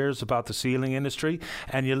Jen Shears about the sealing industry,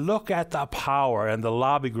 and you look at the power and the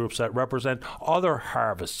lobby groups that represent other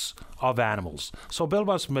harvests of animals. So Bill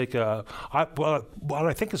wants to make what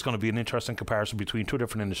I think is going to be an interesting comparison between two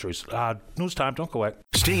different industries. News time, don't go away.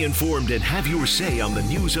 Stay informed and have your say on the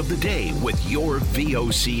news of the day with your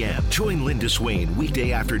VOCM. Join Linda Swain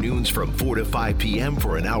weekday afternoons from 4 to 5 p.m.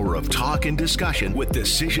 for an hour of talk and discussion with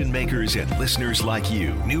decision makers and listeners like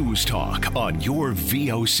you. News Talk on your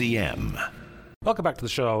VOCM. Welcome back to the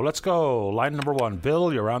show. Let's go. Line number 1.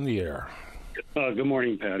 Bill, you're on the air. Good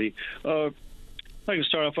morning, Patty. I can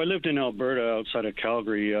start off. I lived in Alberta outside of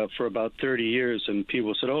Calgary for about 30 years, and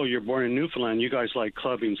people said, "Oh, you're born in Newfoundland. You guys like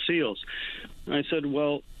clubbing seals." And I said,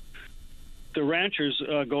 "Well, the ranchers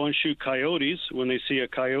go and shoot coyotes when they see a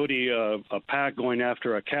coyote, a pack going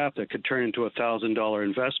after a calf that could turn into $1,000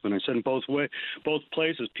 investment." I said, in both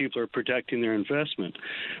places, people are protecting their investment.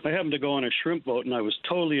 I happened to go on a shrimp boat, and I was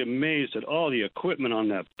totally amazed at all the equipment on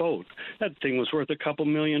that boat. That thing was worth a couple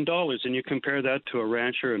 $1 million, and you compare that to a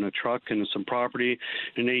rancher and a truck and some property,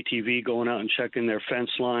 an ATV going out and checking their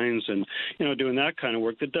fence lines and, you know, doing that kind of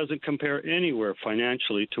work. That doesn't compare anywhere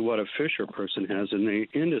financially to what a fisher person has in the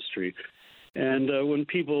industry. And when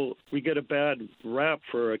we get a bad rap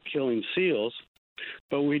for killing seals,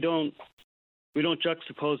 but we don't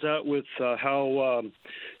juxtapose that with how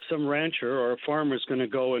some rancher or a farmer is going to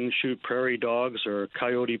go and shoot prairie dogs or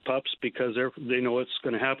coyote pups because they know what's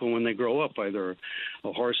going to happen when they grow up. Either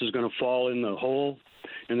a horse is going to fall in the hole,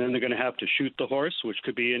 and then they're going to have to shoot the horse, which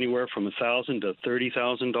could be anywhere from $1,000 to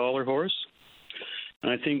 $30,000 horse.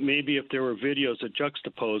 And I think maybe if there were videos that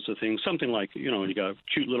juxtapose the thing, something like, you know, you got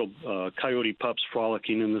cute little coyote pups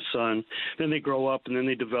frolicking in the sun, then they grow up and then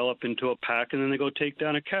they develop into a pack and then they go take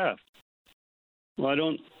down a calf.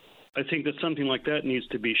 Well, I think that something like that needs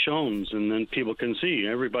to be shown, and then people can see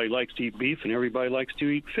everybody likes to eat beef and everybody likes to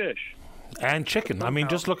eat fish. And chicken. I mean,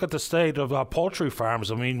 just look at the state of poultry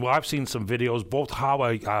farms. I mean, I've seen some videos, both how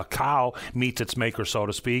a cow meets its maker, so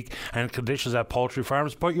to speak, and conditions at poultry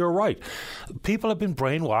farms. But you're right. People have been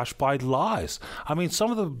brainwashed by lies. I mean,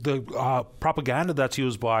 some of the propaganda that's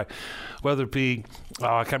used by, whether it be,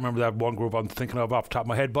 I can't remember that one group I'm thinking of off the top of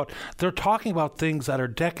my head, but they're talking about things that are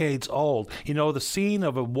decades old. You know, the scene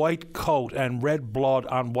of a white coat and red blood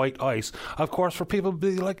on white ice. Of course, for people to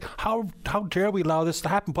be like, how dare we allow this to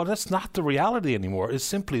happen? But that's not the reality anymore. It's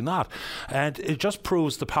simply not. And it just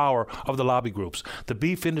proves the power of the lobby groups. The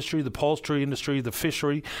beef industry, the poultry industry, the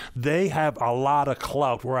fishery, they have a lot of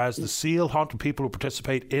clout, whereas the seal hunting people who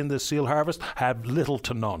participate in the seal harvest have little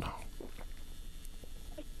to none.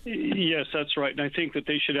 Yes, that's right. And I think that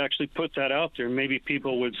they should actually put that out there. Maybe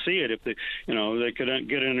people would see it if they could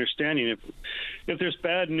get an understanding. If there's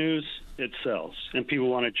bad news, it sells, and people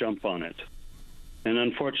want to jump on it. And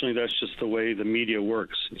unfortunately, that's just the way the media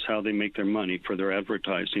works. It's how they make their money for their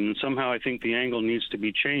advertising. And somehow I think the angle needs to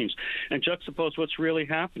be changed and juxtapose what's really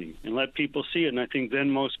happening and let people see it. And I think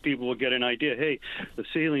then most people will get an idea, hey, the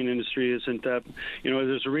sealing industry isn't that,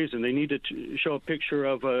 there's a reason. They need to show a picture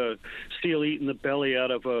of a seal eating the belly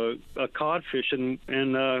out of a codfish and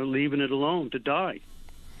leaving it alone to die.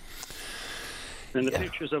 And the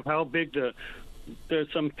pictures of how big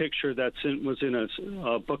there's some picture was in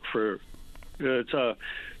a book for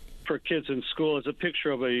kids in school. It's a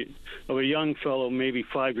picture of a young fellow, maybe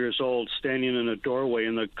 5 years old, standing in a doorway,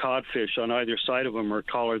 and the codfish on either side of him are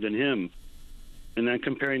taller than him, and then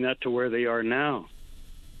comparing that to where they are now.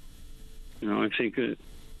 I think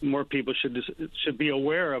more people should be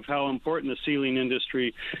aware of how important the sealing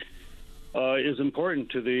industry is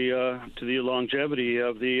important to the longevity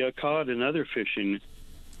of the cod and other fishing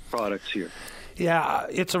products here. Yeah,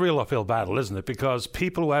 it's a real uphill battle, isn't it? Because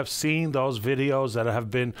people who have seen those videos that have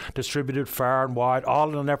been distributed far and wide, all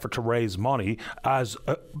in an effort to raise money, as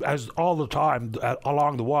all the time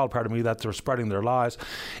along the while, that they're spreading their lies,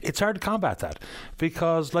 it's hard to combat that.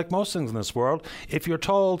 Because like most things in this world, if you're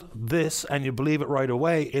told this and you believe it right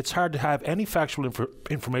away, it's hard to have any factual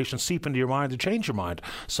information seep into your mind to change your mind.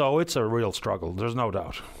 So it's a real struggle, there's no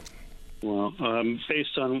doubt. Well,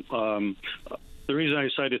 based on... the reason I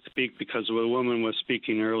decided to speak because a woman was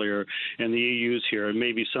speaking earlier, and the EU's here, and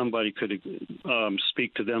maybe somebody could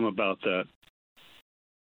speak to them about that.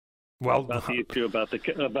 Well, about the issue about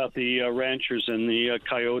the ranchers and the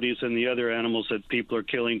coyotes and the other animals that people are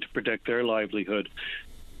killing to protect their livelihood.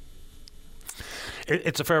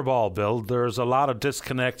 It's a fair ball, Bill. There's a lot of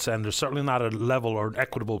disconnects, and there's certainly not a level or an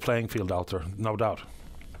equitable playing field out there, no doubt.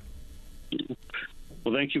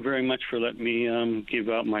 Well, thank you very much for letting me give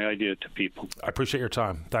out my idea to people. I appreciate your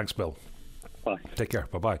time. Thanks, Bill. Bye. Take care.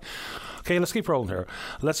 Bye-bye. Okay, let's keep rolling here.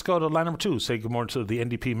 Let's go to line number 2. Say good morning to the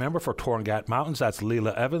NDP member for Torngat Mountains. That's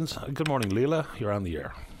Leela Evans. Good morning, Leela. You're on the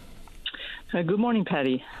air. Good morning,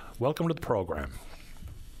 Paddy. Welcome to the program.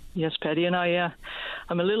 Yes, Paddy, and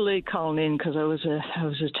I'm a little late calling in because I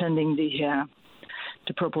was attending the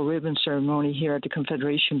Purple Ribbon ceremony here at the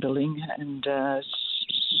Confederation Building, and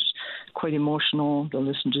it's quite emotional to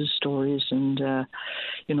listen to the stories and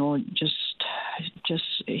just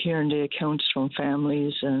hearing the accounts from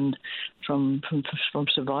families and from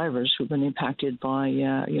survivors who've been impacted by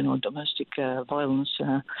domestic violence,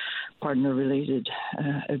 partner-related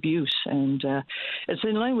abuse, and it's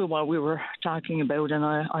in line with what we were talking about. And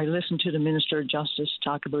I listened to the Minister of Justice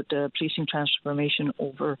talk about the Policing Transformation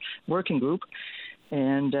Over Working Group.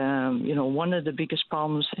 And, one of the biggest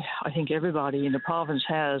problems I think everybody in the province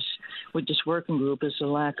has with this working group is the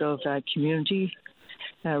lack of community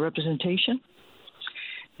representation.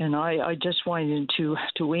 And I just wanted to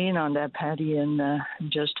weigh in on that, Paddy, and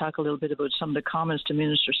just talk a little bit about some of the comments the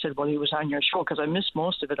minister said while he was on your show, because I missed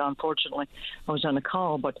most of it, unfortunately. I was on a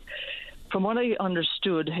call. But from what I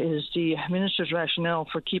understood is the minister's rationale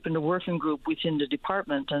for keeping the working group within the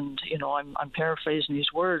department, and, I'm paraphrasing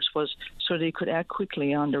his words, was so they could act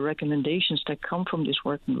quickly on the recommendations that come from this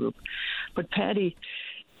working group. But, Paddy,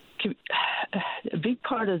 a big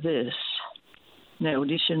part of this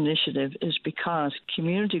initiative is because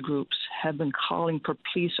community groups have been calling for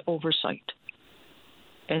police oversight.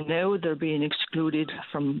 And now they're being excluded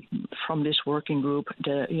from this working group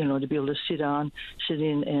to be able to sit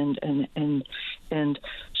in and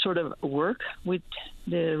sort of work with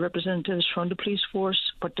the representatives from the police force,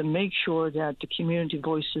 but to make sure that the community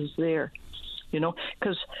voice is there.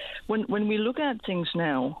 Because when we look at things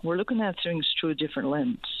now, we're looking at things through a different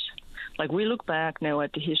lens. Like, we look back now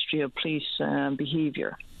at the history of police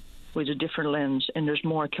behavior with a different lens, and there's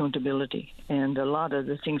more accountability. And a lot of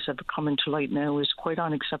the things that have come into light now is quite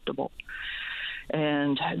unacceptable.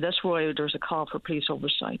 And that's why there's a call for police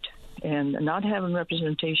oversight. And not having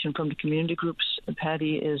representation from the community groups,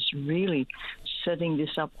 Paddy, is really setting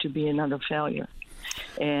this up to be another failure.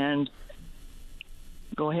 And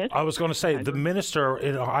go ahead. I was going to say, the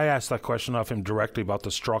minister, I asked that question of him directly about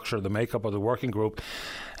the structure, the makeup of the working group,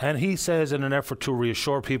 and he says, in an effort to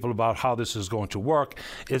reassure people about how this is going to work,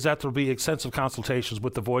 is that there will be extensive consultations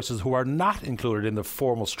with the voices who are not included in the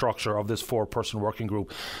formal structure of this 4-person working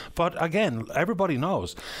group. But again, everybody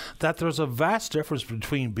knows that there's a vast difference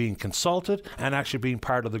between being consulted and actually being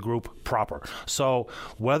part of the group proper. So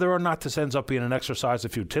whether or not this ends up being an exercise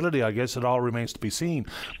of futility, I guess it all remains to be seen.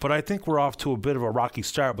 But I think we're off to a bit of a rocky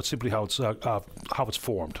start, but simply how it's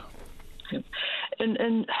formed.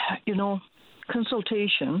 And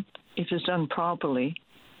consultation, if it's done properly,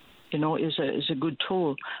 is a good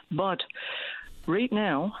tool. But right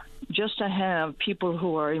now, just to have people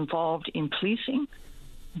who are involved in policing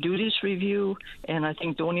do this review, and I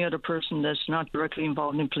think the only other person that's not directly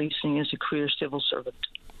involved in policing is a career civil servant.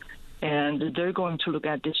 And they're going to look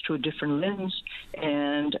at this through a different lens,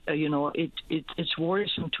 and it's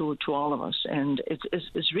worrisome to all of us, and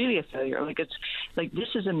it's really a failure.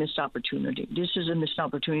 This is a missed opportunity. This is a missed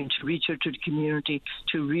opportunity to reach out to the community,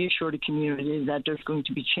 to reassure the community that there's going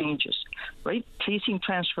to be changes, right? Policing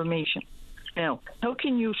transformation. Now, how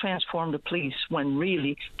can you transform the police when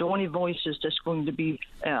really the only voices that's going to be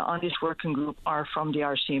on this working group are from the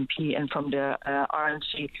RCMP and from the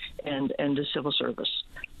RNC and the civil service,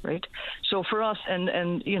 right? So for us,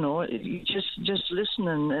 and just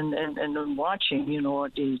listening and watching,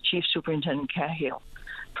 the Chief Superintendent Cahill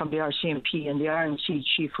from the RCMP and the RNC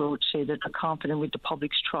Chief wrote say that they're confident with the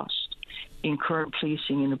public's trust in current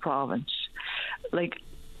policing in the province. Like,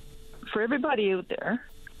 for everybody out there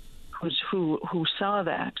who saw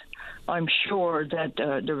that, I'm sure that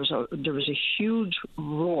there was a huge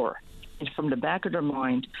roar from the back of their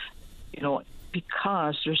mind,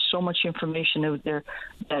 because there's so much information out there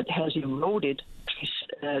that has eroded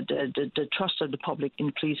the trust of the public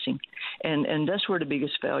in policing, and that's where the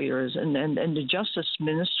biggest failure is. And the Justice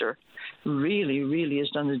Minister really has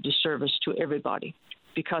done a disservice to everybody,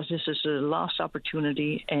 because this is a lost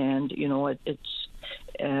opportunity, and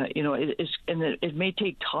It may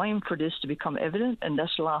take time for this to become evident, and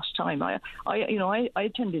that's the last time. I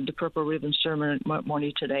attended the Purple Ribbon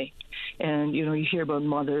ceremony today, and you hear about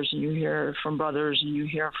mothers, and you hear from brothers, and you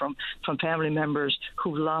hear from family members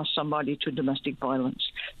who've lost somebody to domestic violence.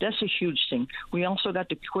 That's a huge thing. We also got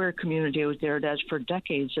the queer community out there that for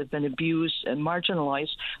decades have been abused and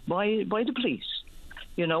marginalized by the police.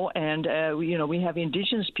 We have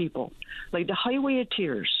Indigenous people like the Highway of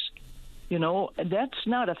Tears. That's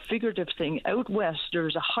not a figurative thing. Out west,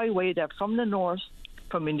 there's a highway that from the north,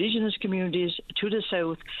 from Indigenous communities to the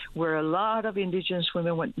south, where a lot of Indigenous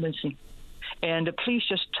women went missing. And the police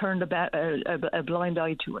just turned a blind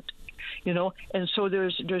eye to it, And so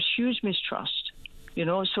there's huge mistrust,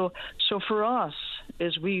 So for us,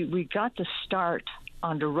 is we got to start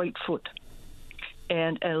on the right foot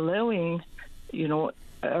and allowing,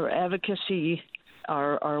 our advocacy,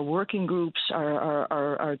 our working groups,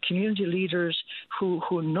 our community leaders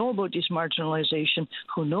who know about this marginalization,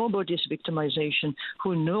 who know about this victimization,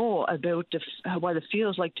 who know about what it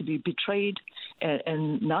feels like to be betrayed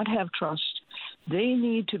and not have trust. They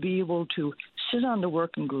need to be able to sit on the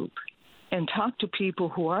working group and talk to people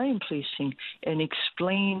who are in policing and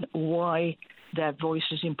explain why that voice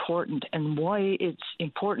is important and why it's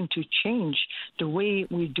important to change the way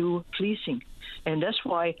we do policing. And that's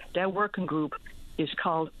why that working group is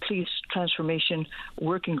called Police Transformation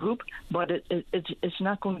Working Group, but it's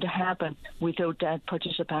not going to happen without that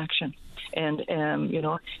participation. And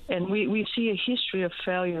we see a history of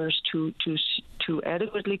failures to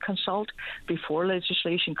adequately consult before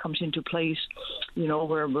legislation comes into place.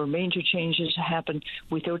 Where major changes happen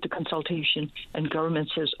without the consultation, and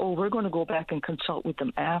government says, "Oh, we're going to go back and consult with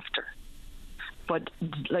them after." But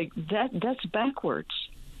that's backwards.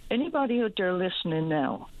 Anybody out there listening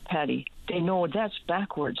now, Patty, they know that's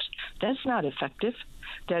backwards. That's not effective.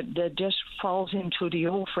 That just falls into the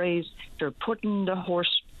old phrase, they're putting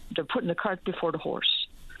the cart before the horse,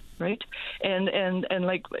 right? And I'm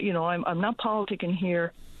not politicking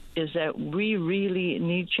here, is that we really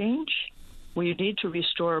need change. We need to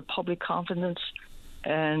restore public confidence,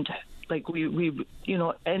 and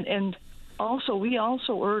also we owe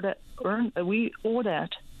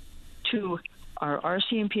that to our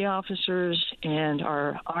RCMP officers and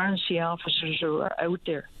our RNC officers who are out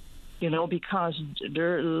there, because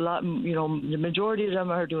they're a lot, the majority of them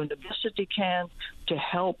are doing the best that they can to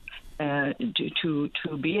help, to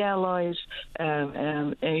be allies,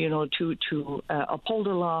 to uphold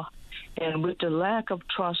the law, and with the lack of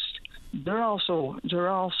trust, they're also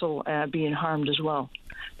being harmed as well,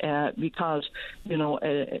 because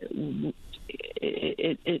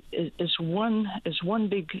it's one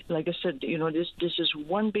big, like I said, this is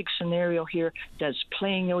one big scenario here that's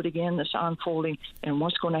playing out again, that's unfolding, and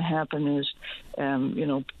what's going to happen is,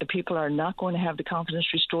 people are not going to have the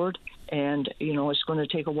confidence restored, and it's going to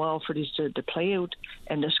take a while for this to play out,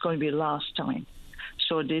 and that's going to be lost time.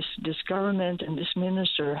 So this government and this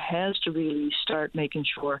minister has to really start making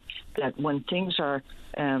sure that when things are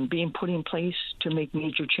being put in place to make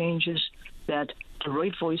major changes, that the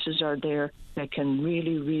right voices are there that can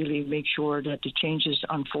really, really make sure that the changes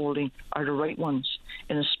unfolding are the right ones,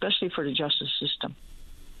 and especially for the justice system.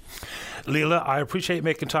 Leila, I appreciate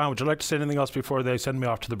making time. Would you like to say anything else before they send me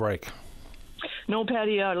off to the break? No,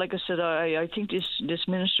 Patty, like I said, I think this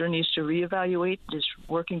minister needs to reevaluate this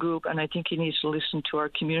working group, and I think he needs to listen to our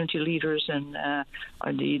community leaders and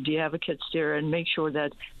the advocates there and make sure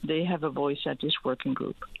that they have a voice at this working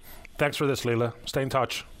group. Thanks for this, Leila. Stay in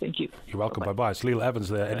touch. Thank you. You're welcome. Bye-bye. It's Leila Evans,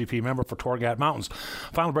 the NDP member for Torgat Mountains.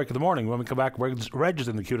 Final break of the morning. When we come back, Reg is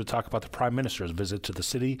in the queue to talk about the Prime Minister's visit to the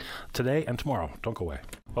city today and tomorrow. Don't go away.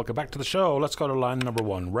 Welcome back to the show. Let's go to line number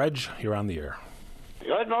 1. Reg, you're on the air.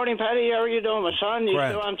 Good morning, Patty. How are you doing, my son? You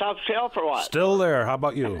still on top shelf or what? Still there. How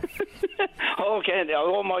about you? Okay.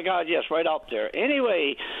 Oh, my God, yes, right up there.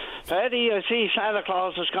 Anyway, Patty, I see Santa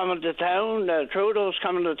Claus is coming to town. Trudeau's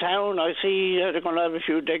coming to town. I see they're going to have a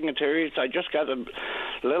few dignitaries. I just got a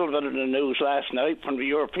little bit of the news last night from the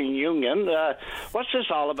European Union. What's this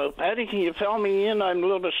all about, Patty? Can you fill me in? I'm a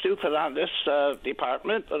little bit stupid on this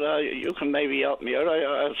department, but you can maybe help me out.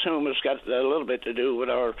 I assume it's got a little bit to do with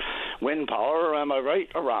our wind power. Am I right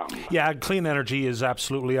or wrong? Yeah, clean energy is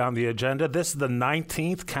absolutely on the agenda. This is the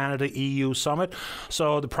 19th Canada-EU Summit.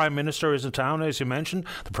 So the Prime Minister is in town, as you mentioned.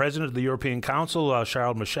 The President of the European Council,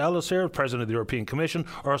 Charles Michel, is here. The President of the European Commission,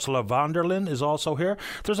 Ursula von der Leyen, is also here.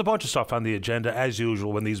 There's a bunch of stuff on the agenda, as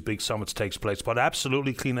usual, when these big summits takes place. But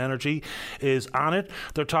absolutely, clean energy is on it.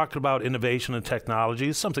 They're talking about innovation and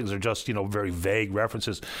technology. Some things are just, very vague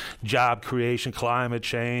references. Job creation, climate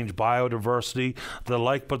change, biodiversity, the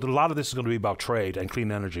like. But a lot of this is going to be about trade and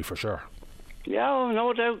clean energy for sure. Yeah,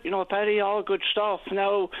 no doubt. Paddy, all good stuff.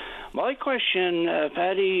 Now, my question,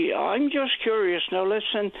 Paddy, I'm just curious. Now,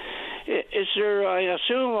 listen, is there, I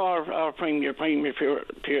assume our Premier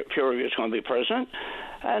Fury is going to be present.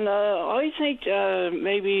 And I think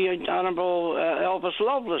maybe Honourable Elvis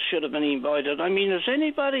Lovelace should have been invited. I mean, is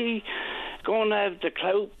anybody going to have the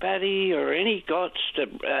clout, Paddy, or any guts to,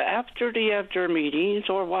 after meetings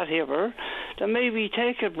or whatever, to maybe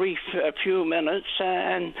take a few minutes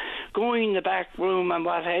and go in the back room and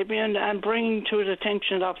what have you, and bring to the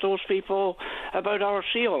attention of those people about our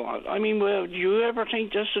seal? I mean, do you ever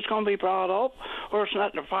think this is going to be brought up, or it's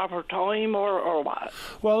not the proper time, or what?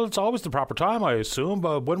 Well, it's always the proper time, I assume,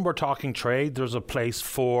 but when we're talking trade, there's a place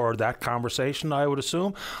for that conversation, I would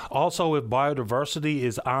assume. Also, if biodiversity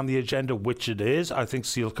is on the agenda, which it is, I think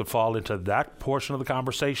seal could fall into that portion of the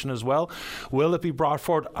conversation as well. Will it be brought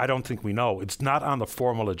forward? I don't think we know. It's not on the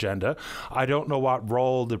formal agenda. I don't know what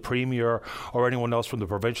role the Premier or anyone else from the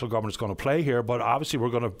provincial government is going to play here, but obviously we're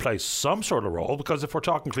going to play some sort of role, because if we're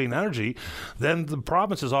talking clean energy, then the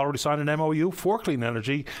province has already signed an MOU for clean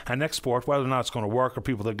energy and export. Whether or not it's going to work or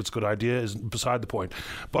people think it's a good idea is beside the point.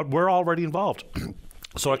 But we're already involved.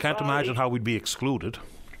 So I can't imagine how we'd be excluded.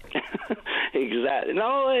 Exactly.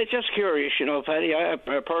 No, just curious, Paddy. I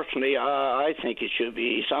personally, I think it should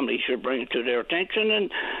be, somebody should bring it to their attention,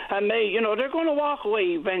 and they, they're going to walk away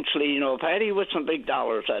eventually, Paddy, with some big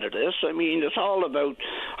dollars out of this. I mean, it's all about,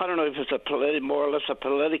 I don't know if it's more or less a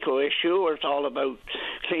political issue, or it's all about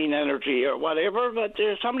clean energy or whatever, but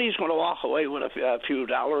somebody's going to walk away with a few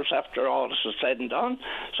dollars after all this is said and done.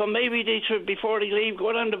 So maybe they should, before they leave,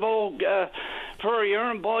 go down to Vogue per year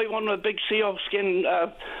and buy one of the big sealskin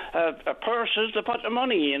purses to put the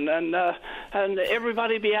money in, and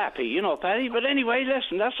everybody be happy, Paddy. But anyway,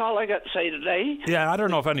 listen, that's all I got to say today. Yeah, I don't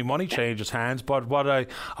know if any money changes hands, but what I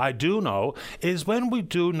do know is when we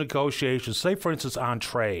do negotiations, say for instance on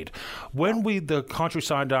trade, when the country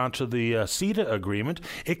signed on to the CETA agreement,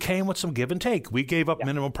 it came with some give and take. We gave up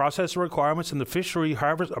minimum processing requirements in the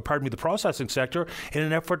the processing sector in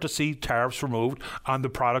an effort to see tariffs removed on the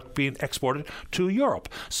product being exported to Europe.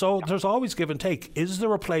 So there's always give and take. Is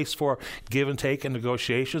there a place for give and take in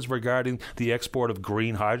negotiations regarding the export of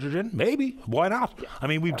green hydrogen? Maybe. Why not? I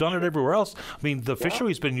mean, we've done it everywhere else. I mean, the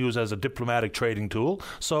fishery's been used as a diplomatic trading tool,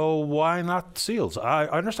 so why not seals? I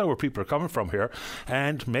understand where people are coming from here,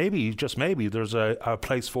 and maybe, just maybe, there's a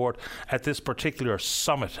place for it at this particular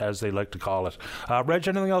summit, as they like to call it. Reg,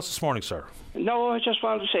 anything else this morning, sir? No, I just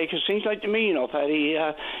wanted to say, because it seems like to me, Paddy,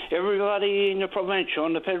 everybody in the provincial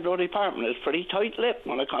and the federal department is pretty tight-lipped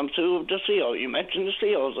when it comes to the seal. You mentioned the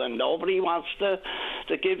seals, and nobody wants to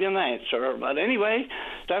give you an answer. But anyway,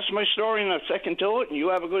 that's my story, and I'm second to it. And you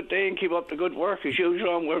have a good day and keep up the good work as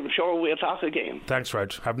usual, and we're sure we'll talk again. Thanks,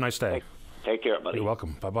 Reg. Have a nice day. Take care, buddy. You're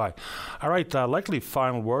welcome. Bye-bye. All right, likely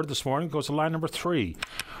final word this morning goes to line number 3.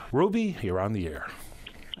 Ruby, you're on the air.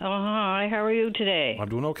 Oh, hi. How are you today? I'm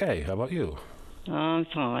doing okay. How about you? I'm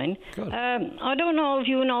fine. Good. I don't know if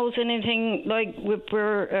you knows anything, like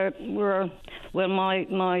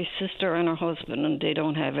my sister and her husband, and they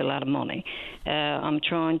don't have a lot of money. I'm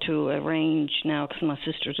trying to arrange now, because my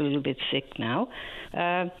sister's a little bit sick now,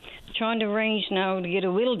 trying to arrange now to get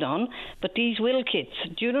a will done, but these will kits,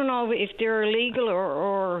 do you don't know if they're illegal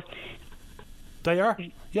or... They are,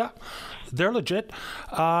 yeah. They're legit,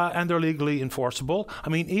 and they're legally enforceable. I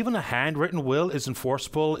mean, even a handwritten will is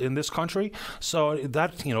enforceable in this country. So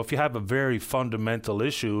that, if you have a very fundamental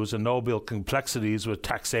issues and no real complexities with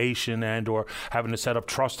taxation and or having to set up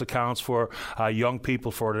trust accounts for young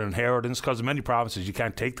people for an inheritance, because in many provinces you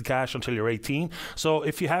can't take the cash until you're 18. So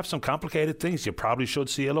if you have some complicated things, you probably should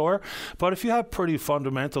see a lawyer. But if you have pretty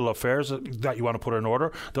fundamental affairs that you want to put in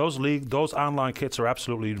order, those online kits are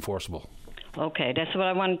absolutely enforceable. Okay, that's what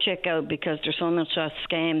I want to check out, because there's so much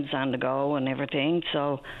scams on the go and everything.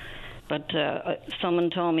 So, but someone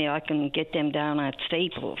told me I can get them down at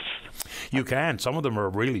Staples. You can. Some of them are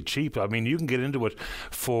really cheap. I mean, you can get into it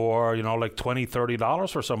for, like $20, $30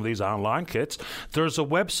 for some of these online kits. There's a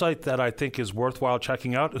website that I think is worthwhile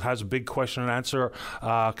checking out. It has a big question and answer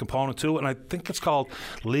component to it, and I think it's called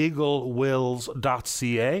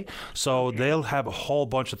legalwills.ca. So they'll have a whole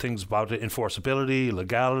bunch of things about it: enforceability,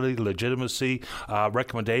 legality, legitimacy,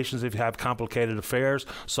 recommendations if you have complicated affairs.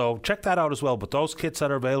 So check that out as well. But those kits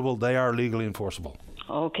that are available, they are legally enforceable.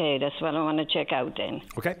 Okay, that's what I want to check out then.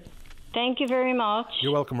 Okay. Thank you very much.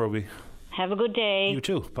 You're welcome, Ruby. Have a good day. You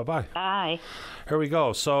too. Bye-bye. Bye. Here we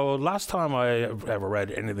go. So last time I ever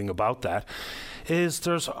read anything about that, is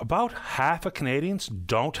there's about half of Canadians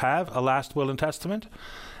don't have a last will and testament.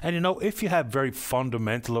 And, if you have very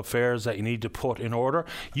fundamental affairs that you need to put in order,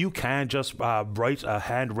 you can just write a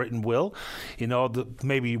handwritten will.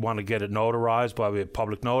 Maybe you want to get it notarized by a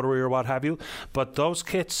public notary or what have you. But those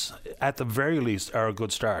kits, at the very least, are a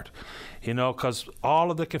good start. Because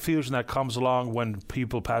all of the confusion that comes along when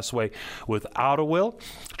people pass away without a will,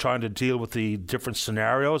 trying to deal with the different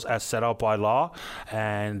scenarios as set out by law,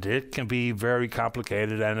 and it can be very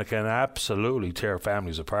complicated and it can absolutely tear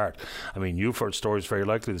families apart. I mean, you've heard stories very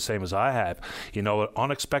likely the same as I have. An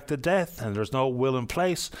unexpected death and there's no will in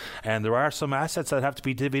place and there are some assets that have to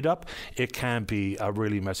be divvied up. It can be a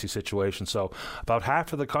really messy situation. So about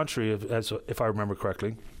half of the country, if I remember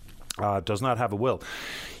correctly, does not have a will.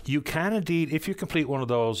 You can indeed, if you complete one of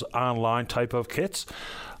those online type of kits,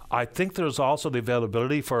 I think there's also the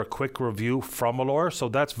availability for a quick review from a lawyer, so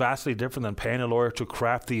that's vastly different than paying a lawyer to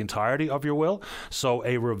craft the entirety of your will. So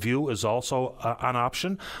a review is also an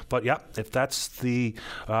option. But yeah, if that's the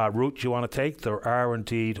route you want to take, there are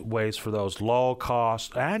indeed ways for those low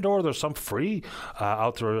cost, and or there's some free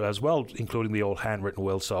out there as well, including the old handwritten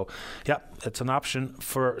will. So yeah, it's an option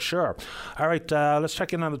for sure. All right, let's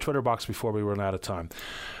check in on the Twitter box before we run out of time.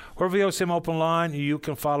 We're VOCM Open Line. You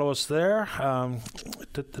can follow us there.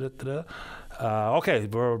 Okay,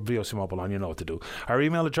 we're VOCM Open Line. You know what to do. Our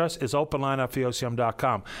email address is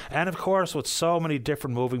openline@vocm.com. And, of course, with so many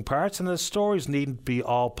different moving parts, and the stories needn't be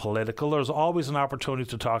all political, there's always an opportunity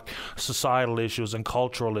to talk societal issues and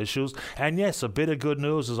cultural issues. And, yes, a bit of good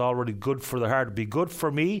news is already good for the heart. It'd be good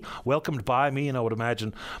for me, welcomed by me, and I would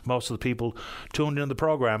imagine most of the people tuned in the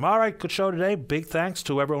program. All right, good show today. Big thanks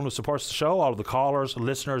to everyone who supports the show, all of the callers,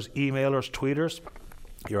 listeners, emailers, tweeters.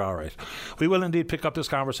 You're all right. We will indeed pick up this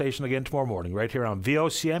conversation again tomorrow morning right here on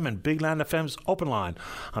VOCM and Big Land FM's Open Line.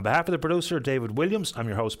 On behalf of the producer, David Williams, I'm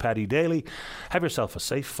your host, Paddy Daly. Have yourself a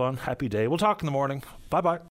safe, fun, happy day. We'll talk in the morning. Bye-bye.